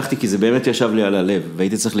 באמת נפתחתי כי זה באמת ישב לי על הלב,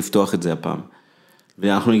 והייתי צריך לפתוח את זה הפעם.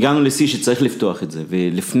 ואנחנו הגענו לשיא שצריך לפתוח את זה,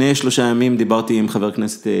 ולפני 3 ימים דיברתי עם חבר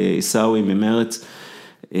כנסת עיסאווי ממרץ,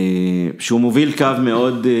 שהוא מוביל קו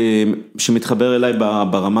מאוד שמתחבר אליי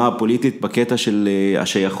ברמה הפוליטית, בקטע של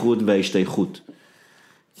השייכות וההשתייכות.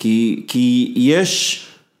 כי יש,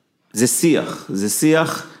 זה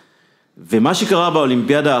שיח, ומה שקרה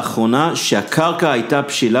באולימפיאדה האחרונה, שהקרקע הייתה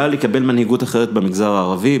בשילה לקבל מנהיגות אחרת במגזר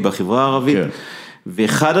הערבי, בחברה הערבית,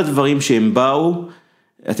 ואחד הדברים שהם באו,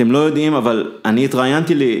 אתם לא יודעים, אבל אני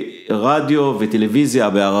התראיינתי לרדיו וטלוויזיה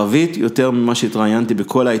בערבית, יותר ממה שהתראיינתי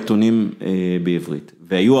בכל העיתונים בעברית,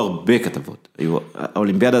 והיו הרבה כתבות.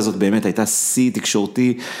 האולימפיאדה הזאת באמת הייתה שיא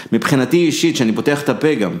תקשורתי, מבחינתי אישית, שאני פותח את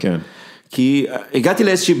הפה גם. כן. כי הגעתי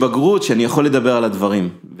לאיזושהי בגרות שאני יכול לדבר על הדברים,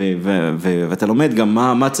 ואתה לומד גם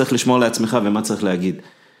מה צריך לשמור לעצמך ומה צריך להגיד.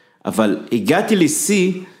 אבל הגעתי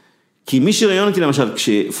לשיא, כי מי שראיין אותי למשל,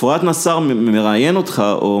 כשפורט נסר מראיין אותך,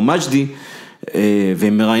 או מג'די,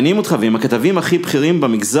 והם מראיינים אותך, והם הכתבים הכי בכירים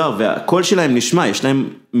במגזר, והקול שלהם נשמע, יש להם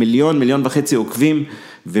 1.5 מיליון עוקבים,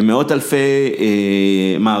 ומאות אלפי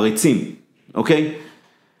מעריצים, אוקיי?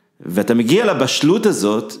 ואתה מגיע לבשלות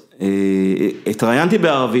הזאת, התראיינתי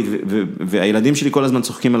בערבית, והילדים שלי כל הזמן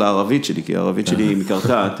צוחקים על הערבית שלי, כי הערבית שלי היא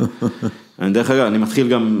מקרקעת. דרך אגב, אני מתחיל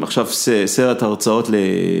גם עכשיו סרט הרצאות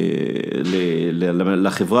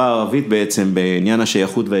לחברה הערבית בעצם, בעניין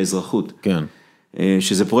השייכות והאזרחות. כן.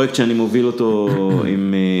 שזה פרויקט שאני מוביל אותו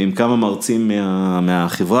עם כמה מרצים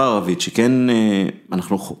מהחברה הערבית, שכן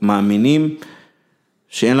אנחנו מאמינים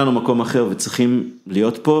שאין לנו מקום אחר וצריכים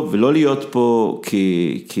להיות פה, ולא להיות פה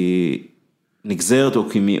כנגזרת או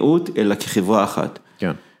כמיעוט, אלא כחברה אחת.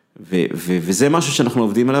 כן. וזה משהו שאנחנו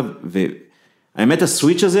עובדים עליו, והאמת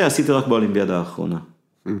הסוויץ' הזה עשיתי רק באולימפיאדה האחרונה.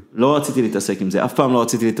 לא רציתי להתעסק עם זה, אף פעם לא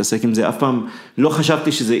רציתי להתעסק עם זה, אף פעם לא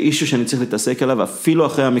חשבתי שזה אישו שאני צריך להתעסק עליו, אפילו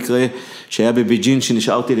אחרי המקרה שהיה בביג'ין,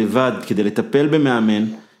 שנשארתי לבד כדי לטפל במאמן,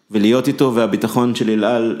 ולהיות איתו, והביטחון של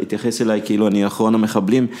אל-על התייחס אליי כאילו אני אחרון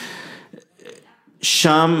המחבלים,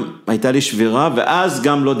 שם הייתה לי שבירה, ואז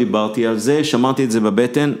גם לא דיברתי על זה, שמרתי את זה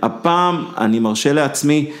בבטן, הפעם אני מרשה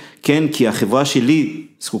לעצמי, כן, כי החברה שלי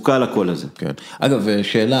זקוקה לקול הזה. כן. אגב,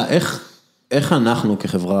 שאלה, איך אנחנו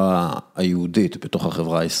כחברה היהודית, בתוך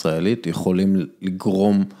החברה הישראלית, יכולים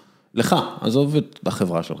לגרום לך, עזוב את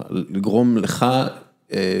החברה שלך, לגרום לך,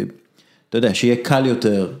 אתה יודע, שיהיה קל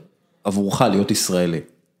יותר עבורך להיות ישראלי.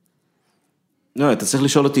 לא, אתה צריך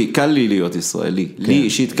לשאול אותי, קל לי להיות ישראלי. לי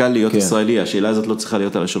אישית קל להיות ישראלי, השאלה הזאת לא צריכה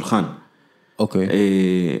להיות על השולחן. אוקיי.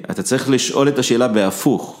 אתה צריך לשאול את השאלה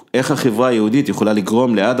בהפוך, איך החברה היהודית יכולה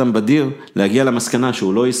לגרום לאדם בדיר, להגיע למסקנה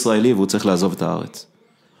שהוא לא ישראלי והוא צריך לעזוב את הארץ.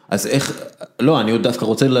 אז איך, לא, אני עוד דווקא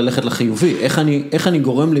רוצה ללכת לחיובי, איך אני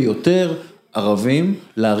גורם ליותר ערבים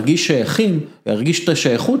להרגיש שייכים, להרגיש את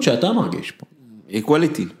השייכות שאתה מרגיש פה.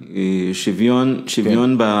 Equality,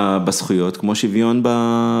 שוויון בזכויות, כמו שוויון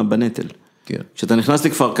בנטל. כשאתה נכנס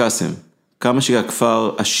לכפר קאסם, כמה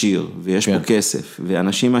שהכפר עשיר, ויש פה כסף,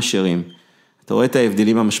 ואנשים עשירים, אתה רואה את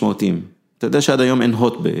ההבדלים המשמעותיים. אתה יודע שעד היום אין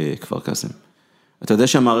הוט בכפר קאסם. אתה יודע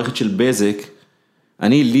שהמערכת של בזק,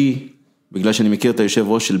 בגלל שאני מכיר את היושב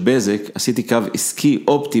ראש של בזק, עשיתי קו עסקי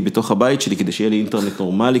אופטי בתוך הבית שלי, כדי שיהיה לי אינטרנט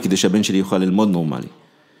נורמלי, כדי שהבן שלי יוכל ללמוד נורמלי.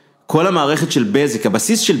 כל המערכת של בזק,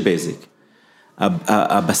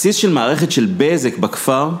 הבסיס של מערכת של בזק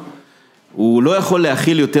בכפר, הוא לא יכול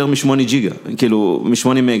להכיל יותר מ8 ג'יגה, כאילו מ8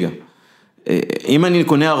 מגה. אם אני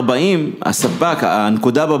קונה 40, הספק,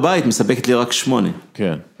 הנקודה בבית מספקת לי רק 8.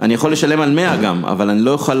 כן. אני יכול לשלם על 100 גם, אבל אני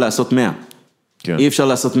לא יכול לעשות 100. כן. אי אפשר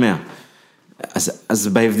לעשות 100. אז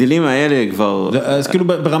בהבדלים האלה כבר... אז כאילו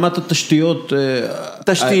ברמת התשתיות...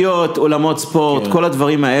 תשתיות, עולמות ספורט, כל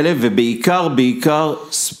הדברים האלה, ובעיקר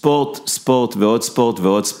ספורט ועוד ספורט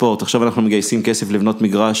ועוד ספורט. עכשיו אנחנו מגייסים כסף לבנות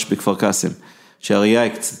מגרש בכפר קאסם. שהראייה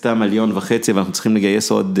הקצתה 1.5 מיליון, ואנחנו צריכים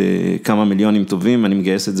לגייס עוד כמה מיליונים טובים, אני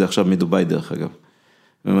מגייס את זה עכשיו מדוביי דרך אגב.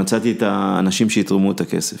 ומצאתי את האנשים שיתרמו את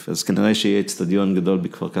הכסף, אז כנראה שיהיה אצטדיון גדול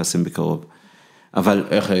בכפר קאסם בקרוב. אבל...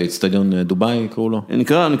 איך אצטדיון דובאי קראו לו?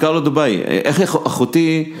 נקרא לו דובאי. איך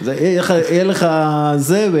אחותי... יהיה לך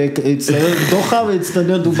זה, אצטדיון דוחה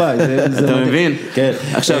ואצטדיון דובאי. אתה מבין? כן.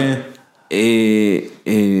 עכשיו,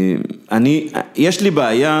 יש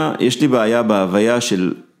לי בעיה בהוויה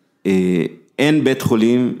של... אין בית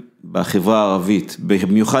חולים בחברה הערבית,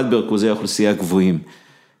 במיוחד בריכוזי האוכלוסייה גבוהים.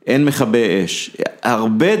 אין מכבי אש.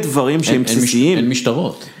 הרבה דברים שהם בסיסיים. אין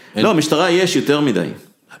משטרות. לא, משטרה יש יותר מדי.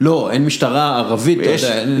 לא, אין משטרה ערבית.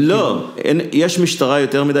 לא, יש משטרה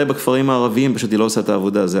יותר מדי בכפרים הערביים, פשוט היא לא עושה את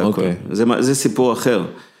העבודה, זה הכל. זה סיפור אחר.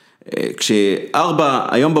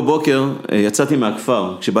 היום בבוקר יצאתי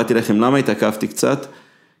מהכפר, כשבאתי לכם, למה התעכבתי קצת?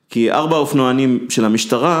 כי 4 אופנוענים של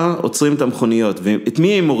המשטרה עוצרים את המכוניות, ואת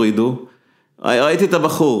מי הם הורידו? ראיתי את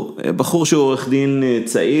בחור שהוא עורך דין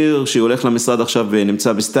צעיר, שהוא הולך למשרד עכשיו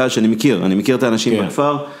ונמצא בסטאז' שאני מכיר את האנשים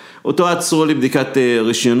בכפר, אותו עצרו לי בדיקת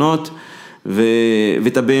רישיונות,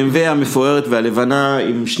 ואת ה-BMW המפוארת והלבנה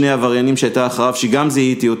עם 2 עבריינים שהייתה אחריו, שגם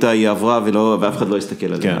זיהיתי אותה, היא עברה ואף אחד לא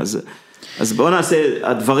הסתכל עליה. אז בואו נעשה,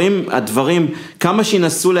 הדברים, כמה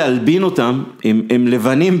שינסו להלבין אותם, הם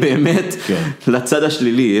לבנים באמת לצד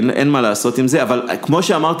השלילי, אין מה לעשות עם זה, אבל כמו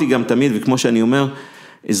שאמרתי גם תמיד, וכמו שאני אומר,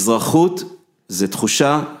 אזרחות זה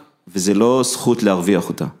תחושה, וזה לא זכות להרוויח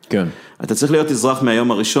אותה. כן. אתה צריך להיות אזרח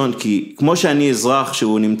מהיום הראשון, כי כמו שאני אזרח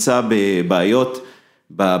שהוא נמצא בבעיות,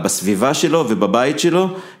 בסביבה שלו ובבית שלו,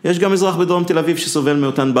 יש גם אזרח בדרום תל אביב שסובל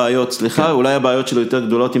מאותן בעיות, סליחה, אולי הבעיות שלו יותר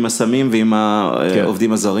גדולות עם הסמים ועם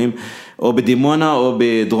העובדים הזרים, או בדימונה או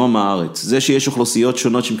בדרום הארץ. זה שיש אוכלוסיות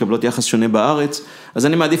שונות שמקבלות יחס שונה בארץ, אז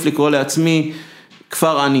אני מעדיף לקרוא לעצמי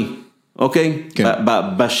כפר עני, אוקיי?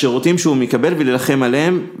 בשירותים שהוא מקבל וללחם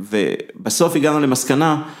עליהם, ובסוף הגענו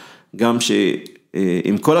למסקנה, גם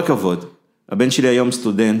שעם כל הכבוד, הבן שלי היום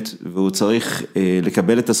סטודנט, והוא צריך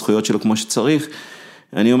לקבל את הזכויות שלו כמו שצריך,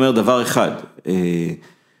 אני אומר דבר אחד,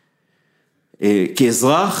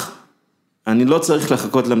 כאזרח, אני לא צריך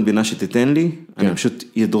לחכות למדינה שתיתן לי, אני פשוט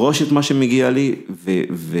ידרוש את מה שמגיע לי,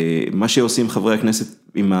 ומה שעושים חברי הכנסת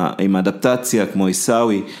עם האדפטציה, כמו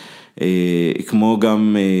איסאווי, כמו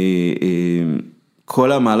גם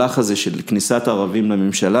כל המהלך הזה של כניסת הערבים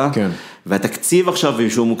לממשלה, והתקציב עכשיו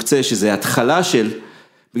שהוא מוקצה, שזה התחלה של,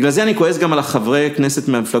 בגלל זה אני כועס גם על החברי כנסת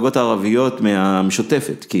מהמפלגות הערביות,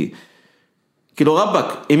 מהמשותפת, כי כאילו רבק,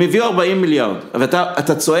 הם הביאו 40 מיליארד,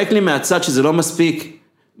 ואתה צועק לי מהצד שזה לא מספיק,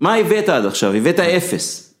 מה הבאת עד עכשיו? הבאת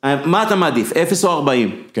 0. מה אתה מעדיף? 0 או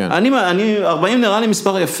 40? כן. 40 נראה לי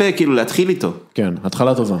מספר יפה, כאילו להתחיל איתו. כן,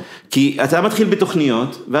 התחלה טובה. כי אתה מתחיל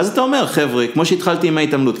בתוכניות, ואז אתה אומר, חבר'ה, כמו שהתחלתי עם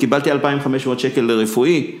ההתעמלות, קיבלתי 2,500 שקל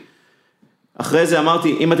לרפואי, אחרי זה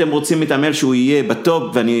אמרתי, אם אתם רוצים מתעמל שהוא יהיה בטופ,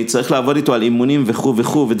 ואני צריך לעבוד איתו על אימונים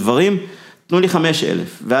וכו' ודברים, תנו לי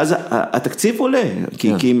 5,000, ואז התקציב עולה,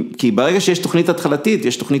 כי ברגע שיש תוכנית התחלתית,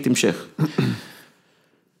 יש תוכנית המשך.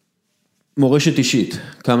 מורשת אישית,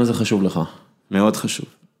 כמה זה חשוב לך? מאוד חשוב.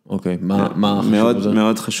 אוקיי, מה חשוב בזה?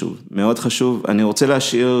 מאוד חשוב, מאוד חשוב. אני רוצה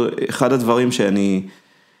להשאיר, אחד הדברים שאני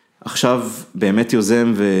עכשיו באמת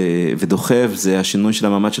יוזם ודוחף, זה השינוי של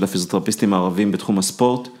המעמד של הפיזיותרפיסטים הערבים בתחום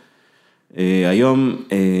הספורט. היום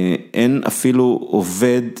אין אפילו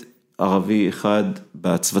עובד ערבי אחד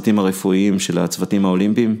בצוותים הרפואיים של הצוותים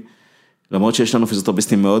האולימפיים, למרות שיש לנו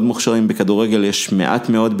פיזיותרפיסטים מאוד מוכשרים, בכדורגל יש מעט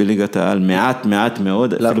מאוד בליגת העל, מעט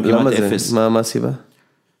מאוד, אפילו כמעט אפס. מה הסיבה?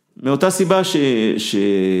 מאותה סיבה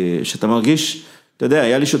שאתה מרגיש, אתה יודע,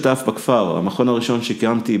 היה לי שותף בכפר, המכון הראשון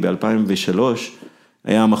שקיימתי ב-2003,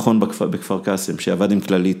 היה המכון בכפר קאסם, שעבד עם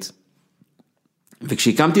כללית.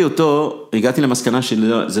 וכשהקמתי אותו, הגעתי למסקנה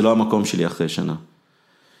שזה לא המקום שלי אחרי שנה.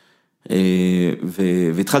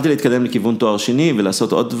 והתחלתי להתקדם לכיוון תואר שני,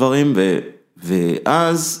 ולעשות עוד דברים,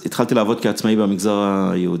 ואז התחלתי לעבוד כעצמאי במגזר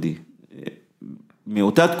היהודי.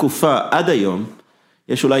 מאותה תקופה עד היום,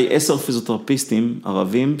 יש אולי 10 פיזיותרפיסטים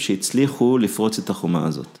ערבים שהצליחו לפרוץ את החומה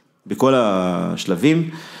הזאת. בכל השלבים,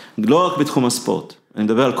 לא רק בתחום הספורט, אני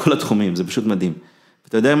מדבר על כל התחומים, זה פשוט מדהים.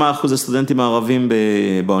 אתה יודע מה אחוז הסטודנטים הערבים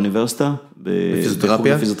באוניברסיטה?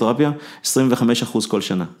 בפיזיותרפיה? בפיזיותרפיה? 25% כל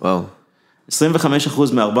שנה. וואו. 25%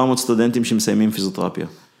 מ-400 סטודנטים שמסיימים פיזיותרפיה.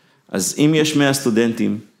 אז אם יש 100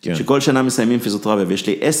 סטודנטים שכל שנה מסיימים פיזיותרפיה, ויש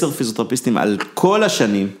לי 10 פיזיותרפיסטים על כל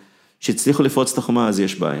השנים שהצליחו לפרוץ את החומה, אז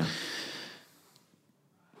יש בעיה.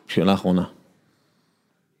 שאלה אחרונה.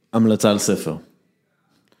 המלצה על ספר.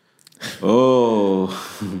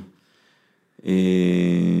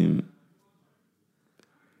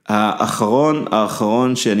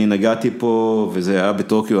 האחרון שאני נגעתי פה, וזה היה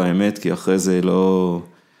בטוקיו האמת, כי אחרי זה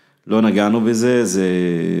לא נגענו בזה, זה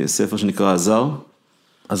ספר שנקרא הזר.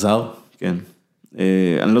 הזר? כן.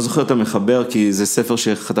 אני לא זוכר את המחבר, כי זה ספר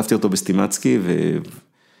שחטפתי אותו בסטימצקי,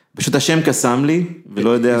 ופשוט השם קסם לי, ולא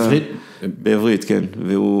יודע... בעברית? בעברית, כן.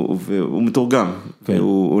 והוא מתורגם.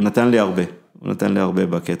 הוא נתן לי הרבה. הוא נתן לי הרבה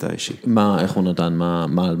בקטע האישי. איך הוא נתן?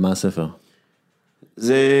 מה הספר?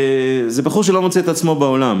 זה בחור שלא מוצא את עצמו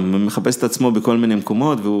בעולם, הוא מחפש את עצמו בכל מיני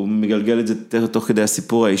מקומות, והוא מגלגל את זה תוך כדי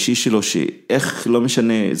הסיפור האישי שלו, שאיך לא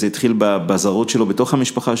משנה, זה התחיל בזרות שלו, בתוך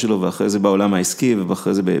המשפחה שלו, ואחרי זה בעולם העסקי,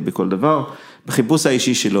 ואחרי זה בכל דבר, בחיפוש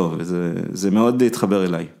האישי שלו, וזה מאוד התחבר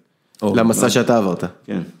אליי. למסע שאתה עברת.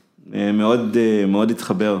 כן, מאוד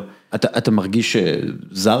התחבר. אתה מרגיש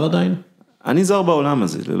זר עדיין? אני זר בעולם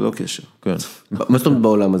הזה, ללא קשר. כן. מה זאת אומרת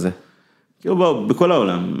בעולם הזה? כאילו בכל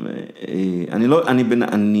העולם,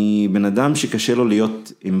 אני בן אדם שקשה לו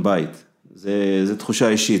להיות עם בית, זה תחושה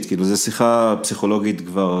אישית, כאילו זה שיחה פסיכולוגית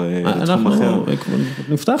כבר לתחום אחר. אנחנו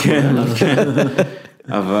נפתח. כן,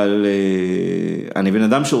 אבל אני בן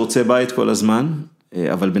אדם שרוצה בית כל הזמן,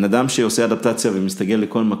 אבל בן אדם שעושה אדפטציה ומסתגל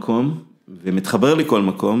לכל מקום, ומתחבר לכל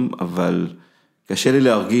מקום, אבל קשה לי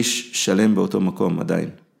להרגיש שלם באותו מקום עדיין.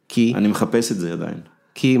 כי? אני מחפש את זה עדיין.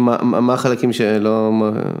 כי מה החלקים שלא...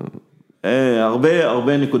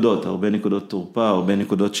 הרבה נקודות תורפה, הרבה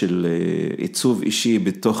נקודות של עיצוב אישי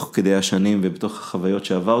בתוך כדי השנים ובתוך החוויות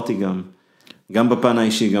שעברתי גם בפן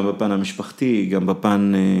האישי, גם בפן המשפחתי, גם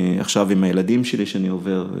בפן עכשיו עם הילדים שלי שאני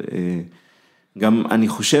עובר. גם אני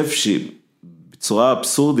חושב שבצורה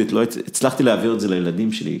אבסורדית לא הצלחתי להעביר את זה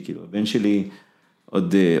לילדים שלי, כאילו הבן שלי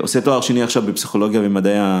עוד עושה תואר שני עכשיו בפסיכולוגיה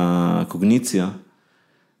ומדעי הקוגניציה,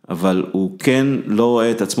 אבל הוא כן לא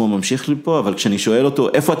רואה את עצמו ממשיך לי פה, אבל כשאני שואל אותו,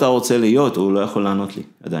 איפה אתה רוצה להיות, הוא לא יכול לענות לי,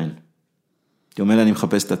 עדיין. הוא אומר לי, אני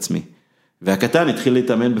מחפש את עצמי. והקטן התחיל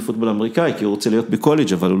להתאמן בפוטבול אמריקאי, כי הוא רוצה להיות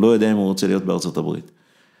בקולג', אבל הוא לא יודע אם הוא רוצה להיות בארצות הברית.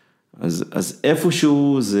 אז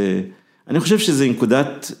איפשהו זה, אני חושב שזה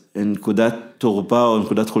נקודת תורפה, או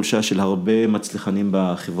נקודת חולשה של הרבה מצליחנים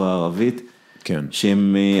בחברה הערבית, כן.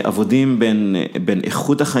 שהם עבודים בין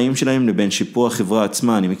איכות החיים שלהם לבין שיפור החברה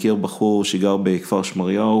עצמה. אני מכיר בחור שגר בכפר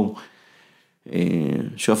שמריהו,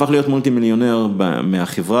 שהוא הפך להיות מולטי מיליונר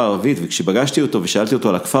מהחברה הערבית, וכשפגשתי אותו ושאלתי אותו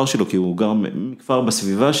על הכפר שלו, כי הוא גר מכפר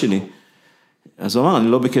בסביבה שלי, אז הוא אמר, אני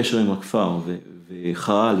לא בקשר עם הכפר,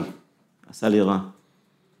 וחרה לי, עשה לי רע.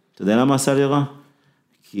 אתה יודע למה עשה לי רע?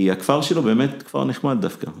 כי הכפר שלו באמת כפר נחמד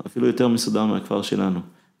דווקא, אפילו יותר מסודר מהכפר שלנו,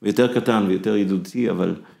 ויותר קטן ויותר ידידותי,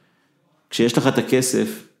 אבל... כשיש לך את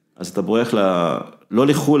הכסף, אז אתה בורח לא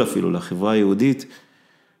לחול אפילו, לחברה היהודית,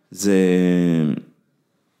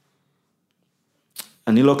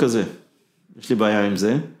 אני לא כזה, יש לי בעיה עם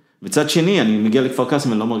זה. מצד שני, אני מגיע לכפר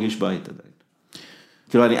קאסם, אני לא מרגיש בית עדיין.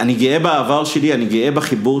 כאילו, אני גאה בעבר שלי, אני גאה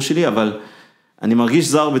בחיבור שלי, אבל אני מרגיש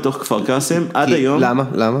זר בתוך כפר קאסם, עד היום.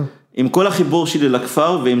 למה? עם כל החיבור שלי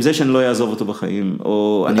לכפר, ועם זה שאני לא אעזוב אותו בחיים,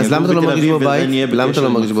 או אני אז למה אתה לא מרגיש אביב, בבית? ועדיין אהיה למה אתה בקשר לא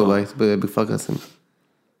עם מרגיש הכפר? בבית, בכפר קאסם?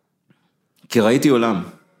 כי ראיתי עולם,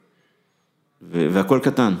 והכל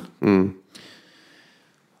קטן.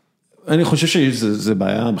 אני חושב שזה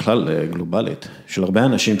בעיה בכלל גלובלית, של הרבה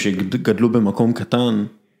אנשים שגדלו במקום קטן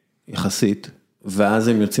יחסית, ואז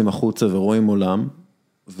הם יוצאים החוצה ורואים עולם,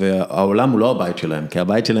 והעולם הוא לא הבית שלהם, כי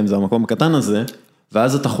הבית שלהם זה המקום הקטן הזה,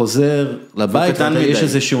 ואז אתה חוזר לבית, ויש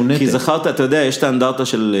איזשהו נתק. כי זכרת, אתה יודע, יש את האנדרטה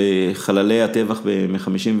של חללי הטבח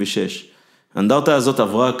מ-56. האנדרטה הזאת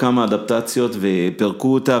עברה כמה אדפטציות,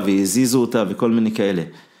 ופרקו אותה, והזיזו אותה, וכל מיני כאלה.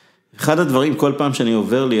 אחד הדברים, כל פעם שאני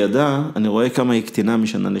עובר לידה, אני רואה כמה היא קטינה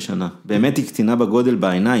משנה לשנה. באמת היא קטינה בגודל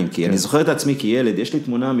בעיניים, כי אני זוכר את עצמי כילד, יש לי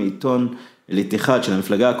תמונה מעיתון אלית אחד של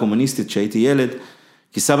המפלגה הקומוניסטית, שהייתי ילד,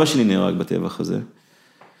 כי סבא שלי נהרג בטבח הזה.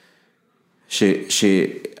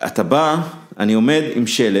 שאתה בא, אני עומד עם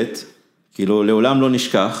שלט, כאילו לעולם לא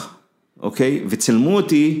נשכח, אוקיי? וצלמו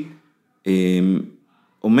אותי,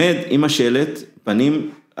 עומד עם השלט,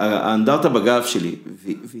 פנים, האנדרטה בגב שלי,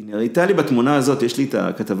 והיא נראיתה לי בתמונה הזאת, יש לי את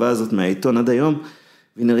הכתבה הזאת מהעיתון עד היום,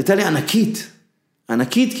 והיא נראיתה לי ענקית,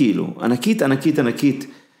 ענקית כאילו, ענקית, ענקית, ענקית,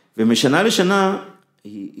 ומשנה לשנה,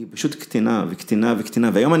 היא פשוט קטינה וקטינה וקטינה,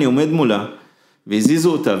 והיום אני עומד מולה,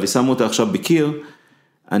 והזיזו אותה ושמו אותה עכשיו בקיר,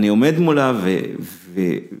 אני עומד מולה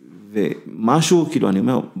ומשהו, כאילו אני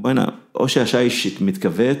אומר, בואי נה, או שהשייש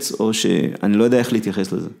מתכווץ, או שאני לא יודע איך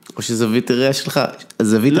להתייחס לזה. או שזווית הראייה שלך,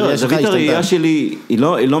 זווית הראייה שלך זווית הראייה שלי, היא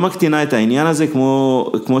לא מקטינה את העניין הזה,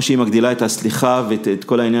 כמו שהיא מגדילה את הסליחה, ואת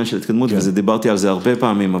כל העניין של התקדמות, וזה דיברתי על זה הרבה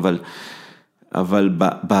פעמים, אבל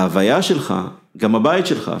בהוויה שלך, גם הבית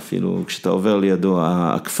שלך אפילו, כשאתה עובר לידו,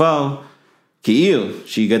 הכפר, כעיר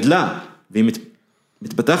שהיא גדלה, והיא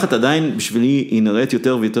מתפתחת עדיין, בשבילי היא נראית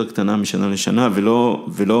יותר ויותר קטנה משנה לשנה,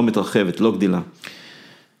 ולא מתרחבת, לא גדילה.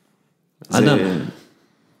 אדם,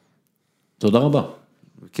 תודה רבה.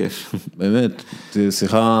 בכיף. באמת, זו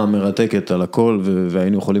שיחה מרתקת על הכל,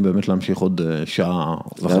 והיינו יכולים באמת להמשיך עוד שעה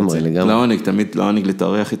וחצי. לעונג, תמיד לעונג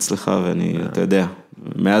לתארח אצלך, ואני, אתה יודע,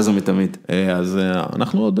 מאז ומתמיד. אז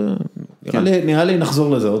אנחנו עוד, נראה לי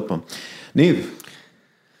נחזור לזה עוד פעם. ניב.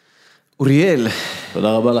 אוריאל.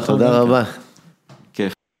 תודה רבה לך. תודה רבה.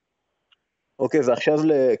 כיף. אוקיי, ועכשיו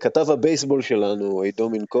לכתב הבייסבול שלנו, עידו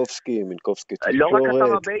מינקובסקי תקשורת. לא רק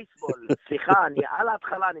כתב הבייסבול, סליחה, על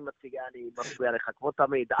ההתחלה אני מפריע לך, כמו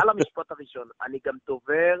תמיד, על המשפט הראשון, אני גם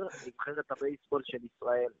דובר נבחרת הבייסבול של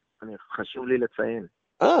ישראל, חשוב לי לציין.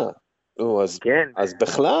 אז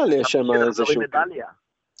בכלל יש שם איזשהו...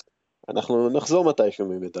 אנחנו נחזור מתישהו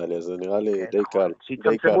ממדליה, זה נראה לי די קל.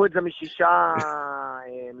 שיצמצמו את זה מ6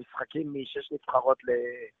 משחקים, מ6 נבחרות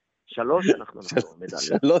ל3, אנחנו נחזור מדליה.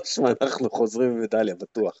 3, ואנחנו חוזרים ממדליה,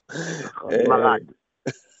 בטוח. מרד.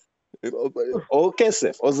 או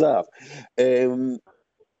כסף, או זהב.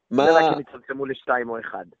 זה רק אם יצמצמו ל2 או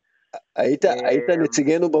 1. היית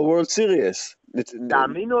נציגנו בוורלד סיריוס.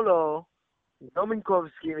 תאמינו לו, עידו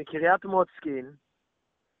מינקובסקי מקריית מוצקין,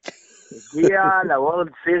 הגיע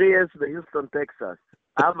לוורלד סיריוס ביוסטון טקסס.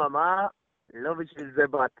 אממה, לא בשביל זה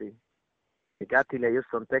באתי. הגעתי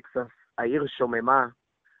ליוסטון טקסס, העיר שוממה,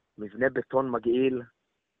 מבנה בטון מגעיל,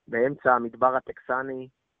 באמצע המדבר הטקסני,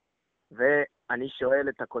 ואני שואל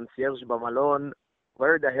את הקונסיירג' במלון,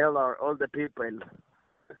 where the hell are all the people?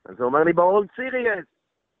 אז הוא אומר לי, בוורלד סיריוס.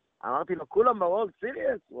 אמרתי לו, כולם בוורלד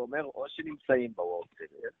סיריוס? הוא אומר, או שנמצאים בוורלד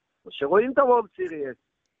סיריוס, או שרואים את הוורלד סיריוס.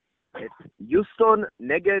 את יוסטון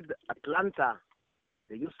נגד אטלנטה,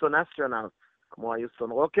 זה יוסטון אסטרונאוט, כמו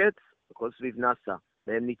היוסטון רוקטס, וכל סביב נאסא,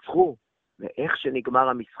 והם ניצחו, ואיך שנגמר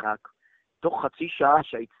המשחק, תוך חצי שעה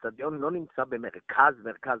שהאצטדיון לא נמצא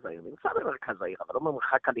במרכז העיר, נמצא במרכז העיר, אבל לא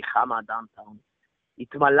במרחק הליכה מהדאונטאון,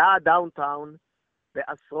 התמלא הדאונטאון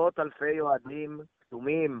בעשרות אלפי אוהדים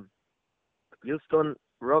כתומים, יוסטון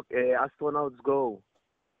אסטרונאוטס גו,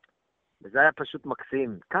 וזה היה פשוט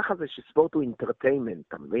מקסים. ככה זה שספורט הוא אינטרטיימנט,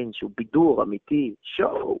 אתה מבין? שהוא בידור אמיתי,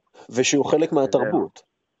 שואו. ושהוא חלק מהתרבות.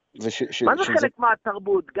 מה זה חלק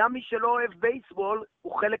מהתרבות? גם מי שלא אוהב בייסבול,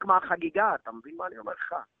 הוא חלק מהחגיגה, אתה מבין מה אני אומר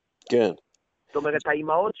לך? כן. זאת אומרת,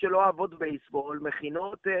 האימהות שלא אוהבות בייסבול,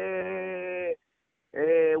 מכינות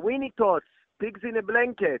וויניטוס, פיגס אין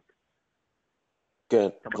בלנקט. כן.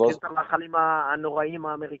 אתה מכיר את המאכלים הנוראים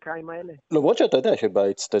האמריקאים האלה? למרות שאתה יודע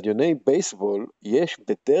שבאצטדיוני בייסבול יש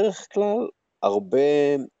בדרך כלל הרבה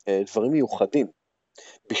דברים מיוחדים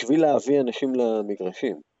בשביל להביא אנשים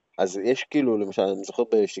למגרשים. אז יש כאילו, למשל, אני זוכר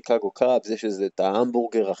בשיקגו קאבס, יש איזה את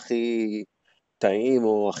ההמבורגר הכי טעים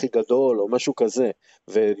או הכי גדול או משהו כזה.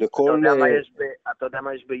 ולכל... אתה יודע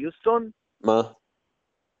מה יש ביוסטון? מה?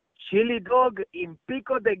 צ'ילי דוג עם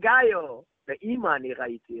פיקו דה גאיו. ואימא אני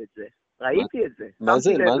ראיתי את זה. ראיתי את זה. מה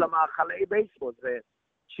זה? שמתי לב למאכלי בייסבול, זה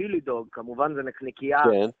צ'ילי דוג, כמובן זה נקניקייה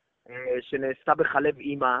שנעשתה בחלב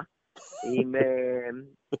אימא,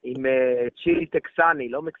 עם צ'ילי טקסני,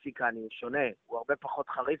 לא מקסיקני, הוא שונה, הוא הרבה פחות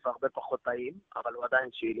חריף והרבה פחות טעים, אבל הוא עדיין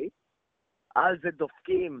צ'ילי. על זה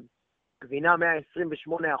דופקים גבינה 128%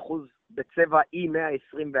 בצבע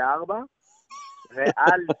E124,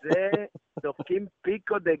 ועל זה דופקים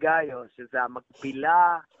פיקו דה גאיו, שזה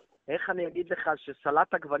המקבילה, איך אני אגיד לך,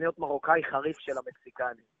 שסלט עגבניות מרוקאי חריף של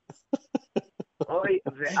המקסיקני. אוי,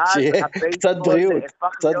 ואז הבייסבול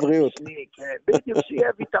נהפך להיות משני, כן, בדיוק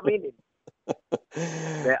שיהיה ויטמינים.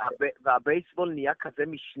 והבייסבול נהיה כזה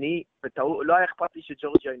משני, לא היה אכפת לי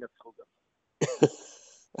שג'ורג'יה ינצחו גם.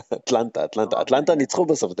 אטלנטה ניצחו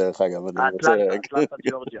בסוף דרך אגב. אטלנטה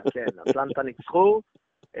ג'ורג'יה, כן, אטלנטה ניצחו,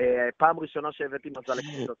 פעם ראשונה שהבאתי מזל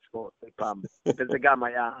לקבוצות ספורט, פעם, וזה גם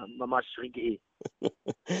היה ממש רגעי.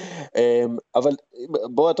 אבל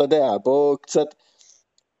בוא, אתה יודע, בוא קצת,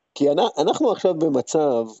 כי אנחנו עכשיו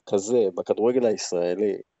במצב כזה, בכדורגל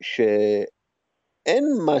הישראלי, שאין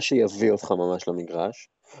מה שיביא אותך ממש למגרש,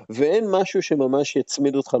 ואין משהו שממש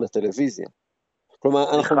יצמיד אותך לטלוויזיה. כלומר,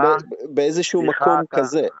 אנחנו באיזשהו מקום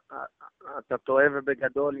כזה. אתה טועה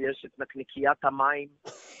ובגדול, יש את נקניקיית המים,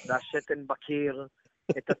 והשתן בקיר,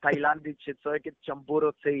 את התאילנדית שצועקת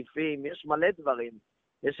צ'מבורו צעיפים, יש מלא דברים.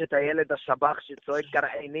 יש את הילד השבח שצועק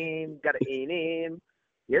גרעינים, גרעינים,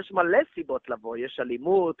 יש מלא סיבות לבוא, יש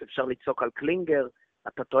אלימות, אפשר לצעוק על קלינגר,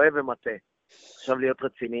 אתה טועה ומטה. עכשיו להיות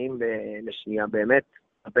רציניים לשנייה, באמת,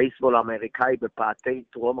 הבייסבול האמריקאי בפאתי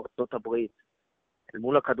דרום ארצות הברית, אל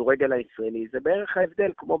מול הכדורגל הישראלי, זה בערך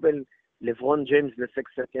ההבדל, כמו בין לברון ג'יימס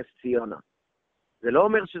לסקסטס ציונה. זה לא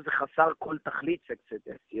אומר שזה חסר כל תכלית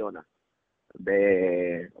סקסטס ציונה,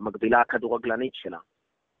 במקבילה הכדורגלנית שלה.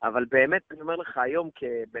 אבל באמת, אני אומר לך, היום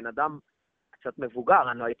כבן אדם קצת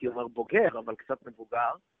מבוגר, אני לא הייתי אומר בוגר, אבל קצת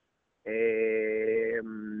מבוגר,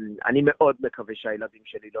 אני מאוד מקווה שהילדים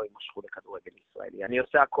שלי לא יימשכו לכדורגל ישראלי. אני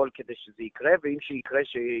עושה הכל כדי שזה יקרה, ואם שיקרה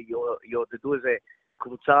שיעודדו איזה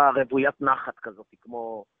קבוצה רוויית נחת כזאת,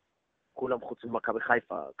 כמו כולם חוץ ממכבי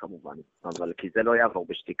חיפה כמובן, אבל כי זה לא יעבור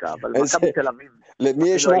בשתיקה, אבל מכבי תל אביב... למי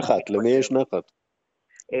יש נחת? למי יש נחת?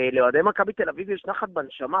 לאוהדי מכבי תל אביב יש נחת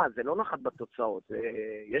בנשמה, זה לא נחת בתוצאות,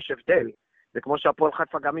 יש הבדל. זה כמו שהפועל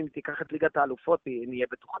חיפה, גם אם תיקח את ליגת האלופות, נהיה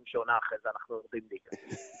בטוחים שעונה אחרי זה, אנחנו יורדים ליגה.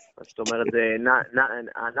 זאת אומרת,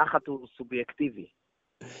 הנחת הוא סובייקטיבי.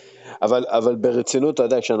 אבל ברצינות, אתה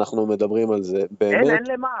יודע, כשאנחנו מדברים על זה, באמת... אין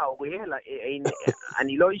למה, אוריאל,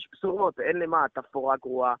 אני לא איש בשורות, אין למה, התפאורה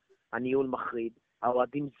גרועה, הניהול מחריד,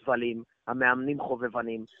 האוהדים זבלים, המאמנים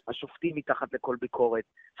חובבנים, השופטים מתחת לכל ביקורת,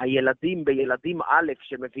 הילדים בילדים א'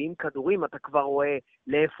 שמביאים כדורים, אתה כבר רואה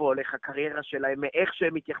לאיפה הולך הקריירה שלהם, מאיך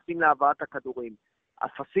שהם מתייחסים להבאת הכדורים.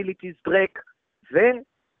 הפסיליטיז ברק,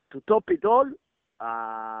 ו-to top it all,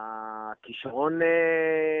 הכישרון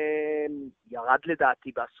ירד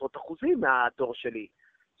לדעתי בעשרות אחוזים מהדור שלי.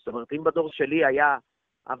 זאת אומרת, אם בדור שלי היה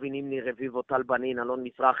אבי נימני, רביבו, טל בנין, אלון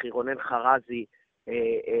מזרחי, רונן חרזי,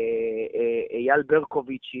 אייל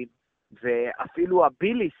ברקוביצ'ים, ואפילו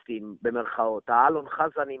הביליסטים במרכאות, האלון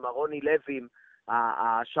חזנים, הרוני לוים,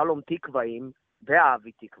 השלום תקוואים,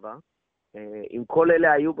 והאבי תקווה, אם כל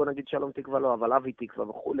אלה היו, בוא נגיד שלום תקווה לא, אבל אבי תקווה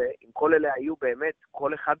וכו', אם כל אלה היו באמת,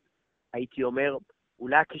 כל אחד, הייתי אומר,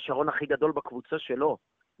 אולי הכישרון הכי גדול בקבוצה שלו,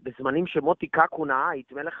 בזמנים שמוטי קקו נעה,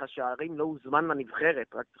 יתמא לך שערים לא הוזמן לנבחרת,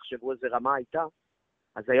 רק תחשבו איזה רמה הייתה,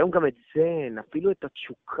 אז היום גם את זה, אפילו את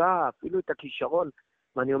התשוקה, אפילו את הכישרון,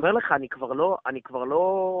 ואני אומר לך, אני כבר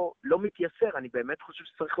לא מתייסר, אני באמת חושב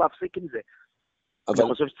שצריך להפסיק עם זה. אני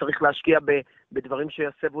חושב שצריך להשקיע בדברים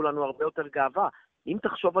שיסבו לנו הרבה יותר גאווה. אם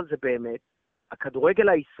תחשוב על זה באמת, הכדורגל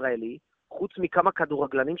הישראלי, חוץ מכמה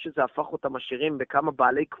כדורגלנים שזה הפך אותם עשירים, וכמה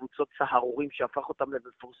בעלי קבוצות סהרורים שהפך אותם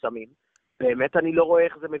למפורסמים, באמת אני לא רואה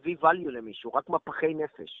איך זה מביא value למישהו, רק מפחי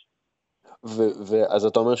נפש. אז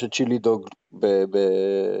אתה אומר שצ'ילי דוג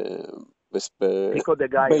פיקו דה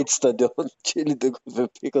גאיו. באצטדיון, צ'ילי דוג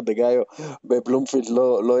ופיקו דה גאיו בבלומפילד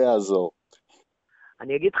לא יעזור.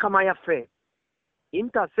 אני אגיד לך מה יפה. אם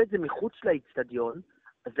תעשה את זה מחוץ לאצטדיון,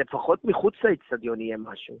 אז לפחות מחוץ לאצטדיון יהיה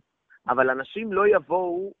משהו. אבל אנשים לא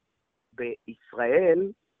יבואו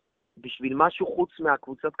בישראל בשביל משהו חוץ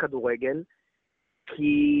מהקבוצת כדורגל,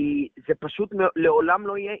 כי זה פשוט לעולם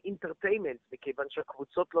לא יהיה אינטרטיימנט, מכיוון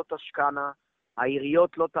שהקבוצות לא תשקענה,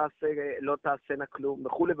 העיריות לא תעשנה כלום,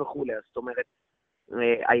 וכו' וכו'. זאת אומרת,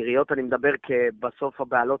 העיריות, אני מדבר כבסוף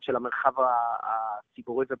הבעלות של המרחב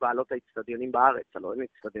הציבורי ובעלות האצטדיונים בארץ, לא אין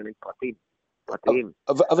אצטדיונים פרטיים.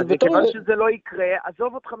 אז מכיוון שזה לא יקרה,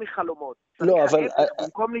 עזוב אותך מחלומות. לא, אבל...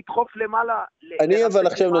 במקום לדחוף למעלה...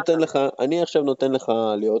 אני עכשיו נותן לך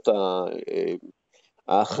להיות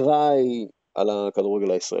האחראי על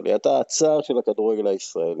הכדורגל הישראלי. אתה הצער של הכדורגל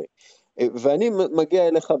הישראלי. ואני מגיע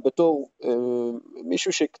אליך בתור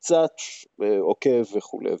מישהו שקצת עוקב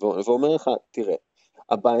וכו', ואומר לך, תראה,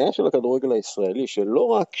 הבעיה של הכדורגל הישראלי, שלא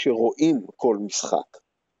רק שרואים כל משחק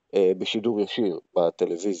בשידור ישיר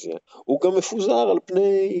בטלוויזיה, הוא גם מפוזר על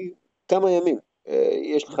פני כמה ימים.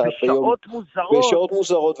 יש לך בשעות מוזרות. בשעות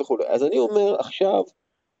מוזרות וכו'. אז אני אומר, עכשיו,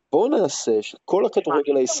 בואו נעשה שכל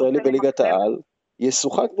הכדורגל הישראלי בליגת העל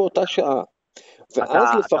ישוחק באותה שעה. ואז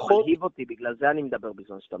לפחות... אתה מלהיב אותי, בגלל זה אני מדבר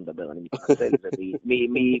בזמן שאתה מדבר, אני מתנצל,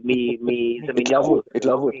 זה מנהרות.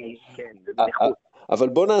 התלהבות. כן, זה מנכות. אבל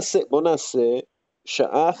בוא נעשה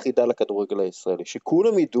שעה אחידה לכדורגל הישראלי,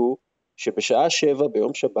 שכולם ידעו שבשעה 7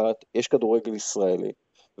 ביום שבת יש כדורגל ישראלי,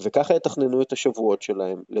 וככה יתכננו את השבועות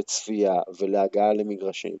שלהם לצפייה ולהגעה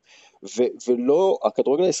למגרשים, ולא,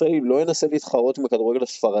 הכדורגל הישראלי לא ינסה להתחרות עם הכדורגל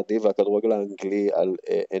הספרדי והכדורגל האנגלי על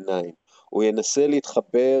עיניים, הוא ינסה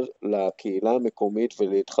להתחבר לקהילה המקומית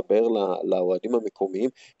ולהתחבר לאוהדים המקומיים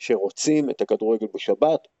שרוצים את הכדורגל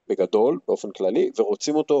בשבת, בגדול, באופן כללי,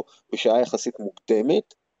 ורוצים אותו בשעה יחסית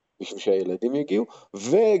מוקדמת, בשביל שהילדים יגיעו,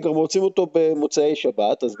 וגם רוצים אותו במוצאי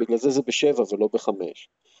שבת, אז בגלל זה ב7 ולא ב5.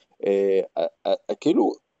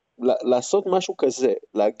 כאילו, לעשות משהו כזה,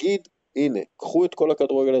 להגיד, הנה, קחו את כל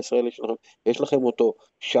הכדורגל הישראלי שלכם, יש לכם אותו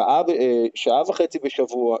שעה וחצי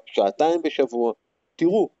בשבוע, שעתיים בשבוע,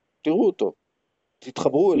 תראו אותו,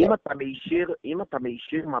 תתחברו אליו. אם אתה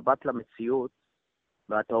מישיר מבט למציאות,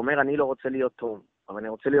 ואתה אומר, אני לא רוצה להיות טוב, אבל אני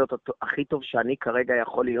רוצה להיות הכי טוב שאני כרגע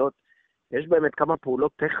יכול להיות, יש באמת כמה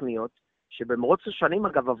פעולות טכניות, שבמרוץ השנים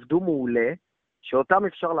אגב עבדו מעולה, שאותם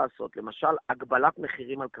אפשר לעשות, למשל, הגבלת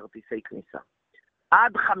מחירים על כרטיסי כניסה.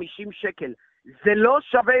 עד 50 שקל, זה לא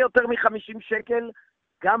שווה יותר מ-50 שקל,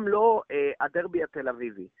 גם לא הדרבי התל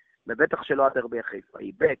אביבי, ובטח שלא הדרבי החיפה,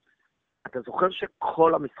 ב' אתה זוכר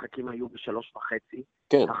שכל המשחקים היו ב3:30?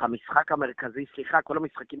 כן. אך המשחק המרכזי, כל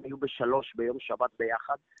המשחקים היו ב3 ביום שבת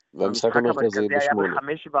ביחד. והמשחק המרכזי היה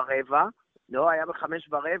ב5:15, לא, היה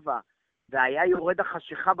ב5:15, והיה יורד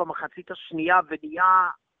החשיכה במחצית השנייה, ונהיה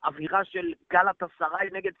אווירה של גלאטסראי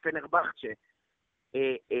נגד פנרבחצ'ה.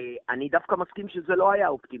 אני דווקא מסכים שזה לא היה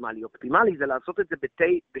אופטימלי. אופטימלי זה לעשות את זה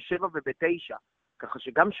ב7 וב9, ככה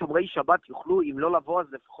שגם שומרי שבת יוכלו, אם לא לבוא, אז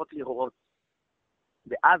לפחות לראות.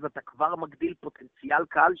 ואז אתה כבר מגדיל פוטנציאל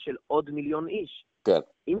קהל של עוד 1,000,000 איש. כן.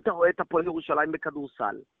 אם אתה רואה את הפועל ירושלים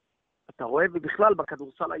בכדורסל, אתה רואה, ובכלל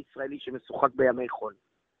בכדורסל הישראלי שמשוחק בימי חול,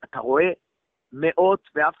 אתה רואה מאות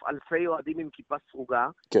ואף אלפי אוהדים עם כיפה סרוגה,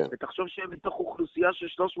 כן. ותחשוב שהם בתוך אוכלוסייה של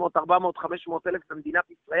 300, 400, 500 אלף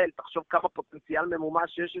במדינת ישראל, תחשוב כמה פוטנציאל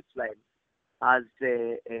ממומש יש אצלהם. אז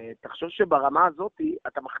תחשוב שברמה הזאת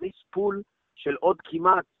אתה מכניס פול של עוד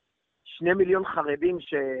כמעט 2 מיליון חרדים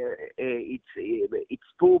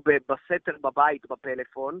שיצפו בסתר בבית,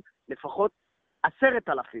 בפלאפון, לפחות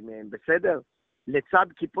 10,000 מהם, בסדר? לצד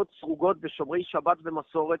כיפות סרוגות ושומרי שבת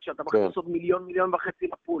ומסורת, שאתה מכניס עוד 1,500,000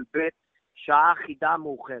 לפול, ב' שעה אחידה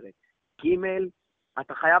מאוחרת. ג'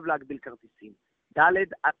 אתה חייב להגביל כרטיסים. ד'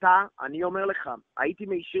 אני אומר לך, הייתי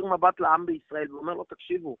מישיר מבט לעם בישראל, ואומר לו,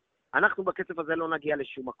 תקשיבו, אנחנו בקצב הזה לא נגיע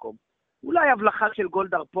לשום מקום. אולי הבלחה של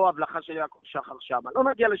גולדר פה, הבלחה של יעקב שחר שם, לא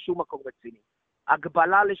נגיע לשום מקום רציני.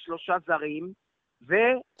 הגבלה ל3 זרים,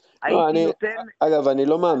 והייתי נותן... אגב, אני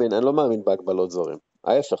לא מאמין בהגבלות זרים.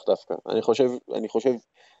 ההפך דווקא. אני חושב,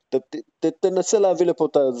 תנסה להביא לפה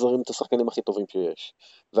את הזרים, את השחקנים הכי טובים שיש.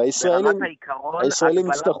 והישראלים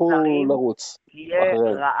יצטרכו לרוץ. תהיה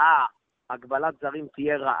רעה, הגבלת זרים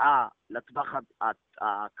תהיה רעה לטווח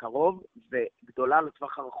הקרוב, וגדולה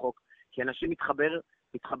לטווח הרחוק. כי אנשים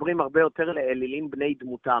מתחברים הרבה יותר לאלילים בני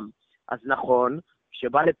דמותם. אז נכון,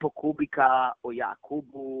 שבא לפה קוביקה, או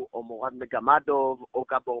יעקובו, או מורד מגמדוב, או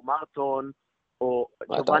גבור מרטון, או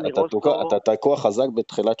ג'ובאני רוסו. אתה תקוע חזק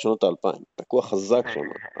בתחילת שנות ה-2000, תקוע חזק שם.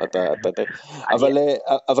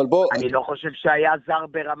 אבל בוא... אני לא חושב שהיה זר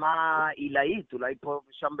ברמה עילאית, אולי פה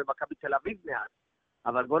ושם במכבי תל אביב מעט.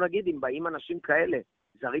 אבל בוא נגיד, אם באים אנשים כאלה,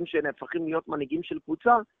 זרים שנהפכים להיות מנהיגים של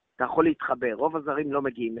קבוצה, אתה יכול להתחבר. רוב הזרים לא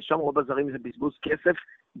מגיעים. לשם רוב הזרים זה בזבוז כסף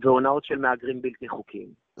והונאות של מאגרים בלתי חוקיים.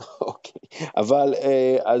 אוקיי. אבל,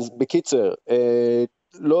 אז בקיצר,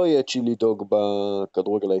 לא יהיה צ'ילי דוג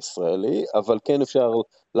בכדורגל הישראלי, אבל כן אפשר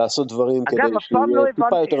לעשות דברים כדי שיהיה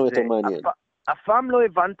טיפה יותר מעניין. אף פעם לא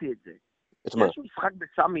הבנתי את זה. את מה? יש משחק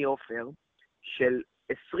בסמי עופר של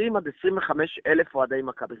 20 עד 25 אלף אוהדי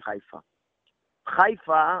מכבי חיפה.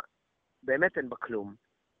 חיפה באמת אין בה כלום.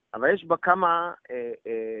 אבל יש בה כמה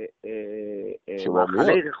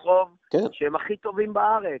מאכלי רחוב שהם הכי טובים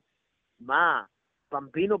בארץ. מה?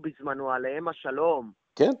 במבינו בזמנו, עליהם השלום.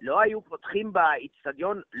 כן. לא היו פותחים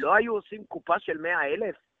באצטדיון, לא היו עושים קופה של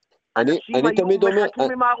 100,000. אנשים היו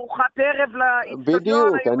מחכים עם הארוחת ערב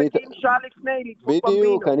לאצטדיון, היו מגיעים שעה לפני לדפוק במבינו.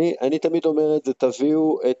 בדיוק, אני תמיד אומר את זה,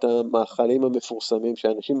 תביאו את המאכלים המפורסמים,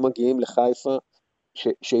 שאנשים מגיעים לחיפה,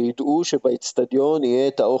 שידעו שבאצטדיון יהיה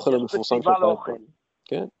את האוכל המפורסם של חיפה.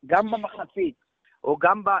 כן. גם במחצית, או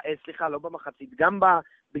גם סליחה, לא במחצית, גם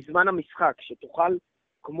בזמן המשחק, שתוכל,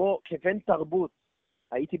 כמו כבן תרבות,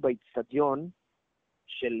 הייתי באצטדיון,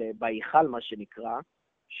 בהיכל מה שנקרא,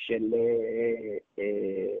 של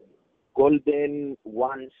גולדן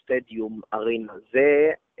וואן סטדיום ארינה,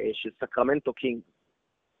 זה של סקרמנטו קינג.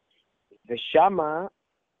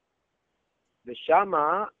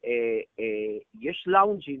 ושמה יש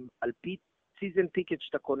לאונג'ים על פי סיזן טיקט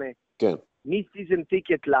שאתה קונה. כן. מסיזן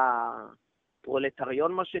טיקט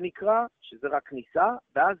לפרולטריון מה שנקרא, שזה רק כניסה,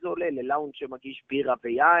 ואז זה עולה ללאונג' שמגיש בירה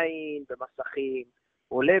ויין במסכים,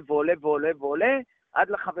 עולה ועולה ועולה ועולה, עד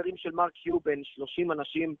לחברים של מרק קיובן, 30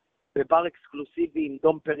 אנשים בבר אקסקלוסיבי עם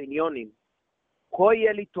דום פריניונים. כה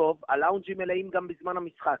יהיה לי טוב, הלאונג'ים מלאים גם בזמן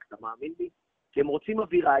המשחק, אתה מאמין לי? כי הם רוצים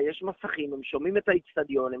אווירה, יש מסכים, הם שומעים את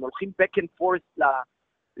האצטדיון, הם הולכים back and forth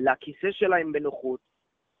לכיסא שלהם בנוחות.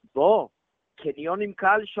 בוא, קניון עם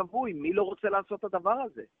קהל שבוי, מי לא רוצה לעשות את הדבר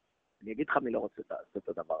הזה? אני אגיד לך מי לא רוצה לעשות את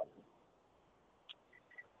הדבר הזה.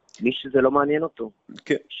 מי שזה לא מעניין אותו.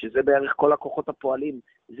 כן. שזה בערך כל לקוחות הפועלים.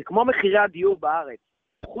 זה כמו מחירי הדיור בארץ.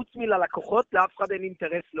 חוץ מללקוחות, לאף אחד אין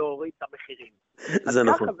אינטרס להוריד את המחירים. זה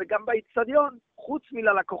נכון. ככה זה גם באצטדיון, חוץ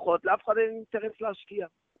מללקוחות, לאף אחד אין אינטרס להשקיע.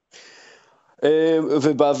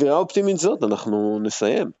 ובאווירה האופטימית זאת אנחנו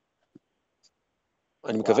נסיים.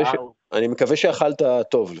 אני מקווה שאכלת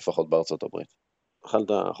טוב לפחות בארצות הברית. אכלת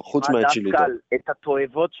חוץ מהצ'ילי טוב. את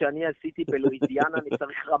התועבות שאני עשיתי בלואיזיאנה, אני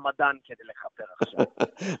צריך רמדאן כדי לכפר עכשיו.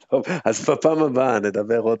 טוב, אז בפעם הבאה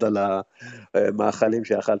נדבר עוד על המאכלים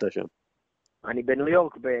שאכלת שם. אני בניו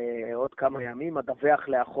יורק בעוד כמה ימים, אדווח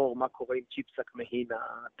לאחור מה קורה עם צ'יפסק מהין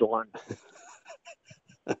התורן.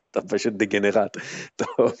 אתה פשוט דגנרט.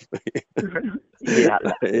 טוב.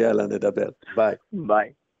 יאללה, נדבר. ביי.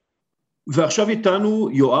 ביי. ועכשיו איתנו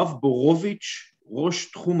יואב בורוביץ',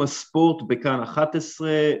 ראש תחום הספורט בכאן 11,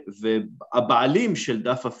 והבעלים של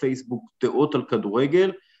דף הפייסבוק דעות על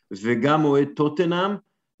כדורגל, וגם אוהד טוטנהאם.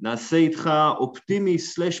 נעשה איתך אופטימי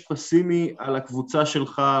סלש פסימי על הקבוצה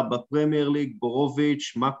שלך בפרמייר ליג.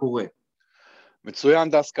 בורוביץ', מה קורה? מצוין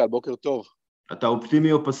דסקל, בוקר טוב. אתה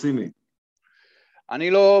אופטימי או פסימי?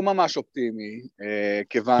 אני לא ממש אופטימי,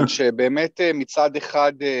 כיוון שבאמת מצד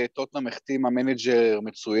אחד טוטנהאם החתים המנג'ר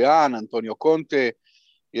מצוין, אנטוניו קונטה,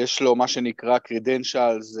 יש לו מה שנקרא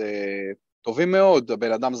קרידנשלס טובים מאוד,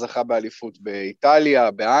 הבן אדם זכה באליפות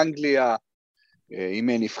באיטליה, באנגליה, עם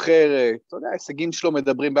נבחרת, אתה יודע, הישגים שלו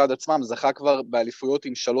מדברים בעד עצמם, זכה כבר באליפויות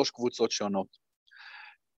עם 3 קבוצות שונות.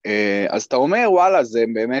 אז אתה אומר, וואלה, זה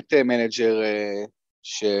באמת מנג'ר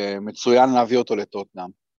שמצוין להביא אותו לטוטנהאם.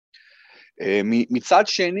 מצד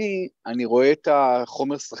שני, אני רואה את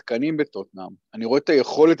החומר שחקנים בטוטנהאם, אני רואה את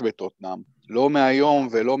היכולת בטוטנהאם, לא מהיום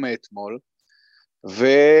ולא מאתמול,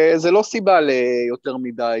 וזה לא סיבה ליותר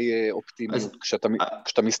מדי אופטימיות,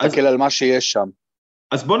 כשאתה מסתכל על מה שיש שם.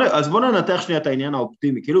 אז בוא ננתח שנייה את העניין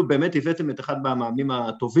האופטימי, כאילו באמת הבאתם את אחד מהמאמנים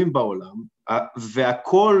הטובים בעולם,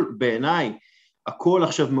 והכל בעיניי, הכל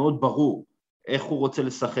עכשיו מאוד ברור, איך הוא רוצה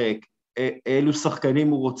לשחק, אילו שחקנים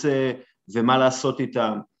הוא רוצה ומה לעשות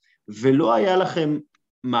איתם, ולא היה לכם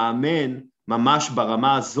מאמן ממש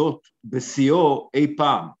ברמה הזאת בשיאו אי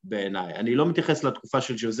פעם בעיניי. אני לא מתייחס לתקופה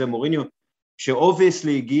של ז'וזה מוריניו,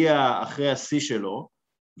 שאובייסלי הגיע אחרי השיא שלו,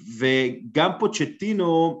 וגם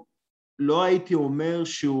פוצ'טינו לא הייתי אומר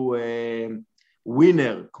שהוא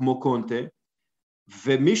ווינר כמו קונטה,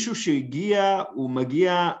 ומישהו שהגיע, הוא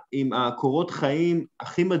מגיע עם הקורות חיים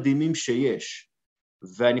הכי מדהימים שיש,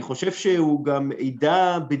 ואני חושב שהוא גם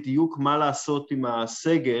ידע בדיוק מה לעשות עם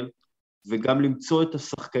הסגל, וגם למצוא את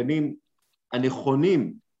השחקנים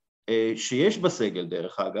הנכונים שיש בסגל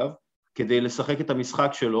דרך אגב, כדי לשחק את המשחק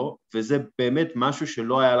שלו, וזה באמת משהו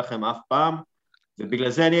שלא היה לכם אף פעם, ובגלל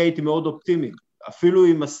זה אני הייתי מאוד אופטימי, אפילו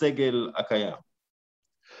עם הסגל הקיים.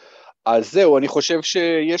 אז זהו, אני חושב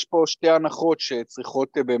שיש פה 2 הנחות שצריכות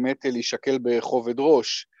באמת להישקל בכובד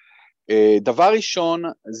ראש. דבר ראשון,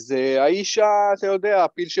 זה האיש, אתה יודע,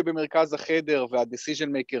 הפיל שבמרכז החדר,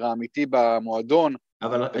 והדיסיז'ן מייקר האמיתי במועדון.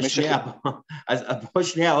 אבל שנייה, אז בוא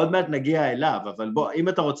שנייה, עוד מעט נגיע אליו, אבל בוא, אם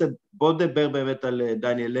אתה רוצה, בוא נדבר באמת על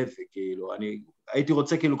דניאל לוי, כאילו, אני הייתי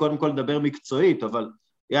רוצה כאילו קודם כל לדבר מקצועית, אבל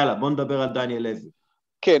יאללה, בוא נדבר על דניאל לוי.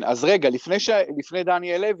 כן, אז רגע, לפני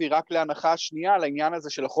דניאל לוי, רק להנחה השנייה, לעניין הזה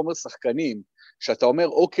של החומר שחקנים, שאתה אומר,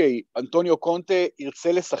 אוקיי, אנטוניו קונטה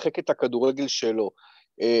ירצה לשחק את הכדורגל שלו,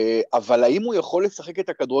 אבל האם הוא יכול לשחק את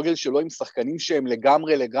הכדורגל שלו עם שחקנים שהם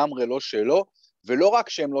לגמרי לא שלו? ולא רק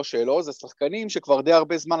שהם לא שאלו, זה שחקנים שכבר די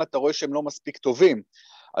הרבה זמן אתה רואה שהם לא מספיק טובים.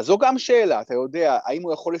 אז זו גם שאלה, אתה יודע, האם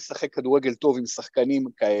הוא יכול לשחק כדורגל טוב עם שחקנים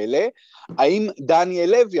כאלה? האם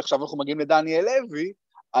דניאל לוי, עכשיו אנחנו מגיעים לדניאל לוי,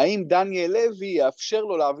 האם דניאל לוי יאפשר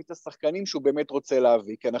לו להביא את השחקנים שהוא באמת רוצה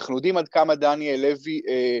להביא? כי אנחנו יודעים עד כמה דניאל לוי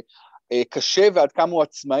קשה, ועד כמה הוא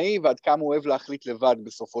עצמאי, ועד כמה הוא אוהב להחליט לבד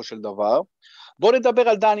בסופו של דבר. בוא נדבר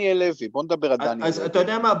על דניאל לוי, אז אתה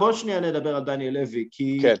יודע מה, בוא שנייה נדבר על דניאל לוי,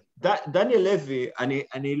 כי כן. דניאל לוי,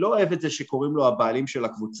 אני לא אוהב את זה שקוראים לו הבעלים של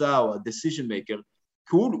הקבוצה, או ה-decision maker,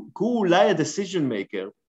 כי הוא אולי ה-decision maker,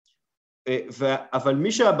 אבל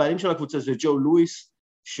מי שהבעלים של הקבוצה זה ג'ו לואיס,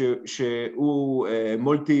 שהוא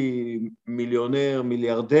מולטי מיליונר,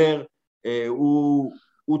 מיליארדר,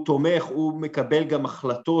 הוא תומך, הוא מקבל גם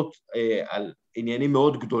החלטות על עניינים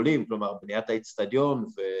מאוד גדולים, כלומר בניית האצטדיון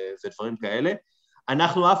ודברים כאלה.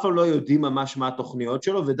 אנחנו אף פעם לא יודעים ממש מה התוכניות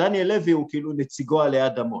שלו, ודניאל לוי הוא כאילו נציגו עלי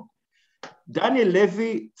אדמות. דניאל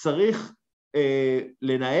לוי צריך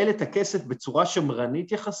לנהל את הכסף בצורה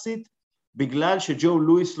שמרנית יחסית, בגלל שג'ו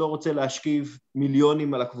לואיס לא רוצה להשכיב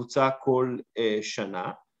מיליונים על הקבוצה כל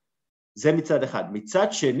שנה. זה מצד אחד. מצד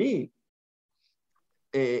שני,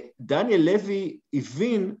 דניאל לוי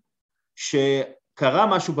הבין שקרה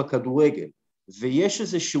משהו בכדורגל, ויש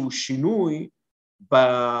איזשהו שינוי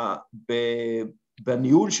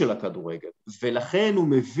בניהול של הכדורגל, ולכן הוא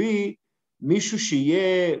מביא מישהו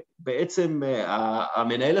שיהיה בעצם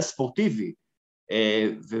המנהל הספורטיבי,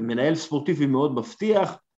 ומנהל ספורטיבי מאוד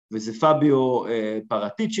מבטיח, וזה פאביו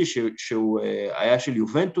פרטיצ'י, שהוא היה של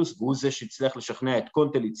יובנטוס, והוא זה שהצליח לשכנע את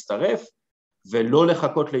קונטה להצטרף, ולא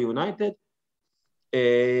לחכות ליונייטד,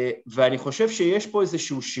 ואני חושב שיש פה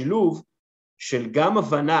איזשהו שילוב, של גם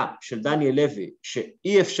הבנה של דניאל לוי,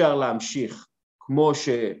 שאי אפשר להמשיך כמו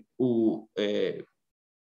שהוא,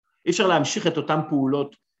 אי אפשר להמשיך את אותם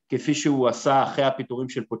פעולות, כפי שהוא עשה אחרי הפיטורים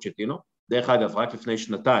של פוצ'טינו, דרך אגב, רק לפני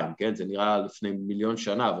שנתיים, כן? זה נראה לפני מיליון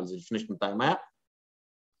שנה, אבל זה לפני שנתיים היה,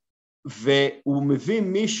 והוא מביא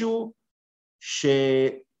מישהו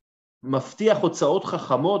שמבטיח הוצאות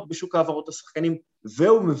חכמות בשוק העברות השחקנים,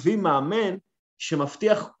 והוא מביא מאמן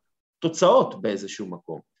שמבטיח תוצאות באיזשהו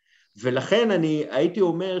מקום. ולכן אני הייתי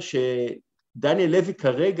אומר שדניאל לוי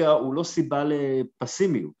כרגע הוא לא סיבה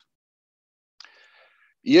לפסימיות.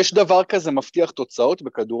 יש דבר כזה מבטיח תוצאות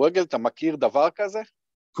בכדורגל? אתה מכיר דבר כזה?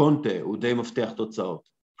 קונטה הוא די מבטיח תוצאות.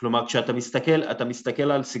 כלומר, כשאתה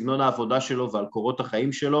מסתכל על סגנון העבודה שלו ועל קורות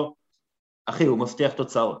החיים שלו, אחי, הוא מבטיח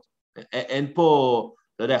תוצאות. אין פה,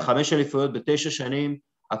 אתה יודע, 5 אליפויות ב9 שנים,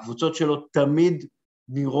 הקבוצות שלו תמיד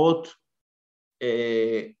נראות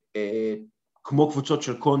כמו קבוצות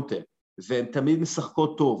של קונטה, והן תמיד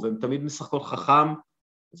משחקות טוב, והן תמיד משחקות חכם,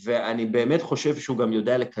 ואני באמת חושב שהוא גם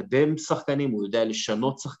יודע לקדם שחקנים, הוא יודע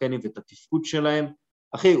לשנות שחקנים ואת התפקוד שלהם.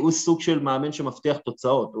 אחי, הוא סוג של מאמן שמבטיח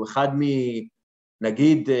תוצאות, הוא אחד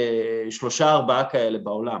נגיד 3-4 כאלה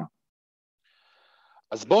בעולם.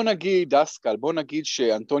 אז בוא נגיד, אסקל, בוא נגיד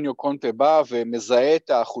שאנטוניו קונטה בא ומזהה את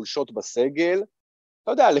החולשות בסגל,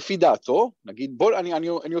 אתה יודע, לפי דעתו, נגיד, בוא,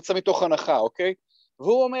 אני יוצא מתוך הנחה, אוקיי?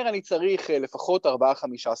 והוא אומר, אני צריך לפחות 4-5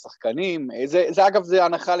 שחקנים, זה אגב, זה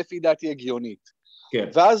הנחה לפי דעתי הגיונית. כן.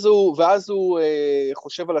 ואז הוא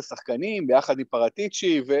חושב על השחקנים, ביחד עם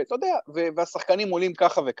פרטיצ'י, ואתה יודע, והשחקנים עולים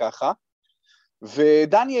ככה וככה,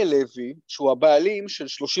 ודניאל לוי, שהוא הבעלים של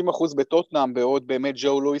 30% בטוטנאם, בעוד באמת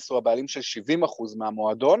ג'ו לואיס הוא הבעלים של 70%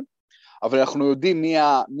 מהמועדון, אבל אנחנו יודעים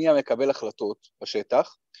מי המקבל החלטות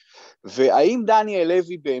בשטח, והאם דניאל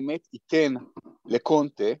לוי באמת ייתן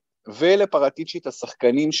לקונטה ולפרטיצ'י את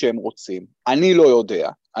השחקנים שהם רוצים? אני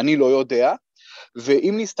לא יודע,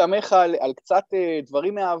 ואם נסתמך על קצת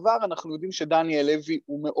דברים מהעבר, אנחנו יודעים שדניאל לוי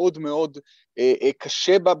הוא מאוד מאוד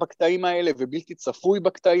קשה בקטעים האלה, ובלתי צפוי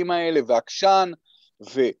בקטעים האלה, ועקשן,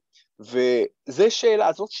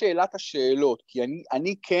 זאת שאלת השאלות, כי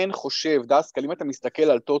אני כן חושב, דסקל, אם אתה מסתכל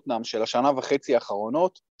על טוטנאם של השנה וחצי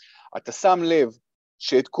האחרונות, אתה שם לב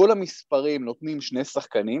שאת כל המספרים נותנים 2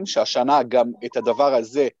 שחקנים, שהשנה גם את הדבר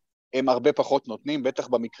הזה הם הרבה פחות נותנים, בטח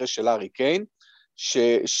במקרה של הארי קיין,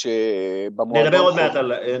 נדבר עוד מעט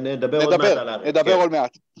על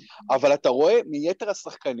מעט. אבל אתה רואה מיתר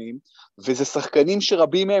השחקנים, וזה שחקנים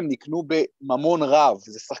שרבים מהם נקנו בממון רב,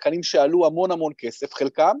 זה שחקנים שעלו המון כסף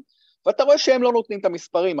חלקם, ואתה רואה שהם לא נותנים את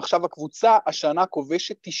המספרים. עכשיו הקבוצה השנה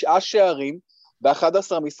כובשת 9 שערים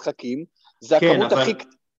ב11 משחקים, זה הכמות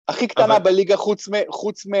הכי קטנה בליגה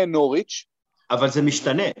חוץ מנוריץ'. אבל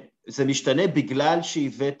זה משתנה בגלל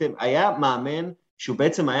שהבאתם, היה מאמן שהוא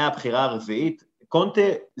בעצם היה הבחירה הרביעית, קונטה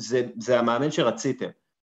זה המאמן שרציתם.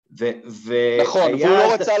 נכון,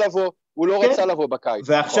 והוא לא רצה לבוא בקיץ.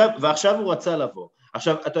 ועכשיו הוא רצה לבוא.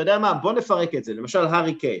 עכשיו, אתה יודע מה, בוא נפרק את זה, למשל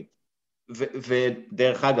הארי קיין,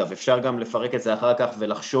 ודרך אגב, אפשר גם לפרק את זה אחר כך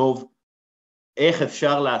ולחשוב איך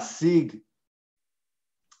אפשר להשיג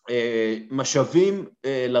משאבים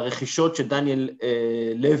לרכישות שדניאל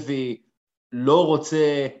לוי לא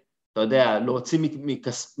רוצה, אתה יודע, להוציא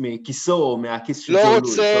מכיסו או מהכיס של ג'ו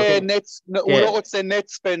לואיס. הוא לא רוצה נט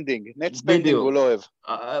ספנדינג, נט ספנדינג הוא לא אוהב.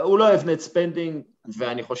 הוא לא אוהב נט ספנדינג,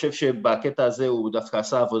 ואני חושב שבקטע הזה הוא דווקא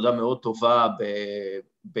עשה עבודה מאוד טובה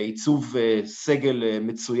בעיצוב סגל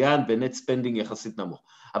מצוין, בנט ספנדינג יחסית נמוך.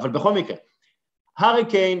 אבל בכל מקרה, הארי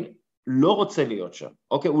קיין לא רוצה להיות שם,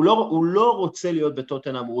 אוקיי? הוא לא רוצה להיות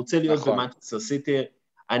בטוטנהאם, הוא רוצה להיות במנצ'סטר סיטי.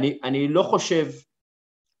 אני לא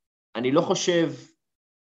חושב,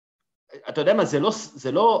 אתה יודע מה,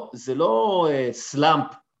 זה לא סלאמפ,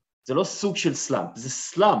 זה לא סוג של סלאמפ, זה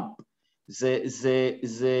סלאמפ,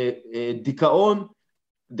 זה דיכאון,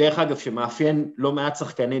 דרך אגב שמאפיין לא מעט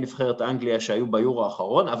שחקני נבחרת אנגליה שהיו ביורו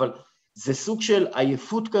האחרון, אבל זה סוג של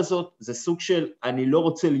עייפות כזאת, זה סוג של אני לא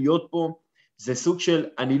רוצה להיות פה, זה סוג של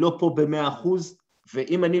אני לא פה ב100%,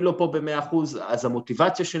 ואם אני לא פה ב100%, אז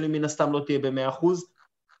המוטיבציה שלי מן הסתם לא תהיה ב100%,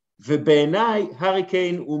 ובעיניי הארי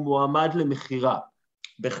קיין הוא מועמד למחירה,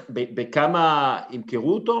 בכמה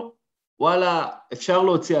ימכרו אותו, וואלה, אפשר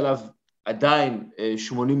להוציא עליו עדיין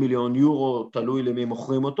 80 מיליון יורו, תלוי למי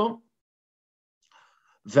מוכרים אותו,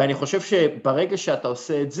 ואני חושב שברגע שאתה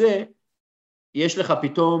עושה את זה, יש לך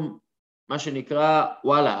פתאום מה שנקרא,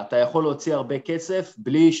 וואלה, אתה יכול להוציא הרבה כסף,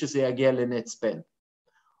 בלי שזה יגיע לנט ספנד,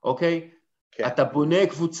 אוקיי? כן. אתה בונה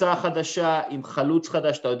קבוצה חדשה, עם חלוץ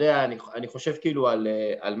חדש, אתה יודע, אני חושב כאילו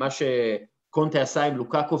על מה שקונטה עשה עם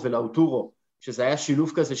לוקאקו ולאוטורו, שזה היה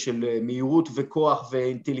שילוב כזה של מהירות וכוח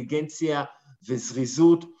ואינטליגנציה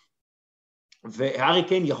וזריזות, והארי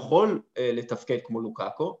קיין יכול לתפקד כמו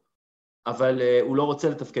לוקאקו, אבל הוא לא רוצה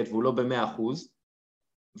לתפקד והוא לא ב100%,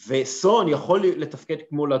 וסון יכול לתפקד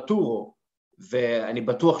כמו לאוטורו, ואני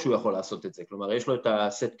בטוח שהוא יכול לעשות את זה, כלומר יש לו את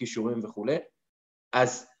הסט קישורים וכו',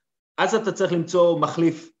 אז אתה צריך למצוא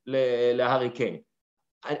מחליף להארי קיין.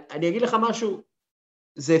 אני אגיד לך משהו,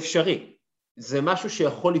 זה אפשרי, זה משהו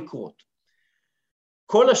שיכול לקרות.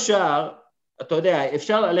 כל השאר, אתה יודע,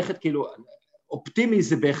 אפשר ללכת כאילו, אופטימי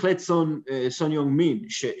זה בהחלט סון יונג מין,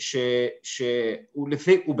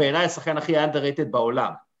 שהוא בעיניי השחקן הכי underrated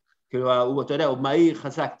בעולם. כאילו, אתה יודע, הוא מהיר,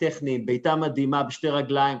 חזק, טכני, ביתה מדהימה, בשתי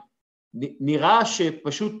רגליים, נראה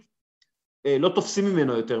שפשוט לא תופסים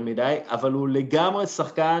ממנו יותר מדי, אבל הוא לגמרי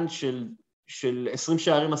שחקן של 20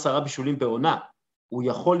 שערים 10 בישולים בעונה. הוא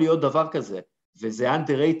יכול להיות דבר כזה, וזה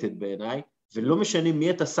underrated בעיניי, ולא משנה מי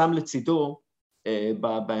אתה שם לצידו,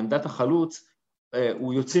 בעמדת החלוץ,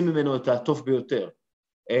 הוא יוצא ממנו את הטוב ביותר.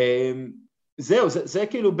 זהו, זה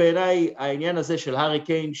כאילו בעיניי העניין הזה של הארי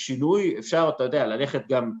קיין, שינוי, אפשר, אתה יודע, ללכת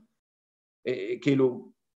גם,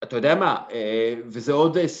 כאילו, אתה יודע מה, וזה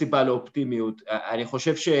עוד סיבה לאופטימיות, אני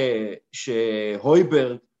חושב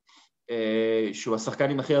שהויברג, שהוא השחקן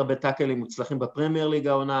עם הכי הרבה טאקלים מוצלחים בפרמייר ליג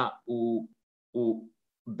העונה, הוא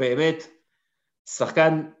באמת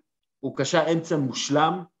שחקן, הוא קשר אמצע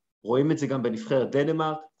מושלם, רואים את זה גם בנבחרת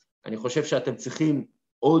דנמרק, אני חושב שאתם צריכים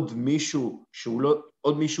עוד מישהו,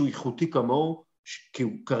 עוד מישהו איכותי כמוהו, כי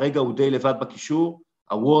כרגע הוא די לבד בקישור,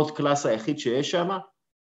 הוורד קלאס היחיד שיש שם,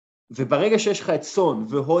 וברגע שיש לך את סון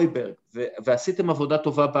והויברג, ועשיתם עבודה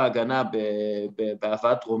טובה בהגנה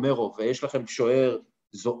בהבאת רומרו, ויש לכם שוער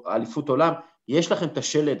אליפות עולם, יש לכם את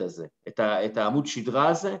השלד הזה, את העמוד שדרה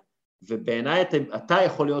הזה, ובעיניי אתה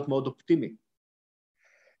יכול להיות מאוד אופטימי.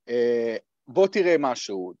 בוא תראה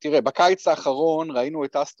משהו, תראה, בקיץ האחרון ראינו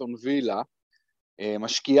את אסטון וילה,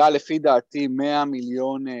 משקיעה לפי דעתי 100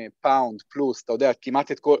 מיליון פאונד פלוס, אתה יודע,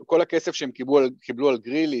 כמעט את כל הכסף שהם קיבלו על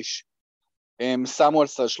גריליש, הם שמו על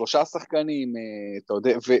 3 שחקנים, אתה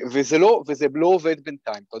יודע, וזה לא עובד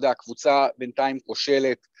בינתיים, אתה יודע, הקבוצה בינתיים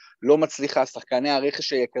כושלת, לא מצליחה, שחקני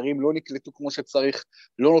הרכש היקרים לא נקלטו כמו שצריך,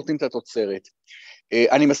 לא נותנים את התוצרת.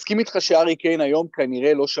 אני מסכים איתך שהארי קיין היום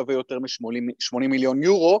כנראה לא שווה יותר מ-80 מיליון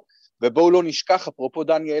יורו, ובואו לא נשכח, אפרופו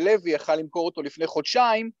דניאל לוי, יכל למכור אותו לפני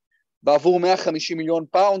חודשיים, בעבור 150 מיליון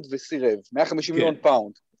פאונד וסירב, 150 מיליון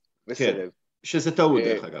פאונד וסירב. שזה טעות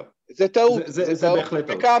דרך אגב. זה טעות, זה בהחלט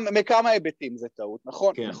טעות. מכמה היבטים זה טעות,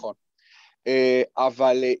 נכון? נכון.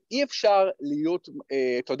 אבל אי אפשר להיות,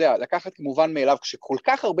 אתה יודע, לקחת כמובן מאליו, כשכל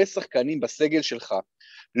כך הרבה שחקנים בסגל שלך,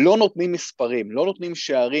 לא נותנים מספרים, לא נותנים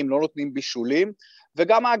שערים, לא נותנים בישולים,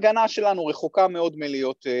 וגם ההגנה שלנו רחוקה מאוד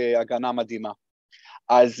מלהיות הגנה מדהימה.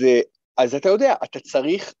 אז אתה יודע, אתה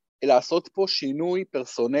צריך לעשות פה שינוי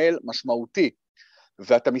פרסונל משמעותי,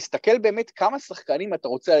 ואתה מסתכל באמת כמה שחקנים אתה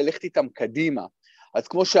רוצה ללכת איתם קדימה, אז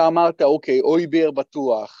כמו שאמרת, אוקיי, אויבר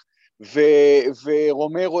בטוח,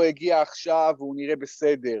 ורומרו הגיע עכשיו והוא נראה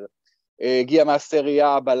בסדר, הגיע מהסריה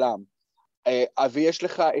הבלם, ויש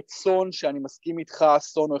לך את סון, שאני מסכים איתך,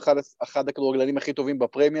 סון הוא אחד הכדורגלנים הכי טובים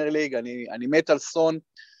בפרמייר ליג, אני מת על סון,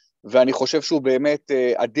 ואני חושב שהוא באמת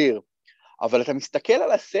אדיר. אבל אתה מסתכל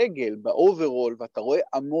על הסגל באוברול, ואתה רואה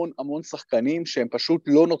המון שחקנים שהם פשוט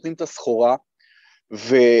לא נותנים את הסחורה,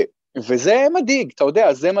 וזה מדאיג, אתה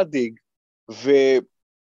יודע, זה מדאיג.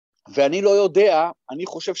 ואני לא יודע, אני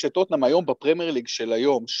חושב שטוטנהאם היום בפרמייר ליג של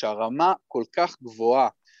היום, שהרמה כל כך גבוהה,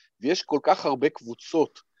 ויש כל כך הרבה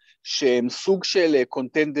קבוצות, שהן סוג של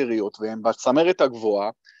קונטנדריות, והן בצמרת הגבוהה,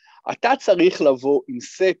 אתה צריך לבוא עם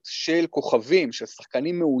סט של כוכבים, של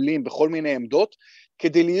שחקנים מעולים בכל מיני עמדות,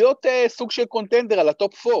 כדי להיות סוג של קונטנדר על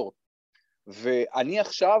הטופ 4. ואני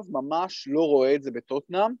עכשיו ממש לא רואה את זה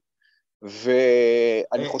בטוטנהאם,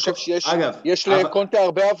 ואני חושב שיש לקונטה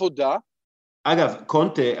הרבה עבודה. אגב,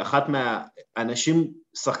 קונטה, אחת מהאנשים,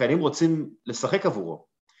 שחקנים רוצים לשחק עבורו,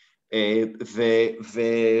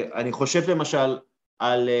 ואני חושב למשל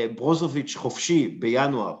על ברוזוביץ' חופשי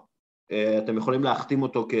בינואר, אתם יכולים להחתים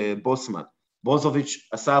אותו כבוסמן, ברוזוביץ'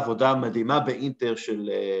 עשה עבודה מדהימה באינטר של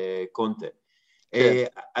קונטה.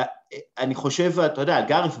 אני חושב, אתה יודע,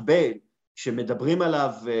 גארף בייל, שמדברים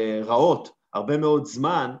עליו רעות הרבה מאוד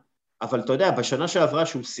זמן, אבל אתה יודע, בשנה שעברה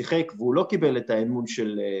שהוא שיחק והוא לא קיבל את האמון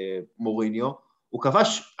של מוריניו, הוא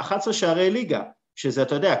כבש 11 שערי ליגה, שזה,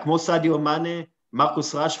 אתה יודע, כמו סדיו מאנה,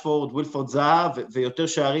 מרקוס רשפורד, ווילפורד זהב, ויותר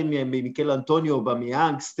שערים ממיקל אנטוניו,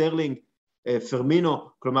 במיאנג, סטרלינג, פרמינו,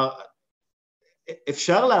 כלומר,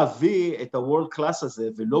 אפשר להביא את הוורלד קלאס הזה,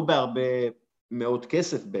 ולא בהרבה מאוד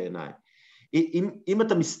כסף בעיניי. אם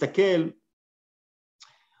אתה מסתכל,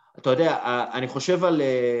 אתה יודע, אני חושב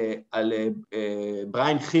על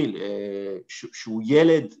בריין חיל, שהוא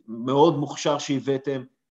ילד מאוד מוכשר שהבאתם,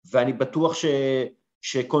 ואני בטוח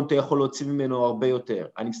שקונטה יכול להוציא ממנו הרבה יותר.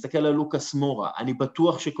 אני מסתכל על לוקאס מורה, אני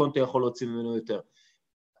בטוח שקונטה יכול להוציא ממנו יותר.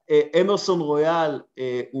 אמרסון רויאל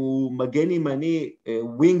הוא מגן ימני,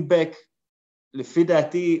 ווינגבק, לפי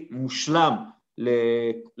דעתי מושלם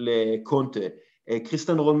לקונטה.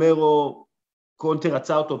 קריסטן רומרו, קונטה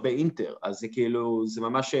רצה אותו באינטר, אז זה כאילו, זה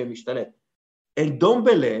ממש משתלט.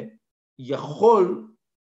 אנדומבלה יכול,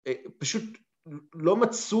 פשוט לא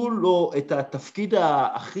מצאו לו את התפקיד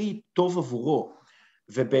הכי טוב עבורו,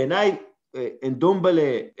 ובעיניי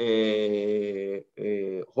אנדומבלה,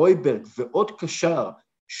 הויברג ועוד קשר,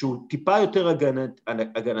 שהוא טיפה יותר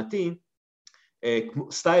הגנתי,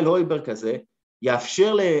 סטייל הויברג כזה,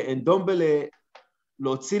 יאפשר לאנדומבלה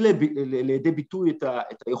להוציא לידי ביטוי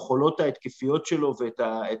את היכולות ההתקפיות שלו,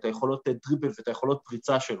 ואת היכולות דריבל, ואת היכולות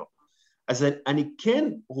פריצה שלו. אז אני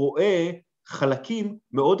כן רואה חלקים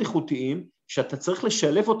מאוד איכותיים, שאתה צריך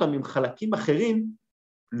לשלב אותם עם חלקים אחרים,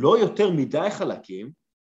 לא יותר מדי חלקים,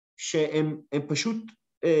 שהם פשוט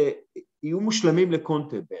יהיו מושלמים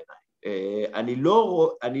לקונטה בעיניי.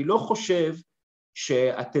 אני לא חושב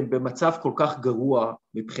שאתם במצב כל כך גרוע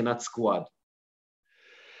מבחינת סקואד.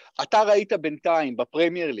 אתה ראית בינתיים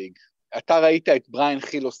בפרמייר ליג, אתה ראית את בריין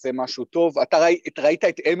חיל עושה משהו טוב, אתה ראית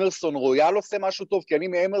את אמרסון רויאל עושה משהו טוב, כי אני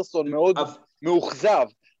מאמרסון מאוד מאוכזב.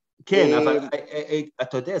 כן, אבל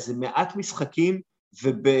אתה יודע, זה מעט משחקים,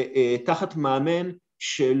 ותחת מאמן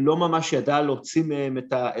שלא ממש ידע להוציא מהם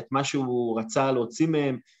את מה שהוא רצה להוציא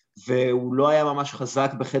מהם, והוא לא היה ממש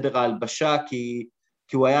חזק בחדר ההלבשה, כי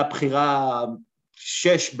הוא היה בחירה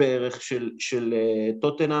 6 בערך של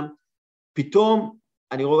טוטנהאם. פתאום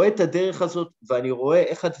אני רואה את הדרך הזאת, ואני רואה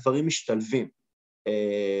איך הדברים משתלבים.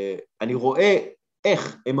 אני רואה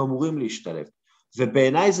איך הם אמורים להשתלב,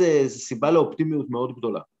 ובעיניי זה סיבה לאופטימיות מאוד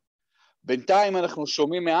גדולה. בינתיים אנחנו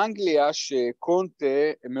שומעים מאנגליה שקונטה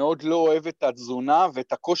מאוד לא אוהב את התזונה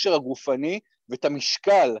ואת הכושר הגופני ואת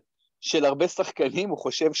המשקל של הרבה שחקנים, הוא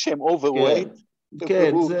חושב שהם אוברווייט.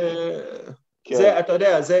 כן, זה, אתה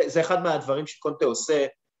יודע, זה אחד מהדברים שקונטה עושה,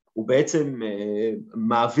 הוא בעצם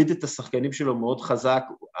מעביד את השחקנים שלו מאוד חזק,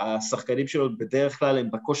 השחקנים שלו בדרך כלל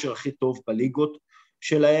הם בכושר הכי טוב בליגות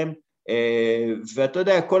שלהם, ואתה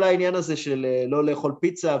יודע, כל העניין הזה של לא לאכול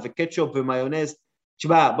פיצה וקטשופ ומיונז,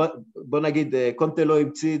 תשמע, בוא נגיד, קונטה לא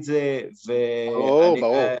המציא את זה,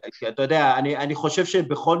 ואתה יודע, אני חושב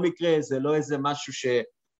שבכל מקרה זה לא איזה משהו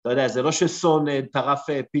אתה יודע, זה לא שסון טרף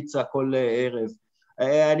פיצה כל ערב,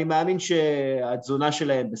 אני מאמין שהתזונה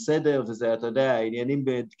שלהם בסדר, וזה, אתה יודע, העניינים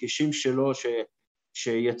בדגשים שלו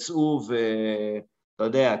שיצאו, ואתה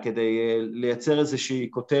יודע, כדי לייצר איזושהי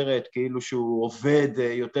כותרת, כאילו שהוא עובד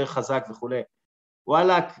יותר חזק וכו'.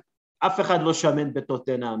 וואלק, אף אחד לא שמן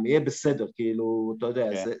בטוטנהאם, יהיה בסדר, כאילו, אתה יודע,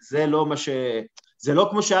 זה לא מה זה לא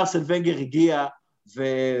כמו שארסן ונגר הגיע,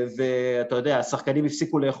 ואתה יודע, השחקנים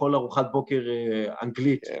הפסיקו לאכול ארוחת בוקר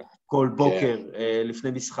אנגלית כל בוקר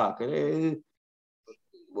לפני משחק.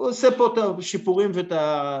 הוא עושה פה את השיפורים ואת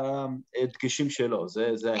הדגשים שלו,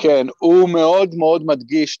 זה כן, הוא מאוד מאוד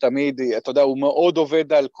מדגיש תמיד, אתה יודע, הוא מאוד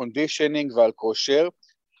עובד על קונדישנינג ועל כושר,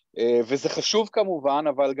 וזה חשוב כמובן,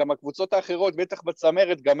 אבל גם הקבוצות האחרות, בטח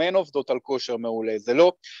בצמרת, גם הן עובדות על כושר מעולה, זה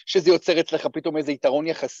לא שזה יוצר אצלך פתאום איזה יתרון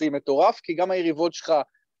יחסי מטורף, כי גם היריבות שלך,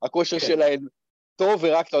 הכושר שלהן טוב,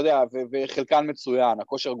 ורק אתה יודע, וחלקן מצוין,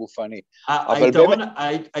 הכושר גופני.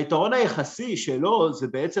 היתרון היחסי שלו, זה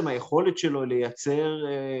בעצם היכולת שלו לייצר,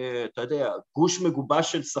 אתה יודע, גוש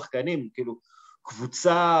מגובש של שחקנים, כאילו,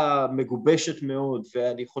 קבוצה מגובשת מאוד,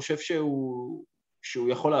 ואני חושב שהוא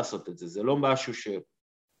יכול לעשות את זה, זה לא משהו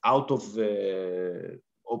out of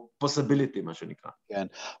possibility, מה שנקרא. כן.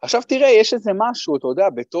 עכשיו תראה, יש איזה משהו, אתה יודע,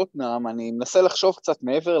 בטוטנהאם, אני מנסה לחשוב קצת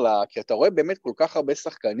מעבר לה, כי אתה רואה באמת כל כך הרבה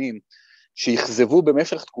שחקנים, שיחזבו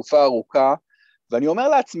במשך תקופה ארוכה, ואני אומר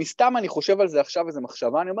לעצמי, סתם אני חושב על זה עכשיו, איזו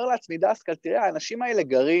מחשבה, אני אומר לעצמי, דסקל, תראה, האנשים האלה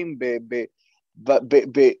גרים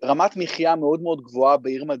ברמת מחיה מאוד מאוד גבוהה,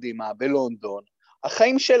 בעיר מדהימה, בלונדון,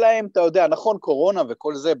 החיים שלהם, אתה יודע, נכון, קורונה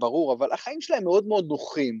וכל זה ברור, אבל החיים שלהם מאוד מאוד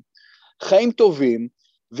נוחים, חיים טובים,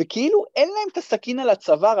 וכאילו אין להם את הסכין על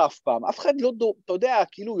הצוואר אף פעם, אף אחד לא, אתה יודע,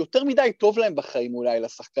 כאילו יותר מדי טוב להם בחיים אולי,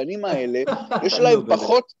 לשחקנים האלה,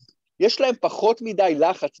 יש להם פחות מדי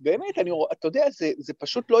לחץ, באמת, אתה יודע, זה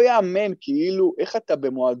פשוט לא יאמן, כאילו, איך אתה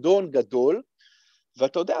במועדון גדול,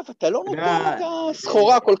 ואתה יודע, ואתה לא נותן את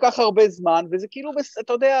הסחורה כל כך הרבה זמן, וזה כאילו,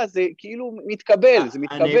 אתה יודע, זה כאילו מתקבל, זה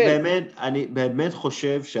מתקבל. אני באמת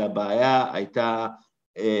חושב שהבעיה הייתה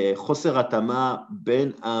חוסר התאמה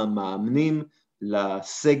בין המאמנים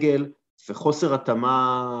לסגל, וחוסר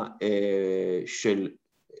התאמה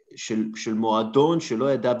של מועדון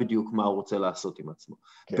שלא ידע בדיוק מה הוא רוצה לעשות עם עצמו.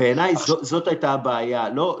 בעיניי זאת הייתה הבעיה,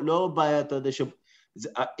 לא בעיה, אתה יודע,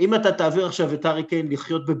 אם אתה תעביר עכשיו את ארי קיין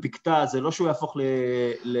לחיות בבקתה, זה לא שהוא יהפוך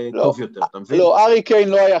לטוב יותר, אתה מבין? לא, ארי קיין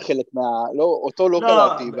לא היה חלק אותו לא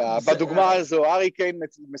קלטתי, בדוגמה הזו, ארי קיין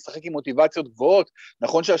משחק עם מוטיבציות גבוהות,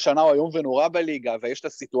 נכון שהשנה הוא היום ונורא בליגה, ויש את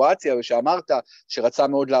הסיטואציה, ושאמרת שרצה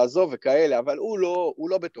מאוד לעזוב וכאלה, אבל הוא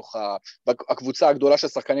לא בתוך הקבוצה הגדולה של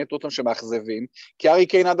שחקני טוטנהאם שמאכזבים, כי ארי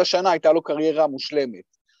קיין עד השנה הייתה לו קריירה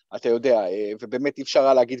מושלמת. אתה יודע, ובאמת אי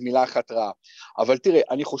אפשר להגיד מילה אחת רעה, אבל תראה,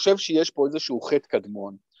 אני חושב שיש פה איזשהו חטא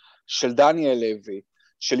קדמון, של דניאל לוי,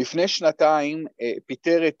 שלפני שנתיים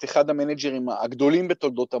פיטר את אחד המנג'רים הגדולים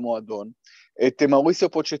בתולדות המועדון, את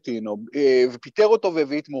מאוריסיו פוצ'טינו, ופיטר אותו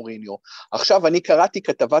והביא את מוריניו. עכשיו אני קראתי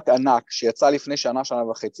כתבת ענק, שיצאה לפני שנה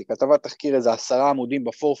וחצי, כתבת תחקיר איזה 10 עמודים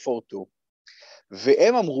ב-442,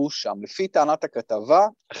 והם אמרו שם, לפי טענת הכתבה,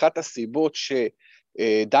 אחת הסיבות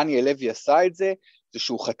שדניאל לוי עשה את זה, זה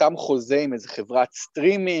שהוא חתם חוזה עם איזו חברת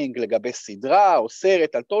סטרימינג לגבי סדרה או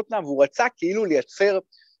סרט על טוטנהאם, והוא רצה כאילו לייצר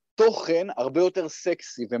תוכן הרבה יותר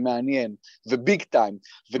סקסי ומעניין, וביג טיים,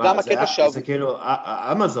 וגם הקטע זה כאילו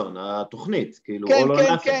אמזון, התוכנית, כאילו,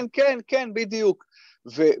 כן,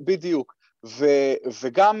 בדיוק,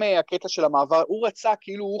 וגם הקטע של המעבר, הוא רצה,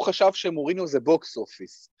 כאילו הוא חשב שמוריניו זה בוקס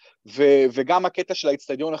אופיס, וגם הקטע של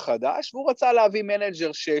האצטדיון החדש, והוא רצה להביא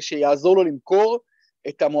מנג'ר שיעזור לו למכור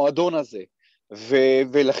את המועדון הזה,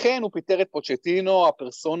 ולכן הוא פיטר את פוצ'טינו,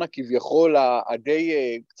 הפרסונה כביכול הדי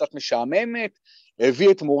קצת משעממת,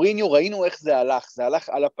 הביא את מוריניו, ראינו איך זה הלך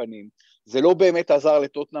על הפנים, זה לא באמת עזר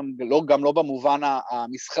לטוטנהאם, גם לא במובן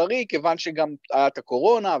המסחרי, כיוון שגם היה את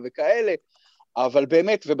הקורונה וכאלה, אבל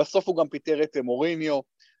באמת, ובסוף הוא גם פיטר את מוריניו,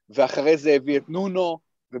 ואחרי זה הביא את נונו,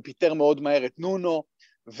 ופיטר מאוד מהר את נונו,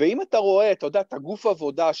 ואם אתה רואה, אתה יודע, את הגוף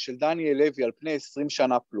עבודה של דניאל לוי על פני 20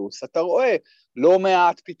 שנה פלוס, אתה רואה לא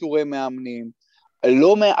מעט פיטורי מאמנים,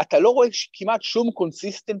 אתה לא רואה כמעט שום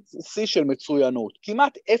קונסיסטנסי של מצוינות,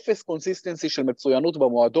 כמעט אפס קונסיסטנסי של מצוינות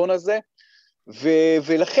במועדון הזה,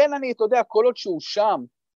 ולכן אני, אתה יודע, כל עוד שהוא שם,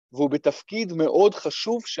 והוא בתפקיד מאוד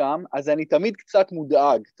חשוב שם, אז אני תמיד קצת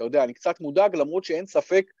מודאג, אתה יודע, אני קצת מודאג, למרות שאין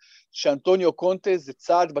ספק שאנטוניו קונטה זה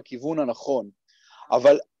צעד בכיוון הנכון,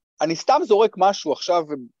 אבל אני סתם זורק משהו עכשיו,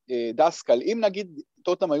 דסקל, אם נגיד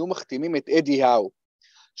טוטנהאם היו מחתימים את אדי האו,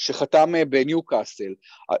 שחתם בניוקאסל,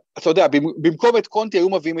 אתה יודע, במקום את קונטי היו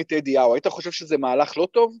מביאים את אדי האו, היית חושב שזה מהלך לא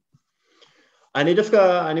טוב? אני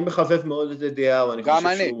דווקא, אני מחבב מאוד את אדי האו,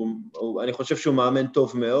 אני חושב שהוא מאמן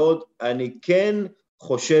טוב מאוד, אני כן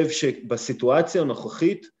חושב שבסיטואציה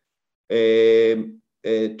הנוכחית,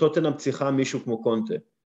 טוטנהאם צריכה מישהו כמו קונטה,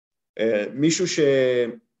 מישהו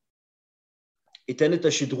ייתן את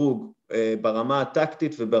השדרוג ברמה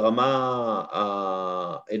הטקטית וברמה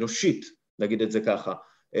האנושית, נגיד את זה ככה,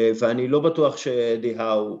 ואני לא בטוח שאדי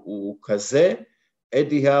האו הוא כזה,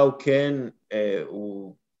 אדי האו כן,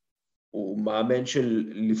 הוא מאמן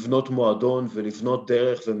של לבנות מועדון ולבנות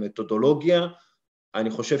דרך ומתודולוגיה, אני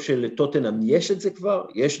חושב שלטוטנהאם יש את זה כבר,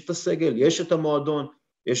 יש את הסגל, יש את המועדון,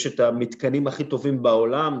 יש את המתקנים הכי טובים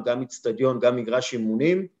בעולם, גם אצטדיון, גם מגרש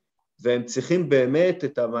אימונים, והם צריכים באמת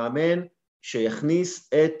את המאמן שיכניס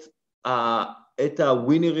את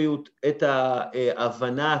הווינריות, את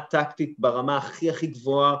ההבנה הטקטית ברמה הכי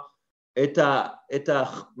גבוהה, את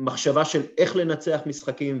המחשבה של איך לנצח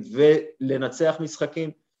משחקים ולנצח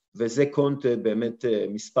משחקים, וזה קונטה באמת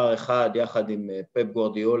מספר אחד, יחד עם פפ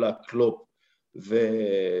גוארדיולה, קלופ,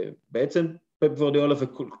 ובעצם פפ גוארדיולה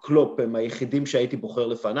וקלופ הם היחידים שהייתי בוחר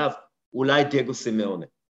לפניו, אולי דייגו סימאונה.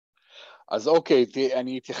 אז אוקיי,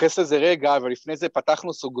 אני אתייחס לזה רגע, אבל לפני זה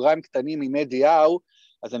פתחנו סוגריים קטנים עם אדיהו,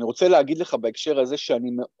 אז אני רוצה להגיד לך בהקשר הזה שאני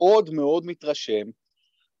מאוד מאוד מתרשם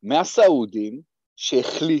מהסעודים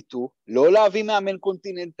שהחליטו לא להביא מאמן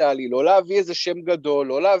קונטיננטלי, לא להביא איזה שם גדול,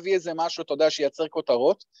 לא להביא איזה משהו, אתה יודע, שייצר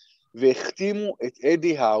כותרות, והחתימו את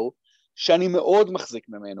אדיהו, שאני מאוד מחזיק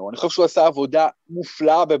ממנו. אני חושב שהוא עשה עבודה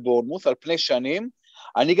מופלאה בבורנמות' על פני שנים,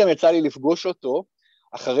 אני גם יצא לי לפגוש אותו,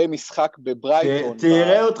 אחרי משחק בברייטון.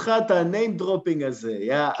 תראה אותך את הניים דרופינג הזה,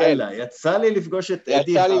 יאללה, יצא לי לפגוש את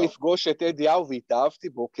אדיהו. יצא לי לפגוש את אדיהו והתאהבתי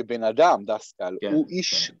בו כבן אדם, דסקל. הוא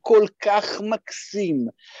איש כל כך מקסים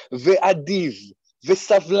ואדיב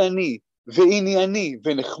וסבלני וענייני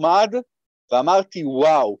ונחמד, ואמרתי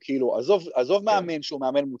וואו, כאילו, עזוב מאמן שהוא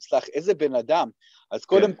מאמן מוצלח, איזה בן אדם. אז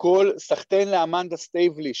קודם כל, סחטיין לאמנדה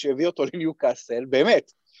סטייבלי שהביא אותו לניוקאסל,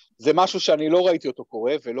 באמת. זה משהו שאני לא ראיתי אותו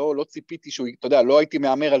קורה, ולא ציפיתי שהוא, אתה יודע, לא הייתי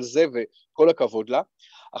מאמר על זה, וכל הכבוד לה.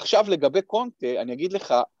 עכשיו לגבי קונטה, אני אגיד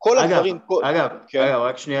לך, כל הדברים... אגב,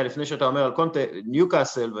 רק שנייה, לפני שאתה אומר על קונטה,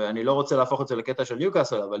 ניוקאסל, ואני לא רוצה להפוך את זה לקטע של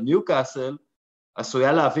ניוקאסל, אבל ניוקאסל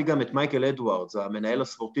עשויה להביא גם את מייקל אדוארדס, המנהל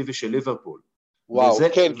הספורטיבי של ליברפול. וואו,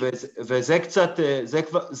 כן. וזה קצת, זה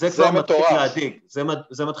כבר מתחיל להדיג,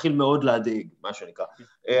 זה מתחיל מאוד להדיג, מה שנקרא.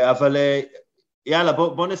 אבל יאללה,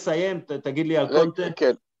 בוא נסיים, תגיד לי על קונטה.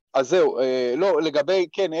 כן. אז זהו, לא, לגבי,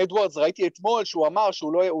 כן, אדוארדס, ראיתי אתמול שהוא אמר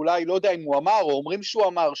שהוא לא, אולי לא יודע אם הוא אמר, או אומרים שהוא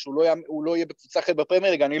אמר שהוא לא יהיה בקבוצה אחרת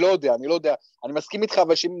בפרמייר ליג, אני לא יודע, אני מסכים איתך,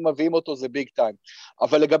 אבל שאם מביאים אותו זה ביג טיים,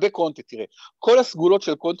 אבל לגבי קונטה, תראה, כל הסגולות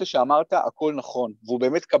של קונטה שאמרת, הכל נכון, והוא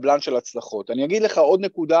באמת קבלן של הצלחות, אני אגיד לך עוד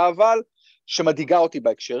נקודה אבל, שמדאיגה אותי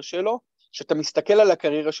בהקשר שלו, שאתה מסתכל על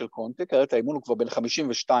הקריירה של קונטה, קריירת האימון הוא כבר בן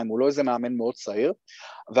 52, הוא לא איזה מאמן מאוד צעיר,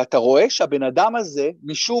 ואתה רואה שהבן אדם הזה,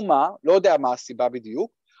 משום מה, לא יודע מה הסיבה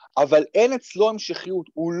בדיוק, אבל אין אצלו המשכיות,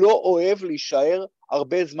 הוא לא אוהב להישאר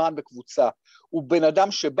הרבה זמן בקבוצה, הוא בן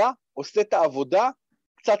אדם שבא, עושה את העבודה,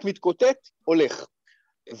 קצת מתקוטט, הולך,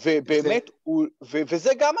 ובאמת,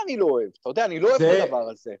 וזה גם אני לא אוהב, אתה יודע, אני לא אוהב את הדבר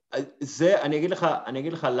הזה. זה, אני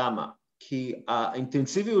אגיד לך למה, כי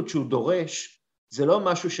האינטנסיביות שהוא דורש, זה לא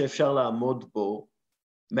משהו שאפשר לעמוד בו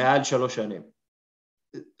מעל 3 שנים.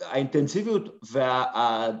 האינטנסיביות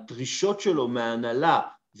והדרישות שלו מההנהלה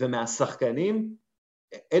ומהשחקנים,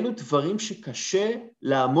 אלו דברים שקשה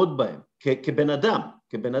לעמוד בהם,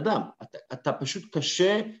 כבן אדם. אתה פשוט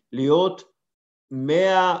קשה להיות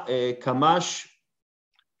 100 קמ"ש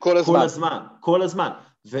כל הזמן.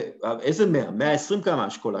 ואיזה 100? 120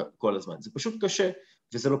 קמ"ש כל הזמן. זה פשוט קשה,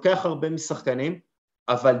 וזה לוקח הרבה משחקנים,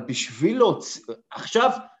 אבל בשביל להוציא,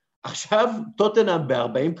 עכשיו טוטנהאם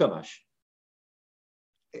ב-40 קמ"ש.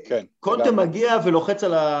 כן. קונטה מגיע ולוחץ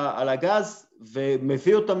על הגז,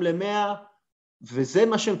 ומביא אותם ל-100, וזה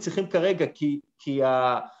מה שהם צריכים כרגע, כי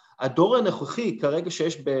הדור הנוכחי כרגע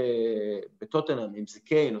שיש בטוטנהאם, אם זה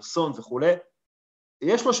קיין או סון וכו',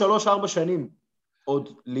 יש לו 3-4 שנים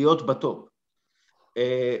עוד להיות בטופ.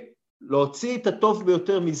 להוציא את הטוב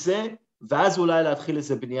ביותר מזה, ואז אולי להתחיל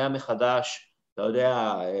איזה בנייה מחדש, אתה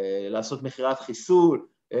יודע, לעשות מחירת חיסול,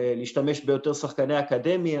 להשתמש ביותר שחקני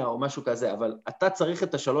אקדמיה או משהו כזה, אבל אתה צריך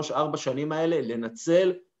את 3-4 שנים האלה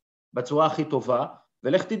לנצל בצורה הכי טובה,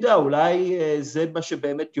 ולך תדע, אולי זה מה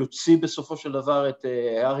שבאמת יוציא בסופו של דבר את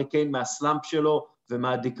הארי קיין מהסלאמפ שלו,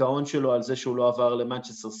 ומהדיכאון שלו על זה שהוא לא עבר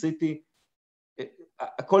למנצ'סטר סיטי,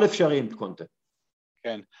 הכל אפשרי עם קונטה.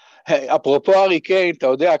 כן, אפרופו הארי קיין, אתה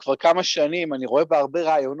יודע, כבר כמה שנים, אני רואה בהרבה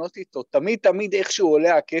רעיונות איתו, תמיד איכשהו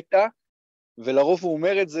עולה הקטע, ולרוב הוא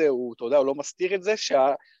אומר את זה, אתה יודע, הוא לא מסתיר את זה,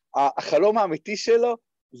 שהחלום האמיתי שלו,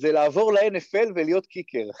 זה לעבור ל-NFL ולהיות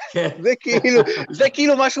קיקר. זה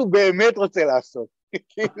כאילו משהו באמת רוצה לעשות.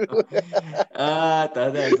 אתה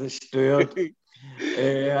יודע, זה שטויות.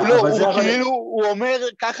 הוא אומר,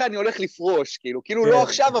 ככה אני הולך לפרוש, כאילו לא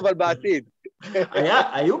עכשיו, אבל בעתיד.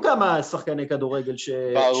 היו כמה שחקני כדורגל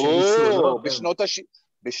שניסו, ברור,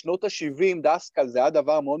 בשנות ה-70 דסקל זה היה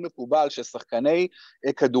דבר מאוד מקובל, ששחקני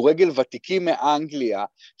כדורגל ותיקים מאנגליה,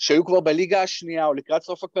 שהיו כבר בליגה השנייה, או לקראת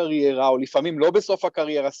סוף הקריירה, או לפעמים לא בסוף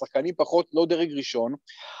הקריירה, שחקנים פחות לא דרג ראשון,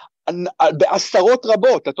 בעשרות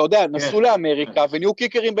רבות, אתה יודע, נסעו לאמריקה, ונהיו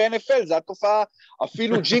קיקרים ב-NFL, זו התופעה,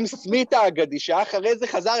 אפילו ג'ים סמית האגדי, שאחרי זה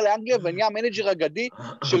חזר לאנגליה, ונהיה המנג'ר אגדי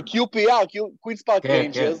של QPR, קווינס פארק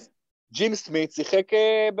ריינג'רס, ג'ים סמית שיחק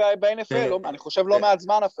ב-NFL, אני חושב לא מעט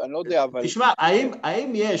זמן, אני לא יודע, אבל... תשמע,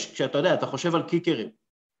 האם יש, כשאתה יודע, אתה חושב על קיקרים,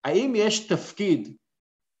 האם יש תפקיד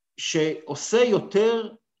שעושה יותר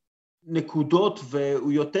נקודות,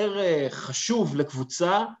 והוא יותר חשוב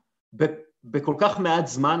לקבוצה, בכל כך מעט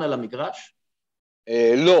זמן על המגרש?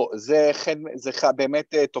 לא, זה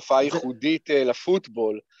באמת תופעה ייחודית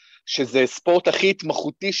לפוטבול, שזה ספורט הכי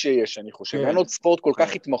התמחותי שיש, אני חושב. אין עוד ספורט כל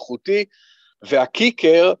כך התמחותי,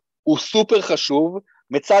 והקיקר הוא סופר חשוב.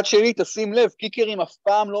 מצד שני, תשים לב, קיקרים אף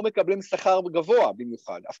פעם לא מקבלים שכר גבוה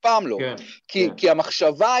במיוחד, אף פעם לא. כי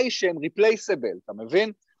המחשבה היא שהם ריפלייסבל, אתה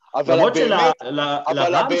מבין? אבל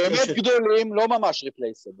הבאמת גדולים לא ממש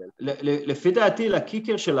ריפלייסבל. לפי דעתי,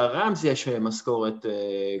 לקיקר של הרמז יש משכורת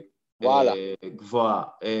גבוהה.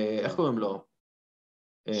 איך קוראים לו?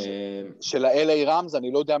 של ה-LA רמז,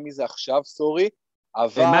 אני לא יודע מי זה עכשיו, סורי,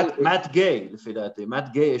 אבל... מאט גיי, לפי דעתי. מאט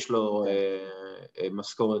גיי יש לו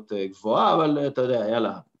משכורת גבוהה, אבל אתה יודע,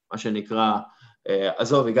 יאללה, מה שנקרא,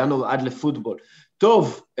 עזוב, הגענו עד לפוטבול.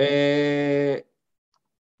 טוב,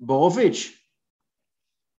 בורוביץ',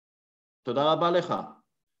 תודה רבה לך.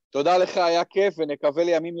 תודה לך, היה כיף, ונקווה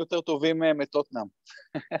לימים יותר טובים מטוטנאם.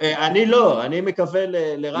 אני לא, אני מקווה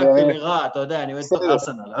לרק ולרע, אתה יודע, אני אוהד את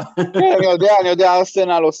ארסנל. כן, אני יודע,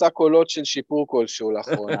 ארסנל עושה קולות של שיפור כלשהו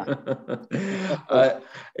לאחרונה.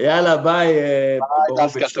 יאללה, ביי.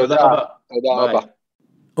 תודה רבה. תודה רבה.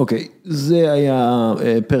 אוקיי, זה היה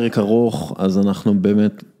פרק ארוך, אז אנחנו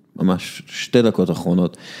באמת ממש 2 דקות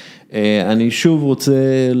אחרונות. אני שוב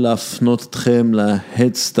רוצה להפנות אתכם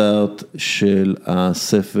ל-headstart של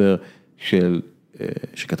הספר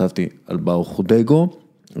שכתבתי על ברוך דגו.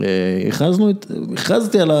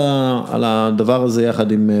 הכרזתי על הדבר הזה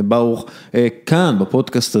יחד עם ברוך כאן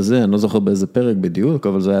בפודקאסט הזה, אני לא זוכר באיזה פרק בדיוק,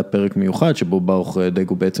 אבל זה היה פרק מיוחד שבו ברוך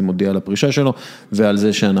דגו בעצם הודיע על הפרישה שלו, ועל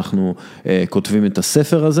זה שאנחנו כותבים את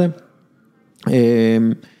הספר הזה.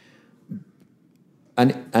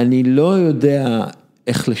 אני לא יודע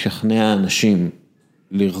איך לשכנע אנשים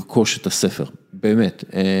לרכוש את הספר, באמת.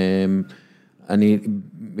 אני,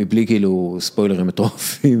 מבלי כאילו ספוילרים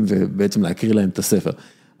מטורפים, ובעצם להקריא להם את הספר.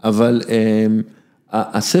 אבל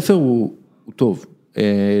הספר הוא טוב.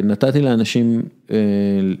 נתתי לאנשים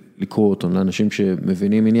לקרוא אותו, לאנשים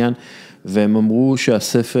שמבינים עניין, והם אמרו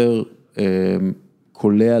שהספר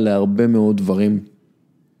קולע להרבה מאוד דברים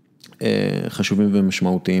חשובים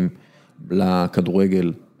ומשמעותיים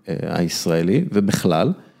לכדורגל הישראלי,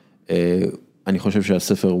 ובכלל, אני חושב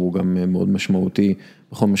שהספר הוא גם מאוד משמעותי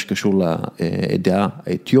בכל מה שקשור לעדה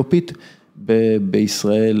האתיופית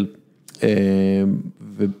בישראל,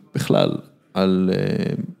 ובכלל,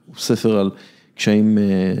 הוא ספר על קשיים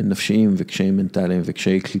נפשיים וקשיים מנטליים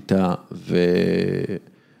וקשיי קליטה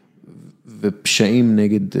ופשעים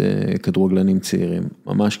נגד כדורגלנים צעירים,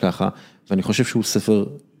 ממש ככה, ואני חושב שהוא ספר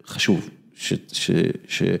חשוב,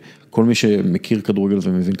 שכל מי שמכיר כדורגל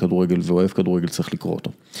ומבין כדורגל ואוהב כדורגל צריך לקרוא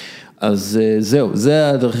אותו. אז זהו, זה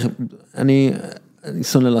הדרך, אני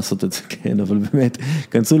שונא לעשות את זה, כן, אבל באמת,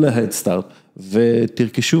 כנסו ל-headstart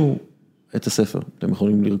ותרכשו את הספר. אתם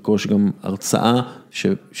יכולים לרכוש גם הרצאה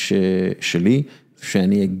שלי,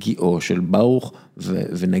 שאני אגיע, או של ברוך,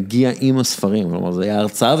 ונגיע עם הספרים, כלומר, זה היה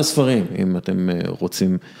הרצאה וספרים, אם אתם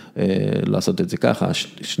רוצים לעשות את זה ככה,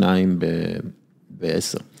 2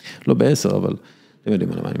 ב-10. לא ב-10, אבל אתם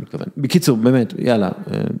יודעים למה אני מתכוון. בקיצור, באמת, יאללה,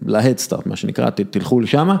 ל-headstart, מה שנקרא, תלכו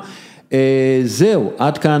לשם. זהו,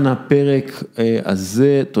 עד כאן הפרק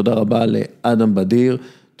הזה, תודה רבה לאדם בדיר,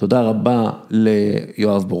 תודה רבה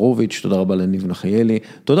ליואב בורוביץ', תודה רבה לניב נחיילי,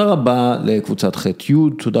 תודה רבה לקבוצת ח'-י',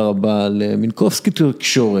 תודה רבה למינקובסקי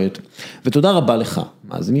תקשורת, ותודה רבה לך,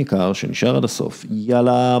 מאזין יקר שנשאר עד הסוף.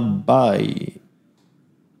 יאללה, ביי.